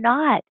go, you're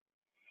not.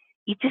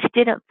 You just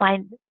didn't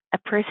find a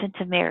person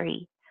to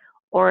marry.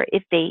 Or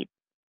if they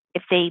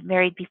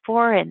married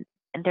before and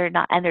they're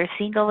not, and they're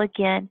single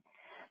again,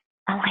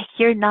 I'm like,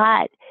 you're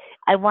not.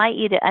 I want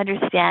you to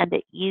understand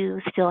that you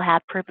still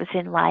have purpose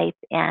in life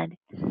and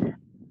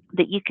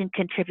that you can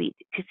contribute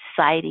to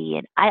society.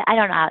 And I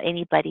don't know how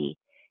anybody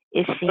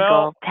is Well,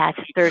 single past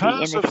 30 in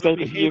because the of the state of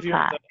behavior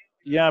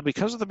Utah.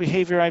 because of the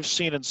behavior I've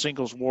seen in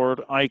singles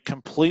ward, I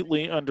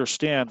completely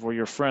understand where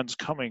your friend's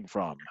coming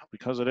from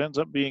because it ends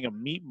up being a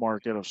meat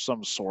market of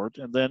some sort,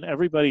 and then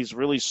everybody's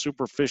really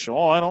superficial.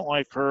 Oh, I don't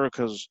like her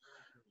because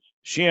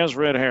she has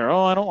red hair.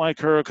 Oh, I don't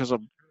like her because a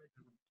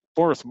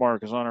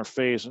birthmark is on her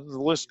face, and the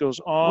list goes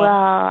on.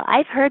 Well,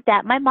 I've heard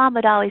that. My mom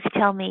would always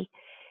tell me,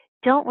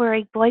 don't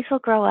worry, boys will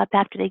grow up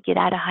after they get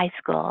out of high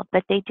school,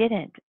 but they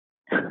didn't.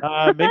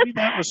 Maybe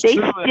that was They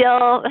true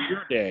still in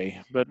your day,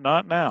 but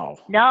not now.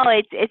 no,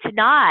 it's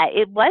not.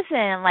 It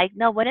wasn't like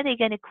no. When are they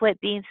going to quit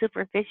being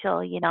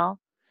superficial?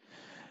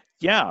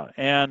 Yeah,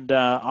 and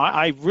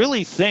I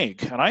really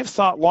think, and I've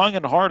thought long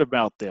and hard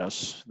about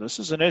this. This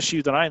is an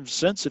issue that I'm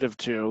sensitive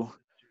to.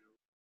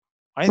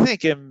 I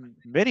think in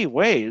many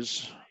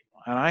ways,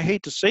 and I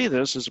hate to say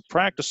this, as a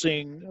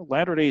practicing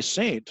Latter-day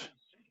Saint,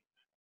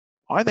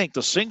 I think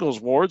the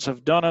singles wards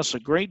have done us a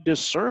great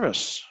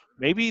disservice.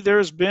 Maybe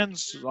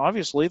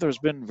obviously there's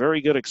been very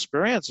good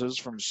experiences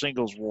from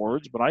singles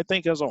wards, but I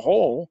think as a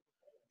whole,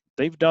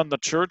 they've done the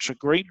church a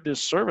great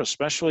disservice,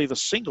 especially the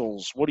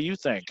singles. What do you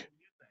think?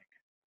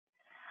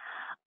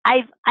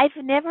 I've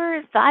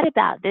never thought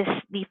about this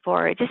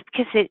before, just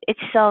because it's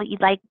so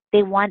like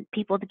they want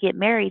people to get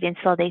married, and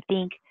so they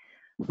think,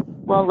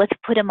 well, let's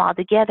put them all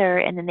together,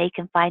 and then they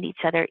can find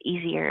each other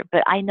easier.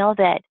 But I know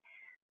that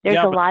there's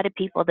Yeah, a but lot of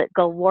people that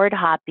go ward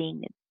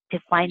hopping to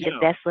find the yeah,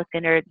 best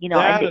looking, or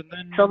and that and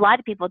so a then lot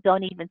of people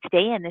don't even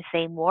stay in the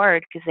same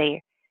ward because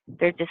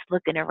they're just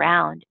looking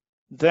around.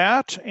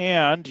 that,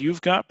 and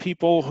you've got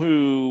people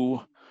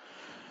who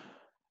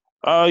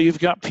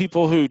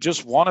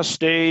just want to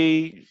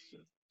stay,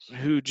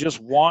 who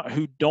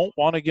don't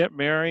want to get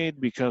married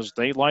because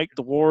they like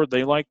the ward,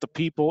 they like the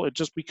people. It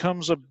just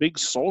becomes a big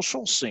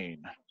social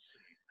scene.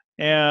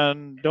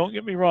 And don't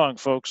get me wrong,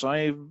 folks,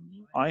 I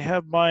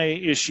have my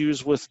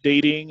issues with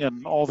dating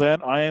and all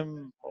that.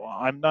 I'm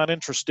not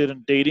interested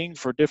in dating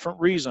for different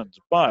reasons,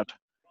 but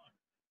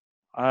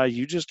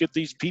you just get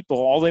these people,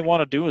 all they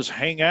want to do is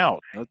hang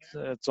out.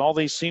 That's all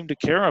they seem to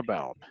care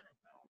about.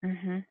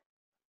 Mhm.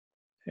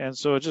 And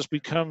so it just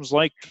becomes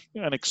like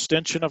an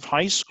extension of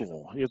high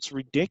school. It's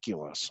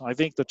ridiculous. I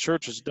think the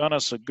church has done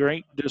us a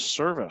great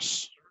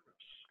disservice.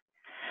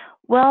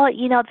 Well,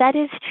 that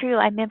is true.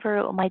 I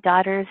remember when my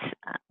daughters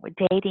were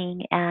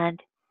dating,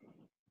 and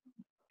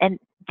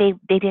they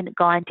didn't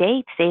go on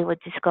dates. They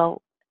would just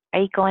go,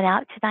 "Are you going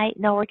out tonight?"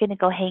 "No, we're going to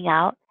go hang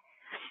out."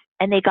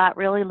 And they got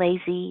really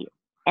lazy,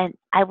 and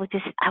I would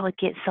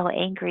get so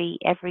angry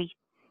every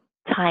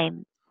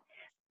time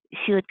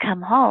she would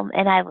come home,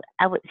 and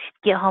I would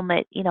get home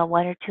at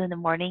 1 or 2 in the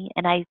morning,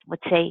 and I would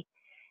say,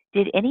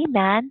 "Did any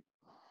man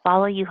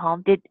follow you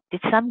home? Did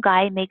some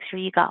guy make sure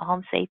you got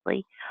home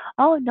safely?"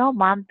 "Oh no,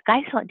 mom,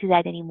 guys don't do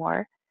that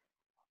anymore."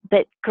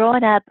 But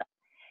growing up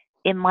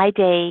in my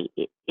day,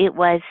 it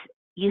was,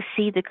 you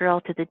see the girl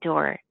to the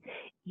door.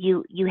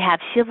 You have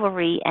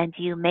chivalry, and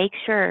you make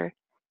sure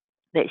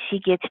that she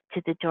gets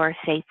to the door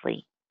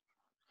safely.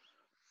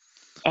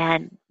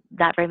 And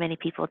not very many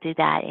people do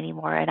that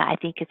anymore, and I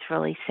think it's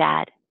really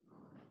sad.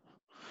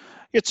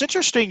 It's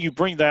interesting you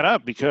bring that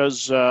up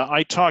because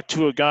I talked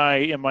to a guy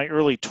in my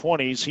early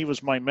 20s. He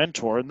was my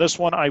mentor. And this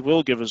one I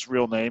will give his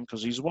real name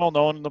because he's well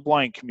known in the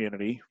blind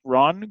community.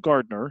 Ron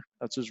Gardner,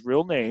 that's his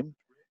real name.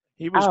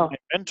 He was Oh. my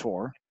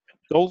mentor.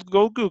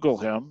 Go Google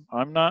him.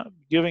 I'm not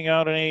giving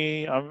out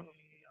any.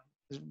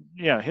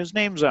 Yeah, his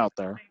name's out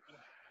there.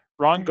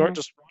 Mhm.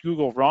 Just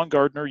Google Ron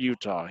Gardner,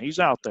 Utah. He's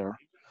out there.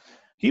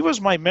 He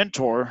was my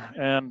mentor,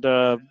 and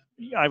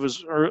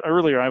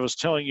earlier. I was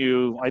telling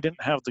you I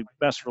didn't have the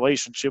best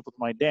relationship with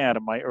my dad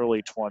in my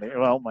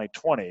my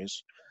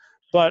 20s.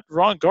 But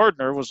Ron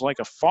Gardner was like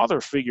a father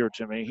figure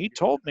to me. He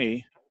told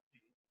me,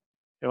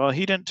 well,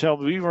 he didn't tell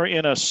me. We were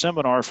in a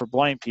seminar for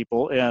blind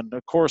people, and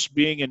of course,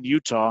 being in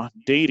Utah,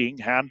 dating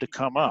had to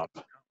come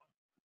up.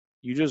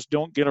 You just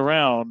don't get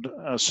around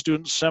a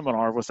student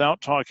seminar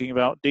without talking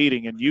about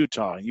dating in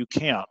Utah. You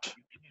can't.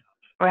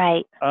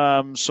 Right.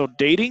 So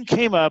dating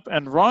came up,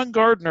 and Ron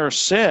Gardner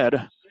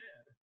said,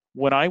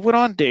 when I went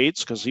on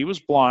dates, because he was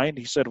blind,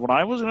 he said, when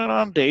I was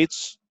on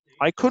dates,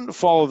 I couldn't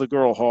follow the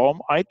girl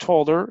home. I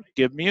told her,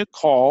 give me a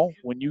call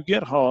when you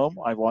get home.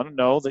 I want to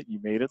know that you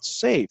made it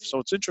safe. So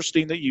it's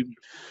interesting that you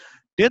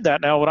did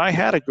that. Now, when I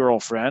had a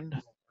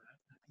girlfriend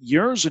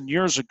years and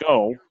years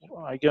ago,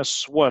 I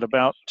guess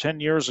about 10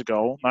 years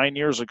ago, 9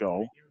 years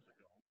ago,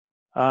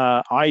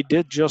 I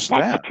did just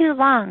That's that. too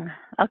long.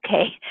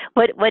 Okay.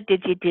 What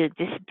did you do?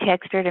 Just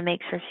text her to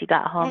make sure she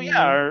got Oh home, you mean?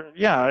 yeah,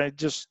 yeah. I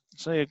just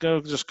say go,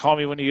 just call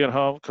me when you get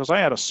home because I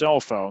had a cell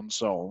phone,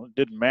 so it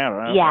didn't matter.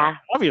 Yeah.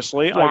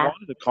 Obviously, I Yeah.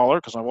 wanted to call her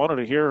because I wanted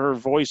to hear her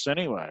voice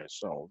anyway,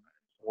 so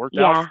it worked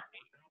out. Yeah.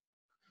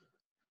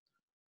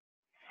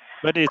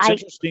 But it's I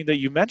interesting that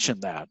you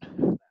mentioned that.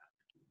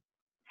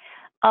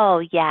 Oh,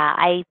 yeah.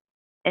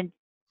 And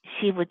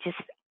she would just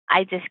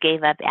I just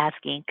gave up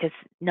asking because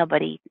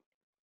nobody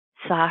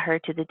saw her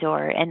to the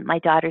door. And my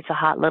daughter's a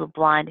hot little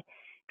blonde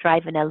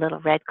driving a little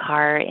red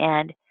car,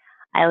 and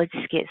I would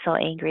just get so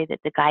angry that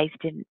the guys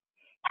didn't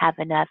have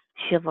enough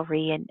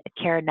chivalry and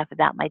care enough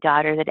about my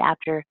daughter that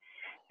after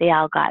they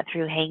all got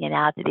through hanging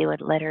out that they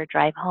would let her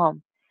drive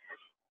home.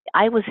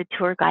 I was a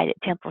tour guide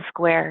at Temple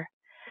Square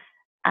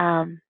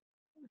um,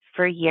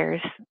 for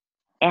years,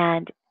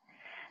 and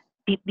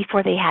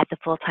before they had the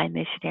full-time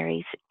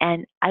missionaries.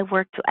 And I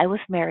was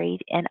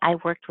married, and I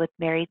worked with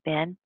married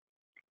men,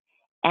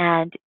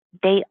 and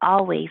they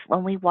always,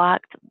 when we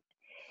walked,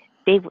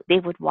 they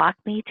would walk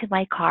me to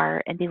my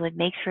car, and they would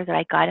make sure that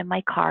I got in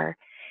my car,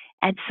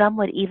 and some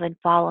would even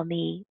follow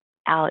me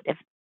out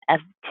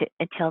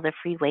until the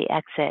freeway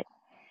exit.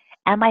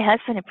 And my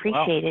husband Wow.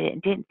 appreciated it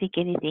and didn't think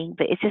anything,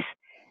 but it's just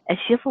a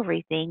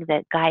chivalry thing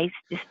that guys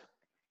just,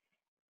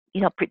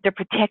 they're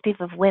protective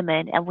of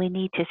women, and we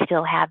need to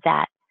still have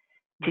that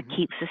to Hmm.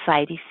 keep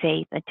society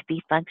safe and to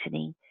be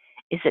functioning,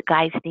 is that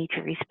guys need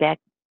to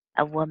respect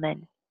a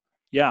woman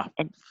Yeah.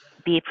 and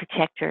be a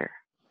protector.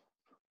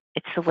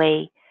 It's the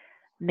way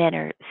men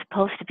are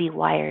supposed to be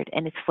wired,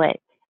 and it's what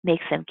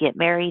makes them get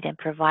married and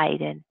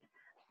provide and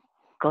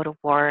go to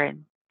war,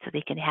 and so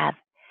they can have.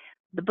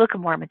 The Book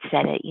of Mormon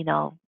said it,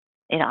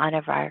 in honor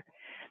of our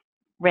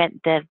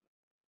the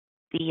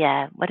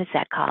what is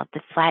that called?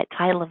 The flat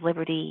title of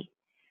liberty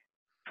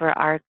for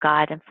our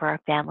God and for our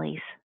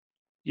families.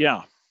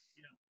 Yeah.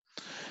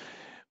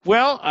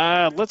 Well,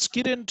 let's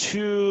get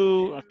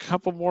into a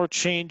couple more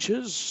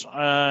changes,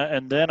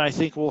 and then I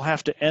think we'll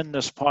have to end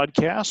this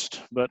podcast.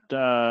 But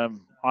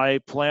I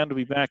plan to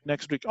be back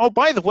next week. Oh,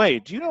 by the way,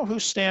 do you know who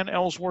Stan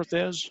Ellsworth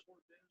is?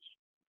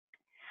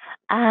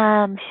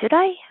 Should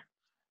I?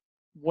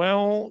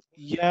 Well,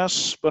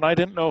 yes, but I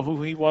didn't know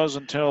who he was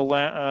until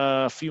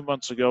a few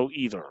months ago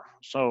either.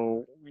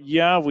 So,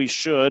 yeah, we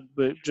should,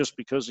 but just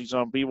because he's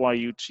on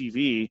BYU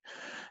TV,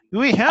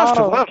 we have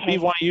to love Okay.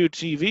 BYU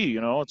TV.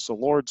 You know, it's the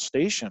Lord's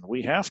station.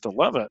 We have to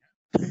love it.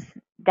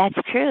 That's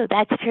true.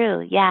 That's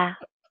true. Yeah.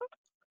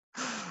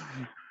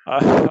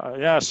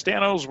 Yeah,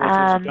 Stan Ellsworth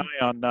was a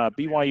guy on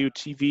BYU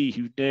TV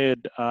who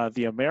did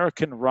the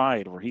American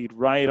Ride, where he'd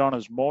ride on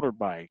his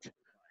motorbike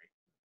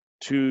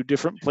to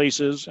different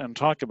places and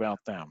talk about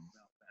them.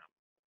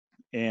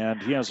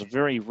 And he has a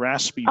very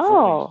raspy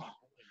voice.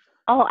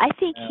 Oh, I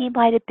think he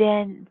might have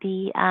been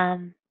the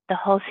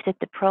host at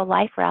the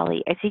pro-life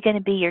rally. Is he going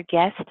to be your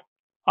guest?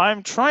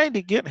 I'm trying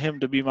to get him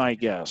to be my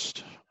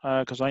guest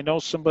because I know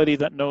somebody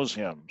that knows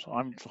him. So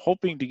I'm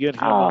hoping to get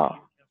him on.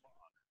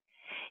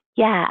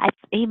 Yeah,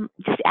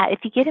 if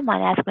you get him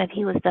on, ask him if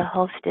he was the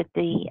host at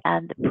the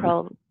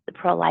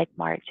pro-life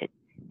march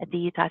at the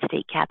Utah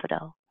State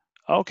Capitol.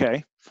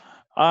 Okay.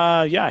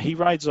 Yeah, he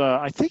rides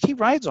I think he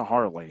rides a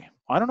Harley.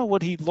 I don't know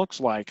what he looks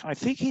like. I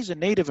think he's a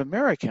Native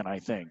American, I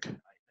think.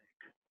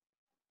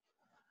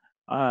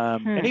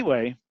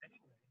 Anyway,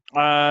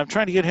 I'm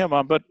trying to get him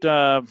on, but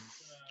all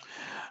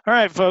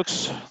right,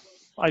 folks.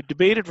 I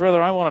debated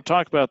whether I want to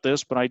talk about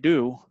this, but I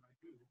do.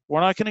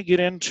 We're not going to get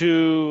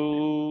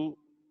into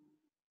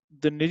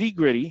the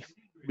nitty-gritty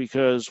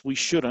because we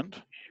shouldn't.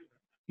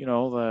 You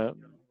know,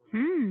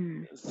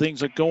 the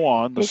things that go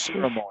on, the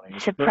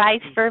ceremonies.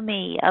 Surprise for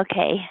me.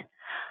 Okay.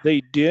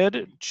 They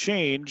did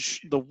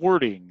change the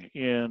wording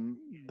in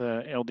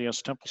the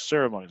LDS temple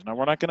ceremonies. Now,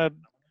 we're not going to,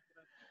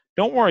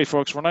 don't worry,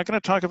 folks, we're not going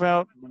to talk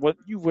about what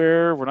you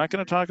wear. We're not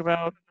going to talk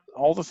about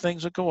all the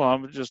things that go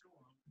on, just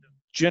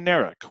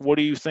generic. What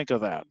do you think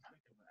of that?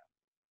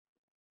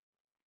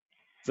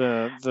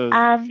 The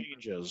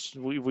changes.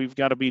 We've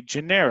got to be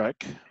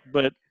generic,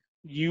 but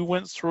you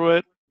went through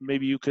it.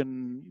 Maybe you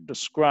can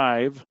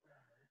describe,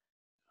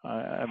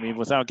 I mean,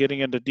 without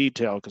getting into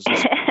detail, because this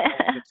is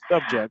a good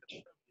subject.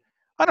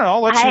 I don't know.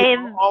 I'll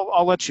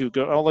let you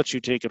go. I'll let you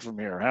take it from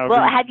here. However,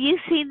 well, have you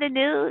seen the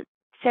new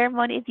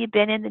ceremony? Have you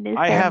been in the new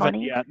ceremony? I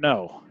haven't yet.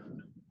 No.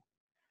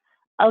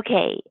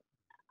 Okay,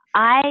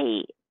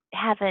 I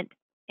haven't.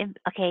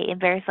 Okay,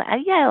 embarrassing.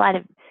 I got a lot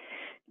of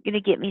going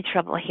to get me in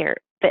trouble here,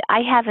 but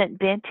I haven't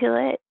been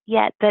to it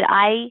yet. But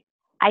I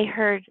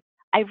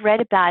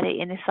read about it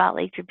in the Salt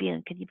Lake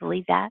Tribune. Can you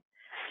believe that?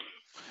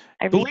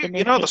 I read the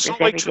newspapers the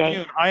Salt Lake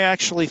Tribune, I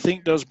actually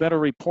think does better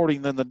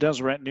reporting than the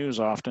Deseret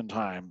News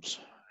oftentimes.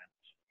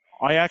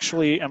 I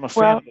actually am a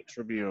fan of the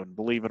Tribune,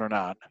 believe it or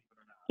not.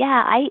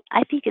 Yeah,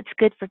 I think it's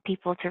good for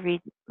people to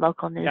read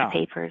local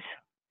newspapers.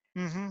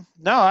 Yeah. Mm-hmm.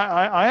 No,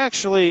 I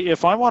actually,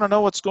 if I want to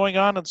know what's going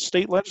on in the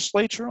state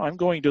legislature, I'm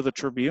going to the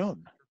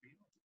Tribune.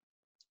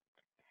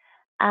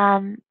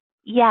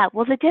 Yeah,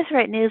 well, the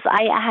Deseret News,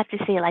 I have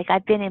to say, like,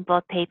 I've been in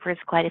both papers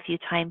quite a few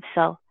times,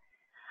 so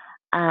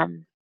I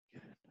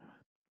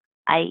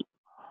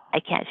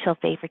can't show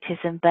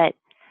favoritism, but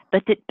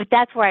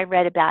that's where I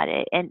read about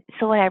it. And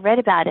so when I read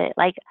about it,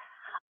 like,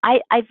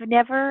 I've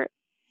never,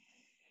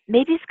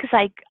 maybe it's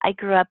because I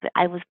grew up,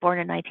 I was born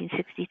in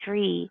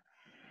 1963,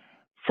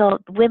 so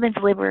women's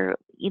labor,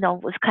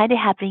 was kind of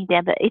happening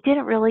then, but it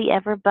didn't really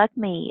ever bug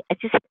me.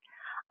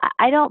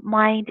 I don't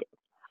mind.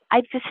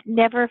 I've just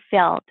never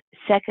felt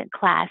second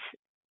class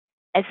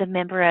as a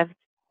member of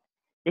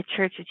the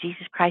Church of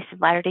Jesus Christ of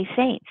Latter-day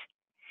Saints.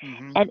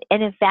 Mm-hmm.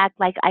 And in fact,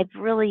 like, I've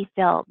really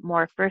felt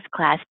more first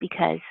class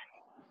because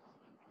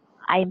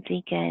I'm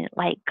thinking,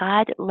 like,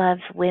 God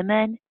loves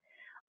women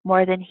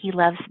more than he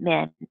loves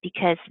men,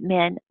 because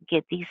men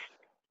get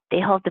they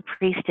hold the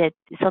priesthood,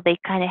 so they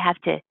kind of have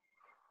to,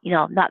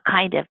 not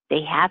kind of,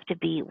 they have to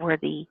be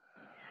worthy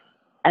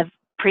of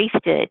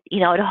priesthood,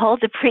 to hold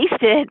the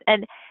priesthood,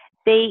 and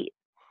they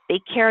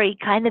carry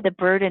kind of the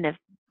burden of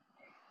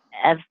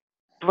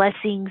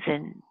blessings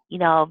and,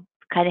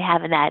 kind of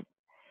having that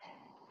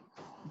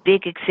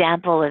big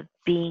example of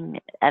being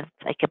of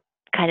like a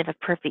kind of a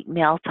perfect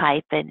male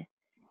type, and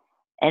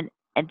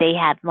they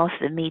have most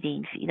of the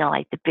meetings,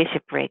 like the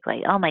bishopric,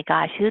 like, oh my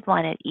gosh, who'd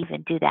want to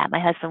even do that? My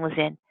husband was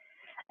in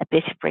a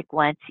bishopric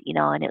once,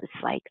 and it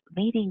was like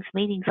meetings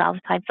all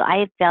the time. So I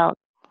have felt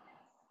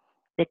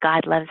that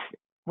God loves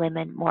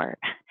women more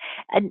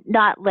and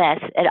not less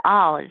at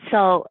all. And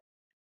so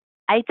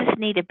I just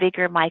need a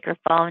bigger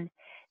microphone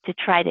to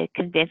try to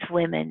convince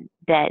women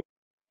that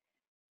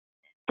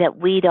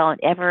we don't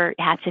ever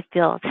have to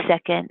feel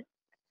second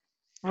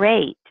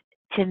rate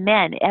to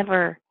men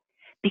ever,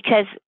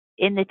 because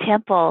in the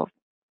temple,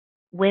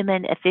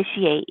 women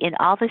officiate in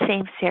all the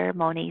same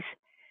ceremonies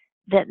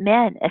that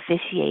men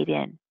officiate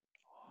in.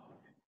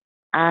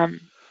 um,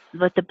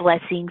 with the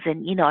blessings,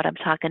 and you know what I'm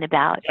talking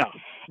about. Yeah.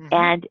 Hmm.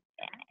 And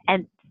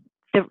and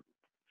the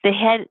the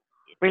head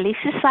Relief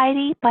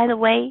Society, by the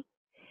way,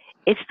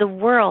 it's the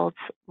world's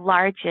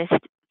largest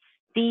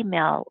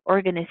female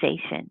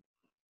organization.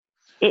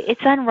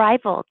 It's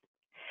unrivaled.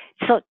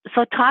 So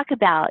talk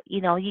about,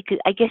 you could,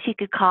 I guess you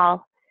could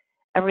call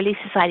a Relief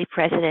Society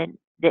president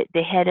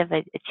the head of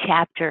a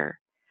chapter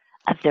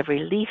of the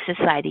Relief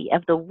Society,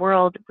 of the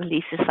World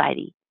Relief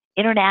Society,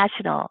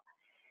 international.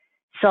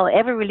 So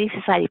every Relief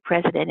Society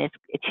president is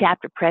a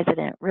chapter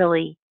president,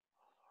 really.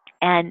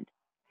 And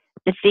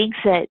the things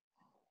that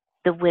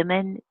the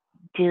women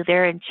do,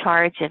 they're in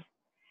charge of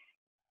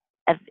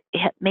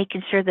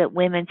making sure that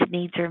women's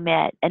needs are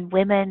met. And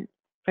women,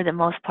 for the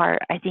most part,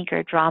 I think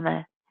are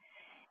drama.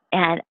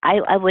 And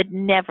I would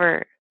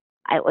never,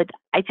 I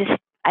just,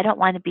 I don't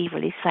want to be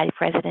Relief Society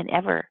president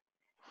ever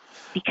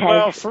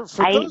because Well, for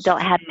I those of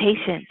don't have you,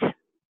 patience.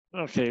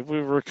 okay,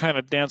 we were kind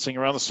of dancing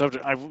around the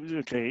subject.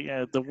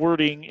 Okay, the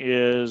wording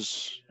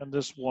is, and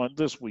this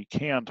we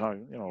can talk.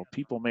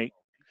 People make.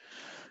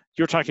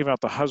 You're talking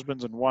about the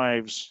husbands and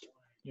wives.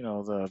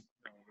 The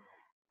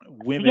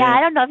Yeah, women.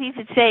 I don't know if you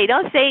should say.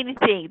 Don't say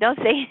anything. Don't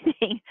say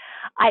anything.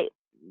 I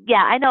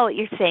yeah, I know what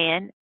you're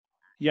saying,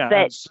 Yeah,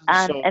 but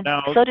so and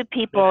now so do men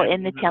people and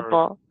in the women are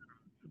temple.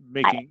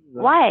 I making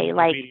why being like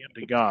obedient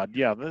to God.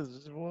 Yeah,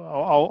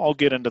 well, I'll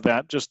get into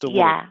that just a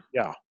little. yeah.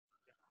 Yeah.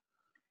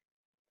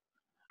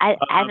 I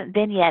Um, haven't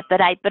been yet,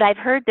 but I've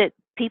heard that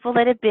people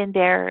that have been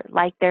there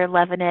like they're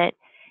loving it,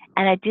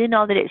 and I do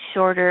know that it's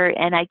shorter,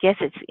 and I guess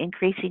it's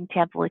increasing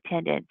temple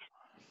attendance.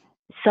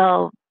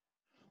 So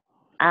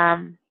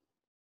um,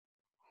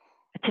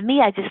 to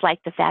me, I just like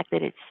the fact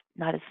that it's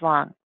not as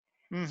long.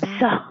 hmm.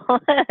 So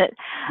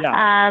Yeah.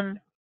 um,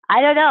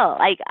 I don't know.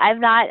 Like I'm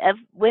not a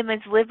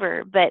women's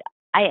liver, but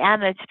I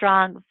am a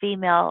strong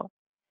female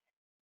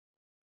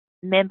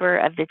member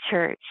of the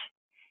church,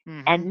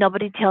 Hmm. and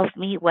nobody tells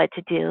me what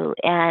to do.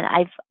 And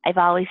I've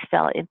always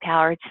felt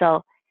empowered.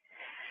 So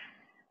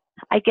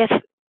I guess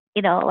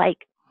like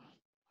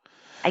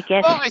I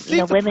guess Well, I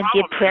think the women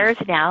give problem is. prayers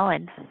now.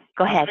 And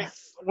go ahead.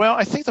 Well,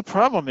 I think the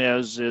problem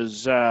is,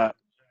 and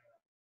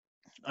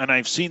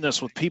I've seen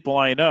this with people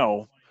I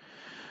know.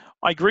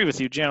 I agree with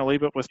you, Jenna Lee,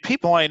 but with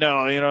people I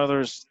know,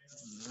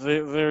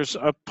 there's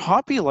a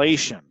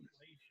population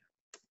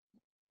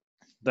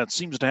that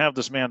seems to have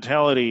this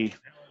mentality,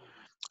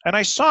 and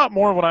I saw it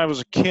more when I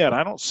was a kid.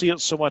 I don't see it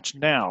so much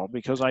now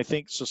because I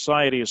think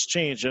society has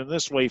changed in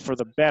this way for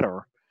the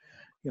better.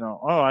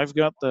 Oh, I have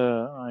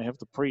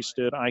the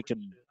priesthood.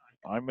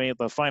 I made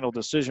the final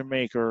decision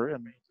maker,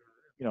 and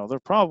there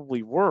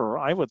probably were,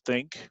 I would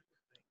think,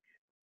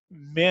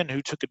 men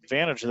who took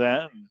advantage of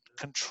that and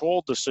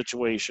controlled the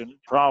situation.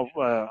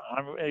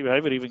 I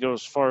would even go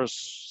as far as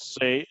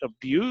say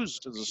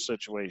abused the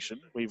situation.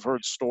 We've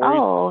heard stories,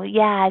 Oh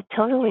yeah,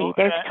 totally.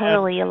 There's and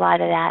totally a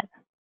lot of that.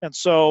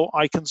 so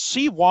I can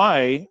see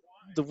why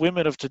the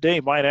women of today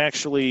might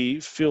actually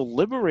feel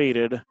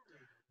liberated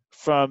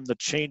from the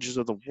changes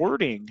of the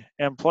wording.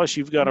 And plus,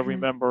 you've got to Hmm.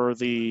 remember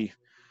the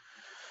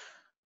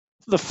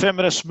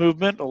feminist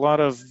movement. A lot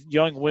of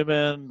young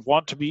women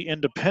want to be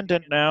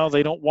independent now.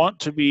 They don't want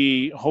to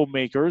be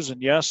homemakers,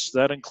 and yes,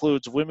 that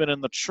includes women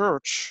in the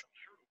church.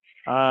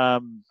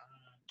 Um,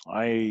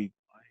 I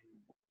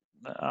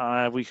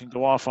we can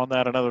go off on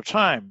that another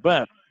time,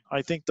 but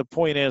I think the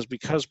point is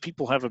because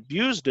people have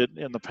abused it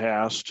in the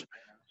past.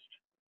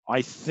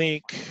 I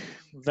think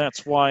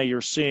that's why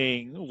you're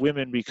seeing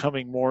women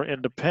becoming more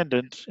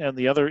independent, and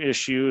the other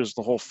issue is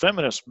the whole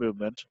feminist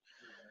movement.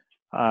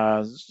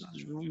 Uh,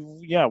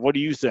 yeah, what do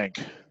you think?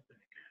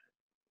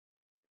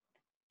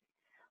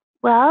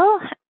 Well,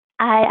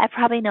 I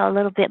probably know a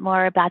little bit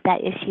more about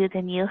that issue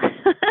than you.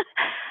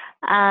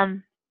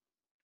 um,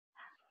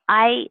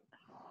 I,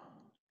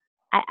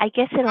 I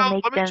guess it'll Well,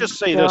 make let me them just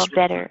say feel this real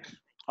better. quick.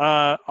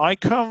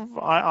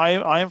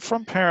 I am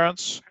from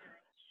parents.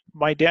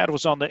 My dad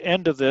was on the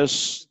end of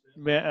this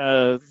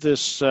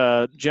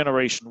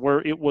generation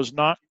where it was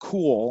not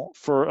cool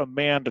for a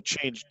man to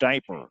change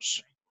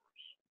diapers.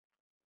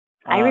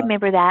 I Uh,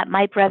 remember that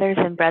my brothers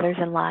and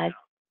brothers-in-law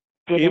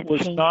it didn't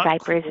was change not diapers,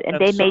 cool, and and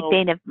they made so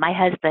fun of my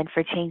husband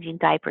for changing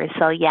diapers.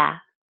 So yeah.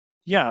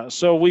 yeah,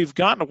 so we've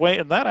gotten away,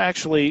 and that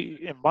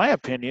actually, in my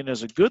opinion,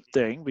 is a good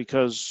thing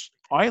because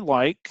I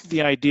like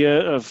the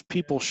idea of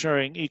people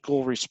sharing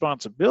equal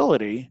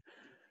responsibility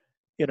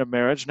in a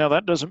marriage. Now,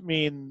 that doesn't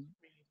mean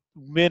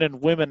men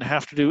and women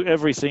have to do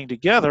everything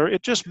together.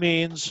 It just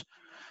means,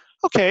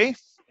 okay,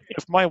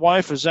 if my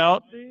wife is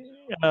out,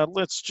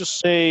 let's just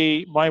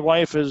say my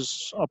wife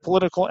is a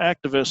political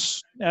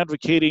activist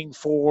advocating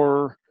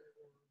for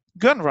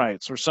gun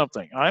rights or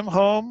something. I'm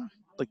home,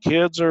 the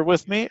kids are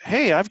with me.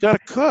 Hey, I've got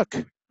to cook.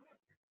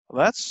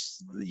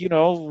 That's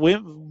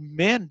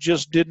men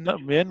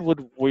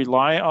would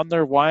rely on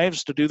their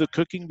wives to do the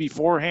cooking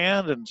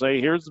beforehand and say,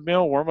 here's the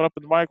meal, warm it up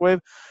in the microwave.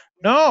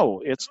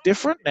 No, it's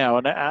different now,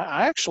 and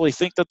I actually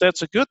think that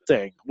that's a good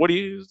thing.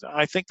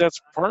 I think that's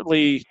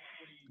partly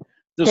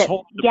this That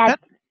whole yeah,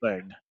 independent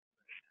thing.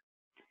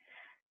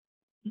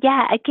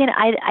 Yeah, again,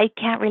 I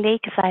can't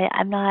relate because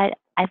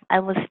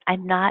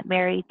I'm not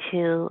married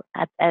to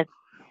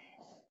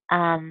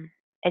um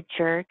a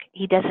jerk.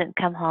 He doesn't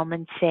come home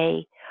and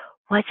say,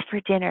 "What's for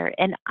dinner?"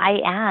 And I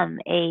am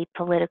a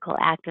political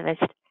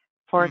activist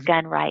for Mhm.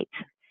 gun rights,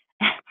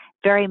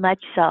 very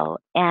much so.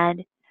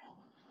 And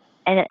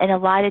a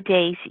lot of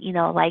days,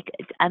 like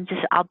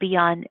I'll be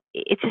on.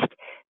 It's just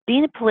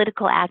being a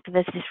political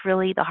activist is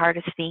really the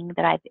hardest thing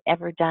that I've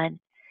ever done.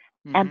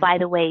 And Mhm. by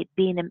the way,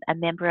 being a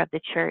member of the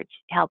church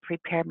helped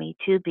prepare me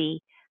to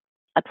be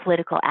a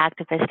political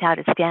activist, how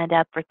to stand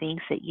up for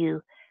things that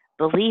you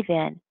believe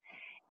in.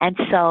 And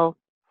so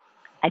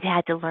I've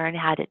had to learn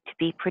how to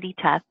be pretty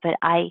tough, but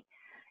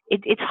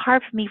it's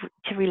hard for me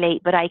to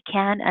relate, but I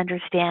can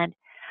understand.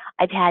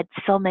 I've had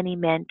so many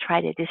men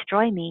try to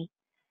destroy me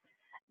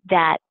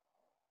that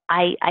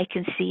I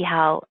can see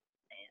how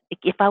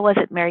if I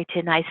wasn't married to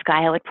a nice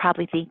guy, I would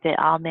probably think that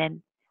all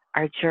men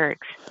are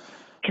jerks.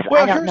 Because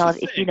I Well, don't here's know the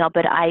if you thing. know,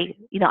 but I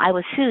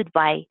was sued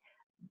by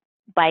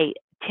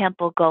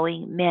temple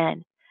going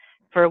men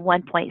for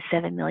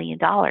 $1.7 million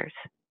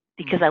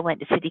because Mhm. I went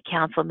to city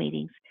council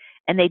meetings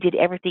and they did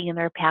everything in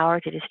their power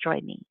to destroy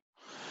me.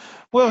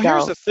 Well,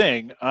 here's So, the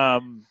thing.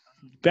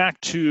 Back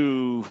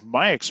to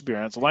my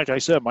experience, like I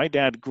said, my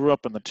dad grew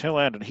up in the tail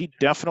end, and he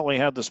definitely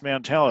had this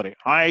mentality.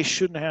 I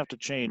shouldn't have to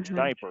change hmm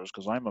diapers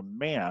because I'm a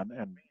man,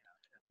 and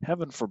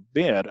heaven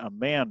forbid a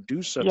man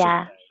do such a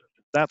yeah, thing.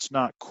 That's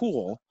not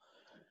cool.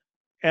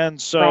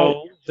 And right.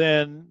 so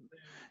then,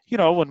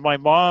 when my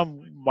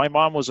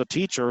mom was a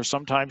teacher,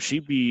 sometimes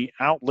she'd be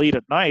out late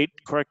at night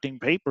correcting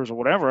papers or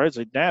whatever. I'd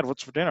say, Dad,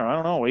 what's for dinner? I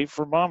don't know. Wait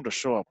for mom to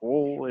show up.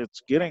 Well,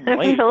 it's getting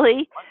late.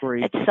 Really?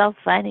 Hungry. It's so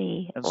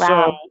funny. And so,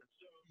 Wow.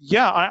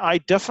 yeah, I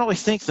definitely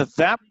think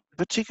that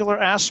particular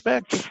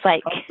Just aspect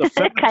like of the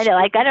kind feminist of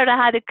like I movement, don't know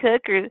how to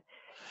cook or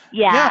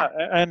yeah. yeah.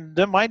 And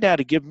then my dad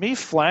would give me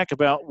flack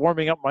about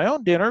warming up my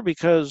own dinner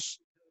because,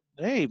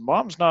 hey,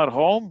 mom's not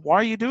home. Why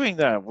are you doing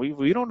that?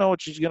 We don't know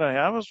what she's gonna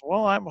have us.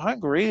 Well, I'm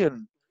hungry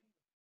and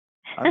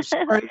I'm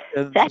sorry.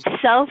 And That's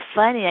so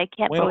funny. I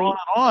can't went on believe.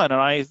 and on.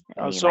 And I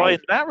mean, so in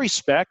like, that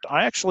respect,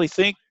 I actually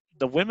think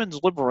the women's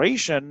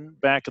liberation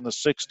back in the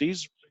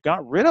 '60s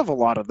got rid of a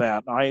lot of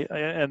that.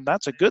 And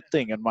that's a good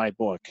thing in my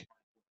book.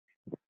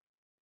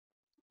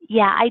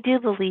 yeah, I do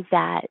believe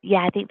that.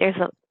 Yeah, I think there's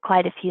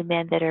quite a few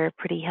men that are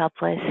pretty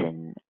helpless,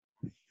 and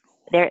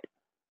they're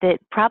that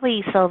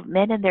probably so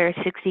men in their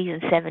 60s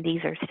and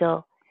 70s are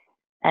still,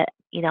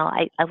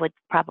 I would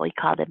probably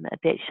call them a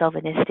bit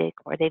chauvinistic,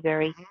 or they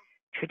very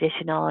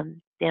traditional,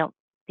 and they don't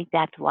think they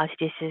have to wash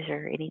dishes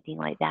or anything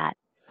like that.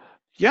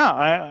 Yeah,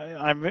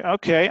 I'm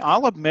okay.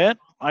 I'll admit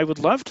I would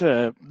love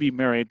to be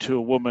married to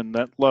a woman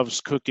that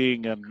loves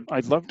cooking, and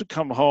I'd love to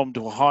come home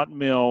to a hot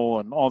meal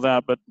and all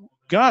that. But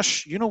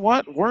gosh, you know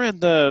what? We're in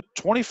the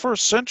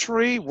 21st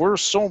century. We're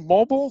so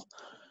mobile.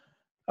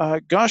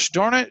 Gosh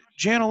darn it,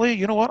 Jana Lee,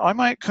 you know what? I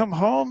might come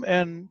home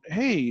and,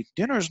 hey,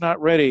 dinner's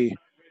not ready.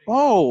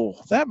 Oh,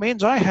 that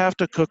means I have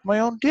to cook my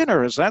own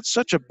dinner. Is that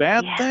such a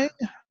bad Yeah. thing?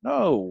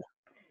 No.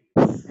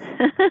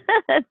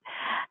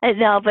 I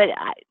know, but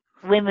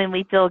women,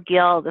 we feel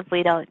guilt if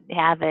we don't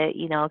have it,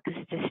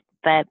 because just,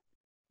 but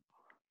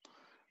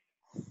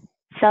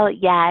so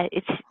yeah,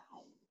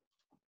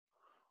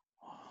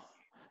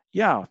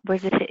 Yeah. we're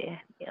just,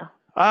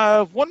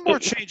 One more it,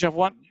 change I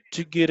want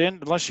to get in,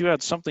 unless you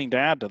had something to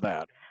add to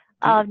that.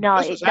 oh no,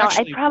 This is no,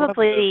 I actually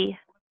probably,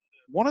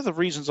 one of the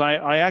reasons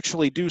I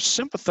actually do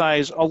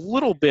sympathize a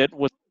little bit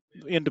with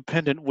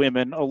independent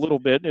women. A little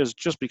bit is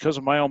just because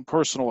of my own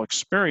personal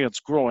experience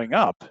growing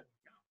up.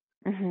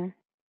 hmm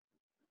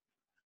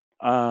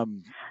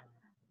Um,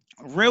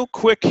 Real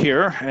quick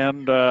here,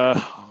 and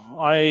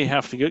I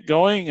have to get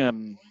going,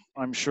 and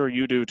I'm sure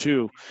you do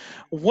too.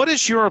 What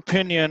is your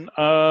opinion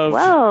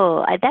of?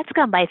 whoa, that's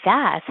gone by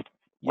fast.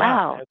 Yeah,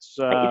 Wow. it's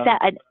Is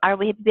are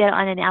we been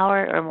on an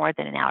hour or more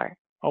than an hour?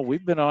 oh,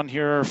 we've been on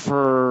here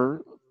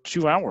for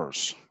 2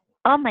 hours.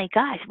 Oh my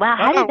gosh. Wow.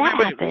 How Oh, did that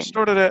wait. We happen?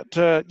 started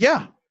at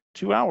yeah,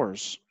 2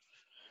 hours.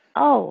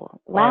 Oh,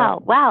 Uh, wow.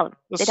 Wow.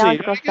 let's It see. always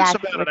I goes guess fast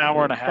about with an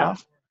hour and me. a So,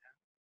 half.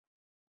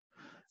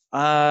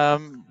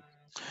 Um,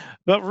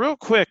 but real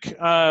quick,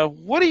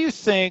 what do you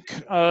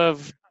think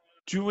of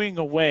doing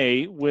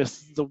away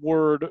with the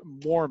word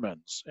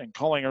Mormons and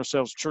calling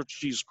ourselves Church of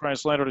Jesus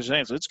Christ of Latter-day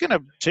Saints? It's going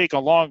to take a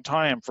long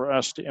time for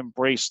us to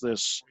embrace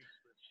this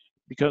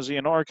because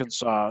in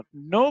Arkansas,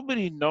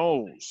 nobody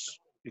knows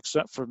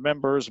except for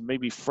members and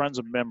maybe friends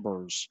of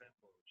members.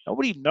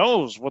 Nobody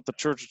knows what the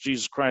Church of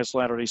Jesus Christ of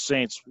Latter-day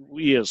Saints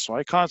is. So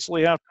I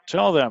constantly have to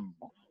tell them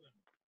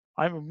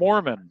I'm a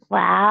Mormon,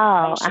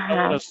 wow. also Uh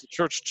known huh. as the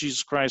Church of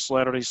Jesus Christ of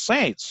Latter-day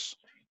Saints.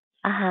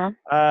 Uh huh.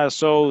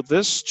 So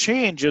this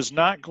change is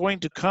not going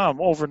to come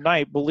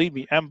overnight, believe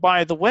me. And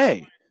by the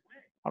way,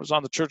 I was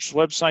on the church's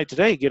website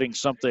today getting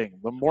something.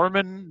 The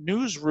Mormon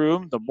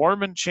Newsroom, the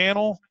Mormon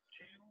Channel.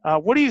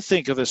 What do you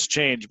think of this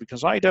change?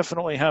 Because I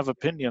definitely have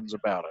opinions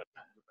about it.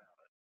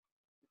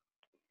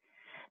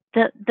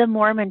 The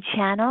Mormon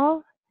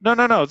channel. No,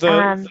 no, no. The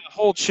Um,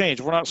 whole change.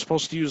 We're not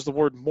supposed to use the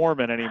word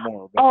Mormon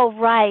anymore. But oh,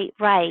 right,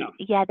 yeah, right.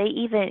 Yeah,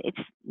 it's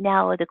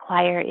now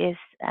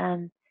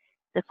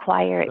the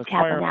choir at the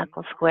choir,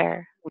 Tabernacle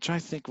Square. which I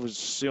think was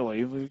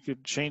silly. We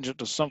could change it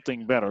to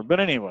something better. But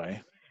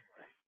anyway,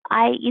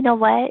 You know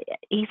what?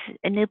 He's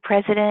a new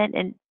president,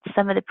 and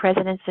some of the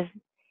presidents have,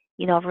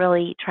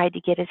 really tried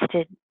to get us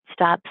to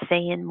stop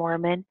saying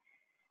Mormon,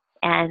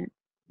 and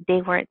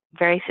they weren't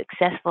very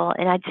successful.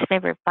 And I just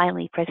remember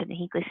finally President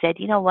Hinckley said,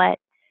 you know what?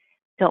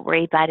 Don't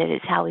worry about it.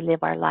 It's how we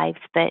live our lives.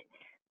 But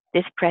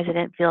this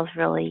president feels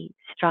really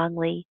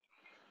strongly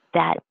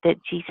that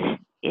Jesus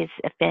is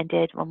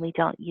offended when we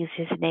don't use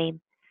his name.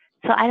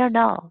 So I don't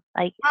know.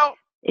 Like, well,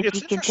 if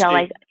it's you can tell, interesting.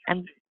 like,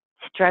 I'm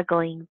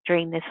struggling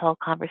during this whole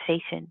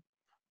conversation.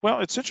 Well,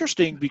 it's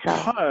interesting So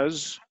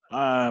because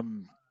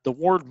the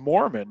word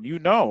Mormon,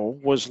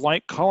 was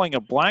like calling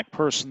a black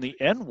person the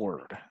N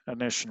word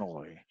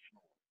initially.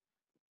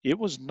 It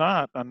was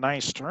not a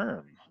nice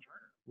term.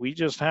 We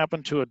just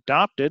happened to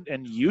adopt it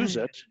and use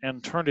mm, it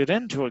and turn it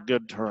into a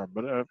good term.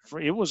 But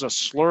it was a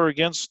slur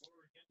against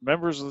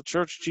members of the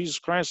Church of Jesus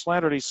Christ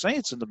Latter-day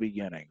Saints in the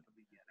beginning.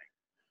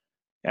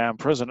 And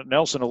President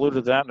Nelson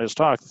alluded to that in his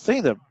talk. The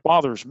thing that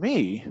bothers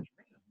me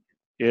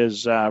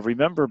is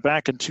remember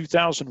back in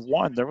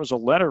 2001, there was a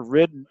letter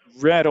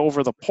read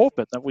over the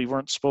pulpit that we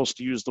weren't supposed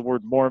to use the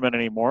word Mormon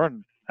anymore.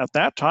 And at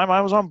that time,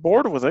 I was on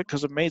board with it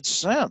because it made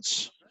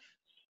sense.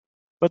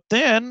 But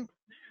then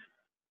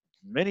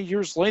many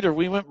years later,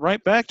 we went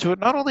right back to it.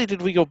 Not only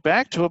did we go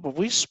back to it, but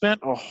we spent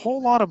a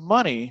whole lot of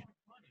money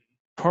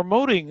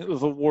promoting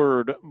the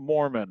word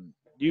Mormon.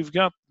 You've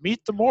got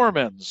Meet the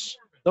Mormons,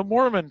 the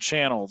Mormon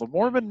Channel, the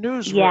Mormon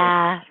Newsroom.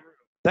 yeah,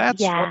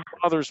 That's what yeah.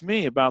 bothers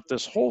me about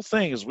this whole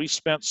thing is we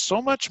spent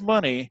so much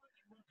money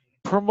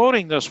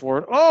promoting this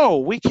word. Oh,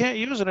 we can't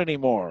use it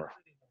anymore.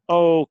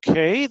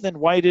 Okay, then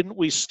why didn't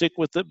we stick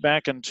with it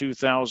back in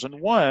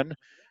 2001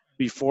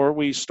 before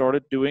we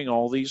started doing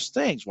all these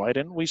things? Why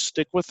didn't we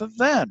stick with it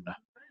then?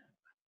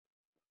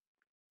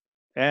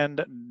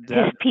 And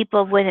Because that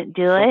people wouldn't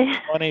do so it. much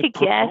money I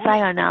guess I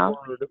promoting don't the know.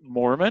 word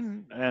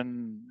Mormon,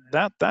 and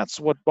that's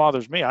what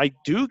bothers me. I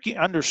do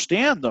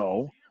understand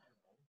though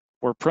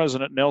where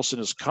President Nelson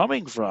is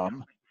coming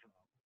from.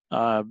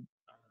 Uh,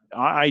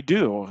 I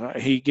do.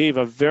 He gave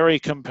a very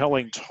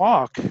compelling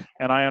talk,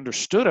 and I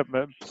understood it.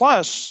 But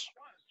plus,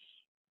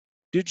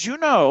 did you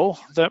know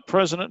that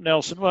President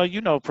Nelson? Well,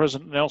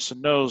 President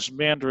Nelson knows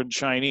Mandarin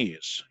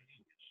Chinese.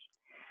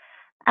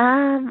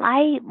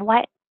 I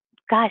what?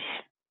 Gosh,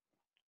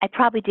 I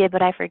probably did,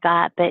 but I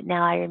forgot. But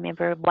now I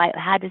remember. Why?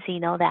 How does he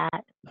know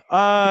that?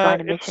 He gone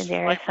to mission It's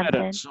there I or read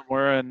it something?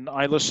 somewhere, and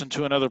I listened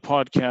to another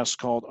podcast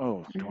called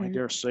do I Hmm.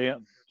 dare say it?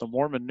 The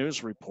Mormon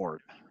News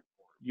Report.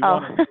 You Oh,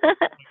 want to?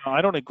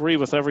 I don't agree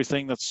with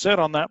everything that's said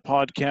on that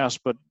podcast,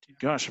 but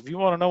gosh, if you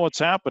want to know what's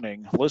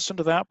happening, listen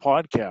to that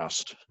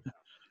podcast.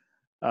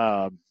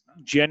 Uh,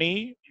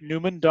 Jenny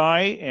Newman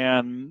Dye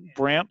and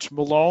Brant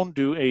Malone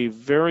do a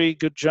very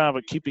good job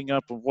at keeping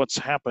up with what's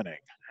happening.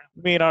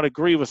 You may not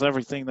agree with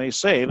everything they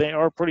say. They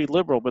are pretty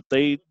liberal, but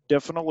they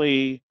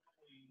definitely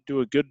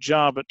do a good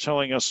job at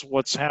telling us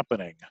what's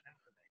happening.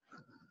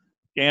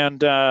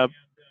 And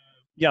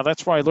yeah,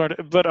 that's where I learned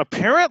it. But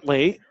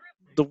apparently,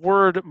 the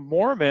word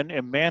Mormon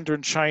in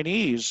Mandarin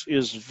Chinese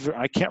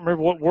I can't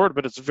remember what word,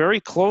 but it's very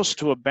close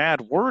to a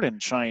bad word in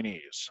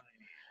Chinese.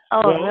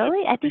 oh, Well,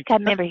 really? I it think makes I sense.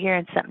 remember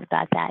hearing something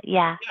about that.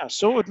 Yeah. Yeah,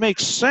 so it would make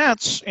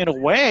sense in a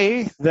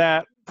way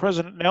that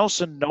President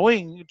Nelson,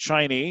 knowing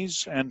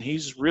Chinese, and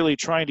he's really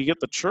trying to get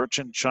the church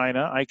in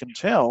China, I can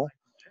tell,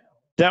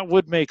 that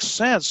would make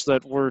sense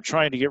that we're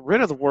trying to get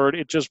rid of the word.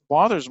 It just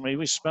bothers me.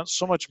 We spent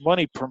so much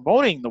money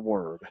promoting the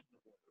word,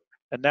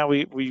 and now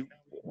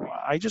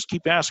I just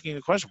keep asking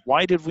the question,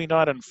 why did we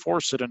not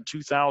enforce it in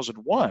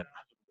 2001?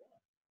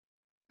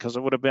 Because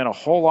it would have been a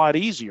whole lot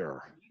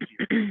easier.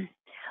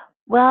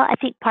 Well, I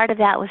think part of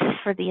that was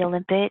for the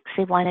Olympics.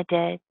 They wanted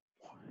to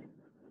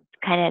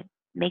kind of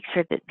make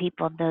sure that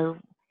people knew.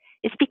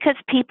 It's because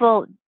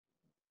people.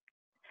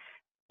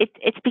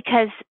 It's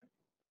because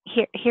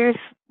here's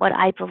what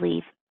I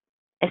believe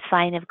a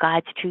sign of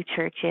God's true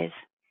church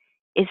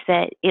is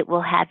that it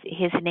will have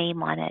His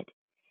name on it.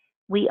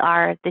 We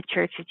are the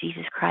Church of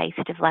Jesus Christ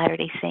of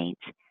Latter-day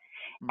Saints.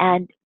 Mm-hmm.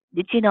 And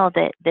did you know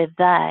that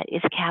the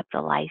is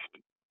capitalized?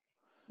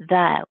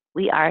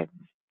 We are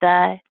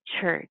the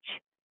church.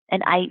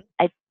 And I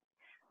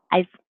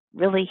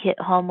really hit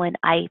home when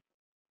I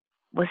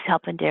was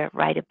helping to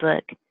write a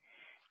book.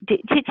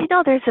 Did you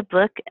know there's a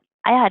book?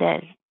 I ought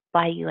to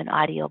buy you an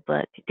audio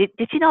book. Did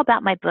you know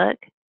about my book?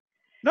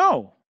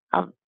 No.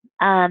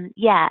 Um,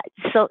 yeah.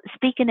 So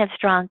speaking of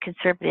strong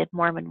conservative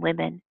Mormon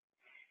women,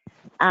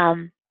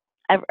 um,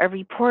 a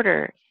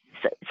reporter.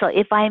 So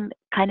if I'm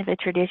kind of a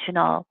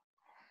traditional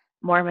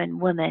Mormon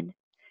woman,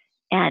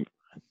 and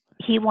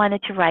he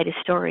wanted to write a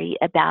story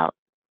about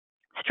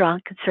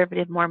strong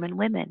conservative Mormon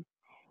women,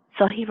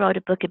 so he wrote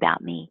a book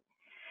about me.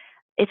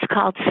 It's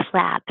called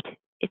Slapped.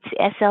 It's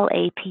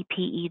Slapped.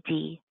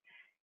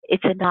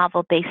 It's a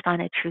novel based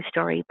on a true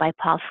story by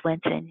Paul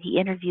Swenson. He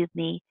interviewed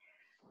me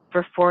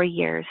for 4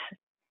 years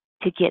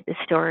to get the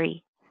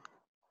story.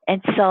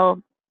 And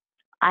so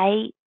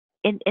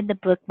in the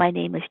book, my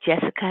name is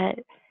Jessica.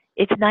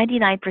 It's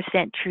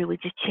 99% true. We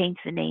just changed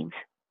the names.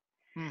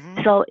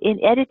 Mm-hmm. So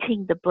in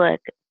editing the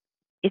book,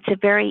 it's a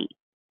very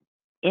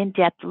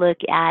in-depth look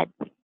at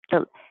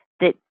the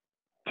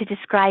to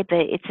describe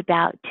it. It's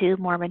about two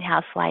Mormon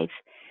housewives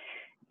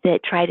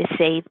that try to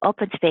save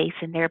open space,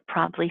 and they're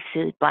promptly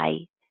sued by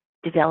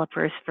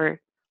developers for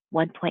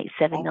 $1.7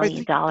 Oh, I million think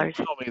you dollars.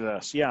 did tell me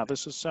this. Yeah,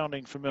 this is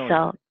sounding familiar.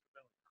 So,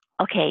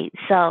 okay,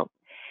 so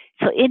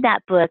in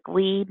that book,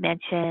 we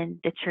mentioned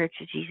the Church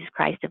of Jesus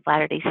Christ of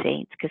Latter-day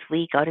Saints because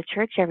we go to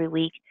church every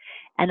week,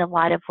 and a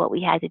lot of what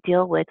we had to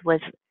deal with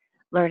was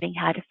learning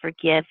how to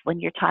forgive. When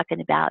you're talking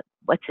about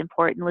what's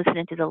important,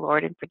 listening to the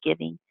Lord and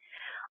forgiving,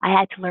 I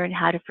had to learn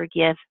how to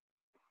forgive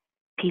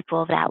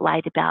people that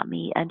lied about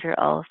me under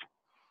oath,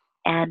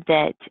 and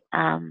that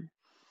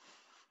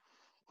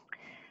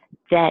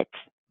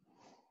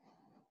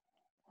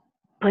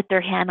put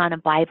their hand on a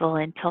Bible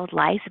and told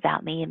lies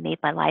about me and made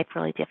my life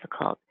really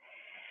difficult.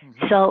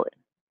 Mm-hmm. So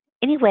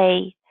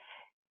anyway,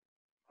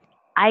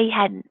 I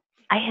had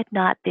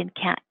not been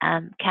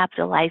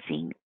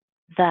capitalizing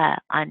the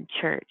on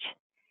church.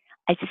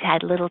 I just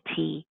had little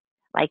t,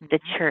 like the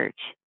church,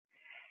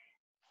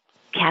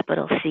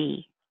 capital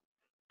C.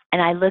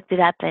 And I looked it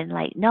up and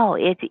like, no,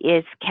 it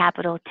is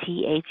capital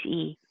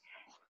THE.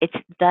 It's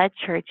the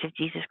Church of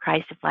Jesus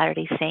Christ of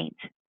Latter-day Saints.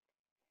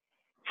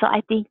 So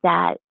I think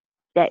that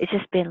it's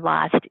just been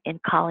lost in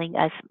calling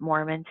us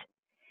Mormons.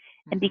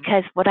 And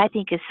because what I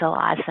think is so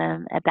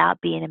awesome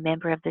about being a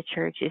member of the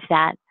church is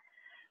that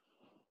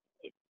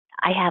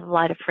I have a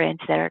lot of friends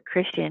that are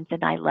Christians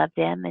and I love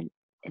them and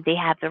they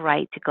have the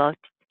right to go to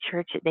the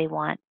church that they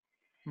want.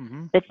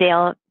 Mm-hmm. But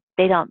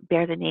they don't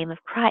bear the name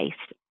of Christ.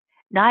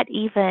 Not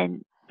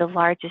even the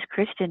largest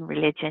Christian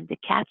religion, the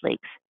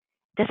Catholics,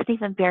 doesn't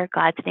even bear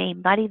God's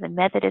name. Not even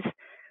Methodists,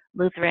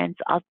 Lutherans.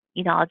 I'll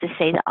just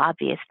say the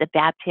obvious. The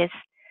Baptists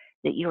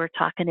that you were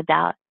talking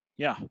about.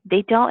 Yeah.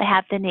 They don't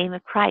have the name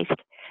of Christ.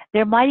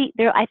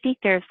 I think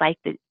there's like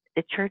the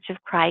Church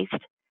of Christ,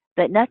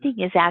 but nothing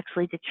is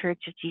actually the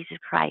Church of Jesus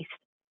Christ.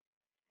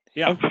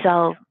 Yeah. And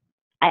so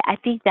I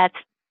think that's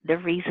the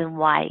reason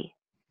why.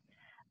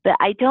 But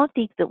I don't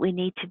think that we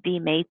need to be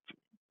made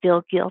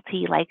feel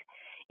guilty, like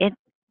in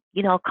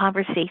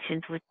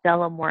conversations with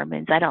fellow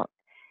Mormons. I don't.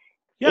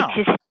 Yeah.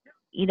 It's just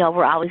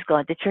we're always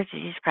going the Church of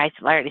Jesus Christ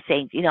of Latter-day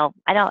Saints.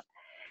 I don't.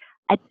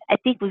 I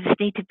think we just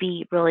need to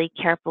be really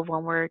careful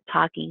when we're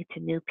talking to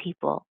new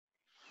people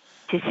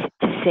to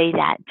say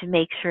that, to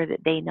make sure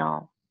that they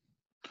know.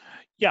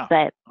 Yeah.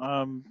 But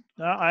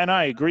and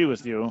I agree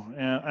with you.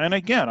 And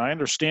again, I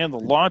understand the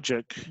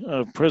logic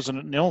of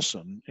President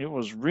Nelson. It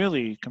was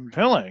really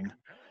compelling.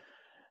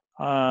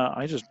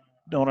 I just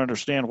don't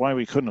understand why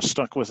we couldn't have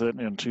stuck with it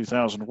in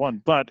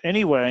 2001. But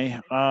anyway,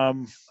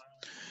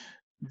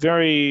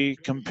 very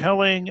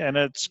compelling, and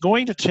it's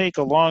going to take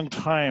a long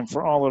time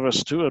for all of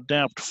us to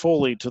adapt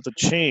fully to the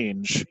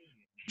change,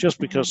 just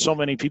because so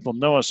many people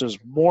know us as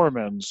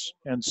Mormons.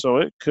 And so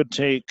it could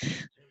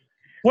take,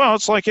 well,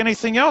 it's like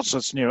anything else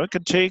that's new. It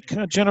could take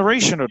a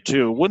generation or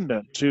two, wouldn't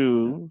it,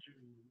 to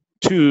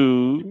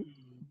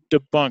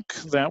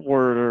debunk that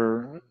word,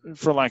 or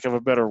for lack of a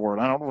better word.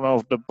 I don't know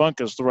if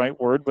debunk is the right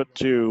word, but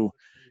to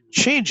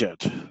change it.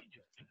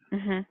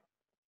 Mm-hmm.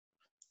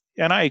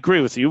 And I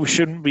agree with you. We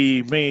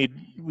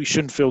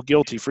shouldn't feel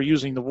guilty for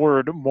using the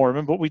word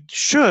Mormon, but we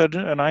should.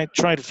 And I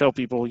try to tell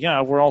people,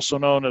 yeah, we're also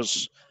known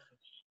as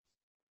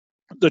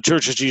the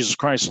Church of Jesus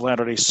Christ of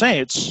Latter-day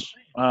Saints.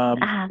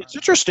 It's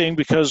interesting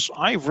because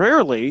I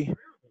rarely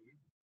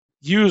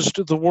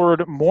used the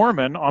word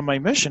Mormon on my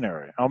mission,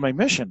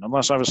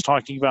 unless I was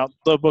talking about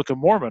the Book of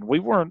Mormon.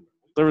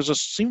 There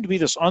seemed to be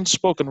this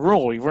unspoken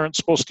rule. We weren't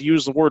supposed to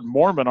use the word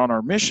Mormon on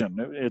our mission.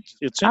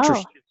 It's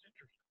interesting.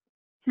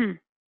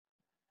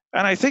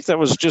 And I think that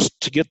was just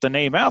to get the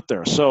name out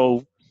there.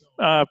 So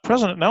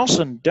President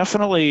Nelson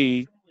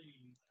definitely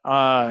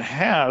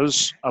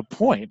has a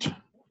point.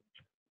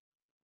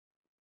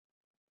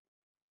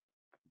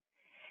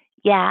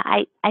 Yeah,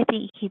 I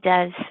think he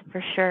does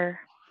for sure.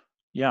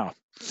 Yeah.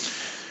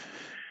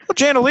 Well,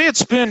 Jana Lee,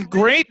 it's been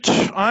great.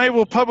 I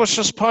will publish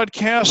this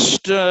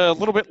podcast a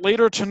little bit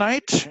later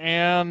tonight,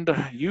 and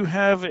you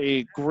have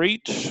a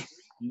great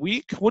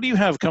week. What do you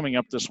have coming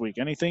up this week?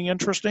 Anything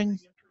interesting?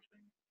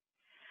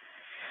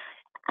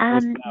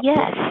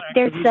 Yes,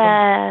 there's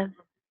a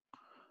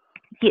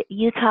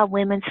Utah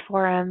Women's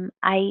Forum.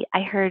 I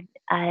heard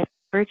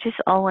Burgess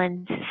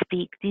Owens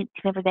speak. Do you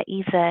remember that?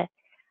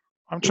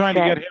 I'm trying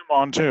to get him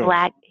on too.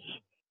 Black.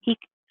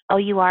 Oh,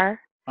 you are?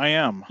 I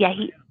am. Yeah,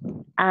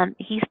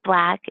 he's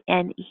black,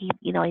 and he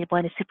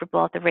won a Super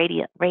Bowl at the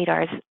Raiders,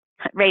 the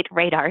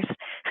Raiders.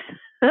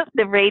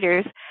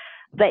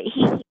 But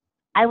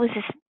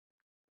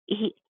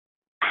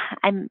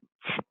I'm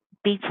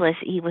speechless.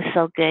 He was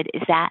so good.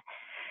 Is that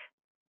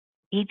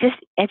he just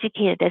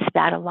educated us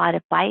about a lot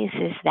of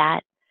biases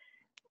that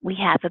we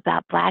have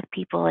about black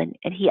people, and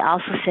he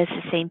also says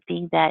the same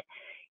thing, that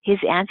his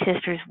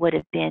ancestors would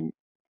have been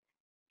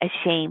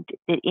ashamed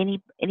that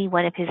any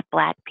one of his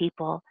black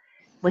people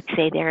would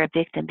say they're a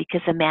victim,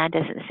 because a man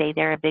doesn't say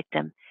they're a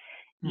victim.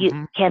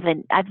 Hmm.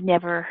 Kevin, I've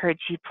never heard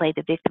you play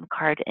the victim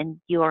card, and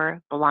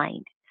you're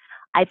blind.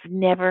 I've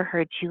never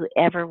heard you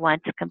ever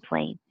once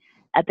complain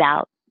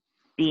about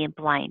being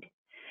blind.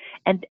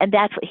 And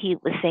that's what he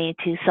was saying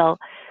too. So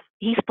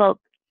he spoke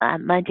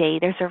Monday.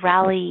 There's a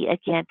rally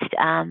against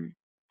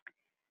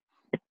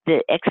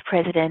the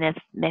ex-president of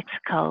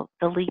Mexico,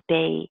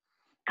 Felipe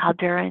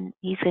Calderon.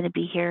 He's going to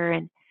be here,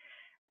 and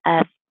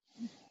uh,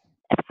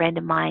 a friend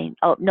of mine.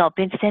 Oh no,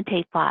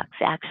 Vicente Fox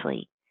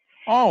actually.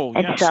 Oh,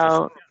 And yes, the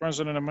so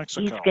president of he's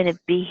Mexico. going to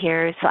be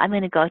here. So I'm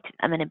going to go.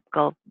 I'm going to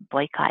go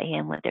boycott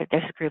him. There's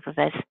a group of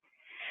us.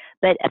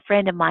 But a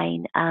friend of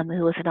mine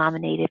who was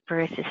nominated for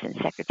Assistant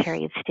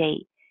Secretary of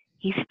State,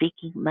 he's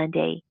speaking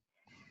Monday.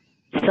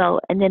 So,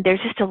 and then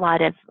there's just a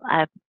lot of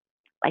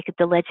like at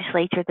the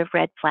legislature, the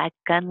red flag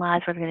gun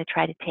laws. We're going to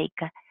try to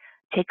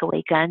take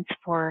away guns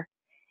for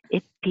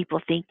if people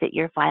think that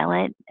you're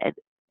violent.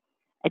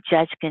 A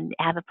judge can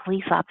have a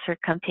police officer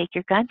come take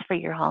your guns for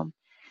your home.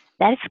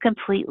 That is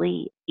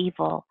completely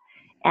evil,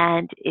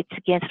 and it's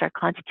against our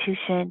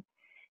Constitution.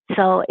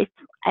 So it's,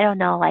 I don't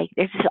know, like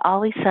there's just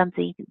always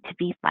something to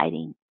be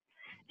fighting.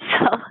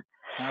 So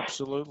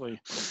Absolutely.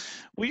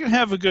 Well, you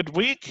have a good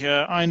week.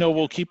 I know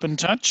we'll keep in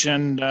touch,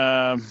 and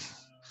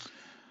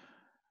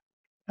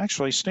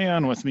actually stay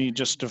on with me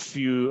just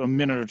a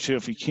minute or two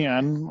if you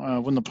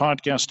can when the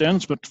podcast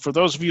ends. But for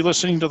those of you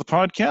listening to the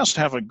podcast,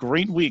 have a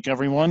great week,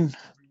 everyone.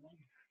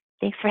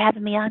 thanks for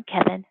having me on,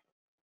 Kevin.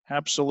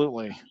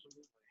 Absolutely.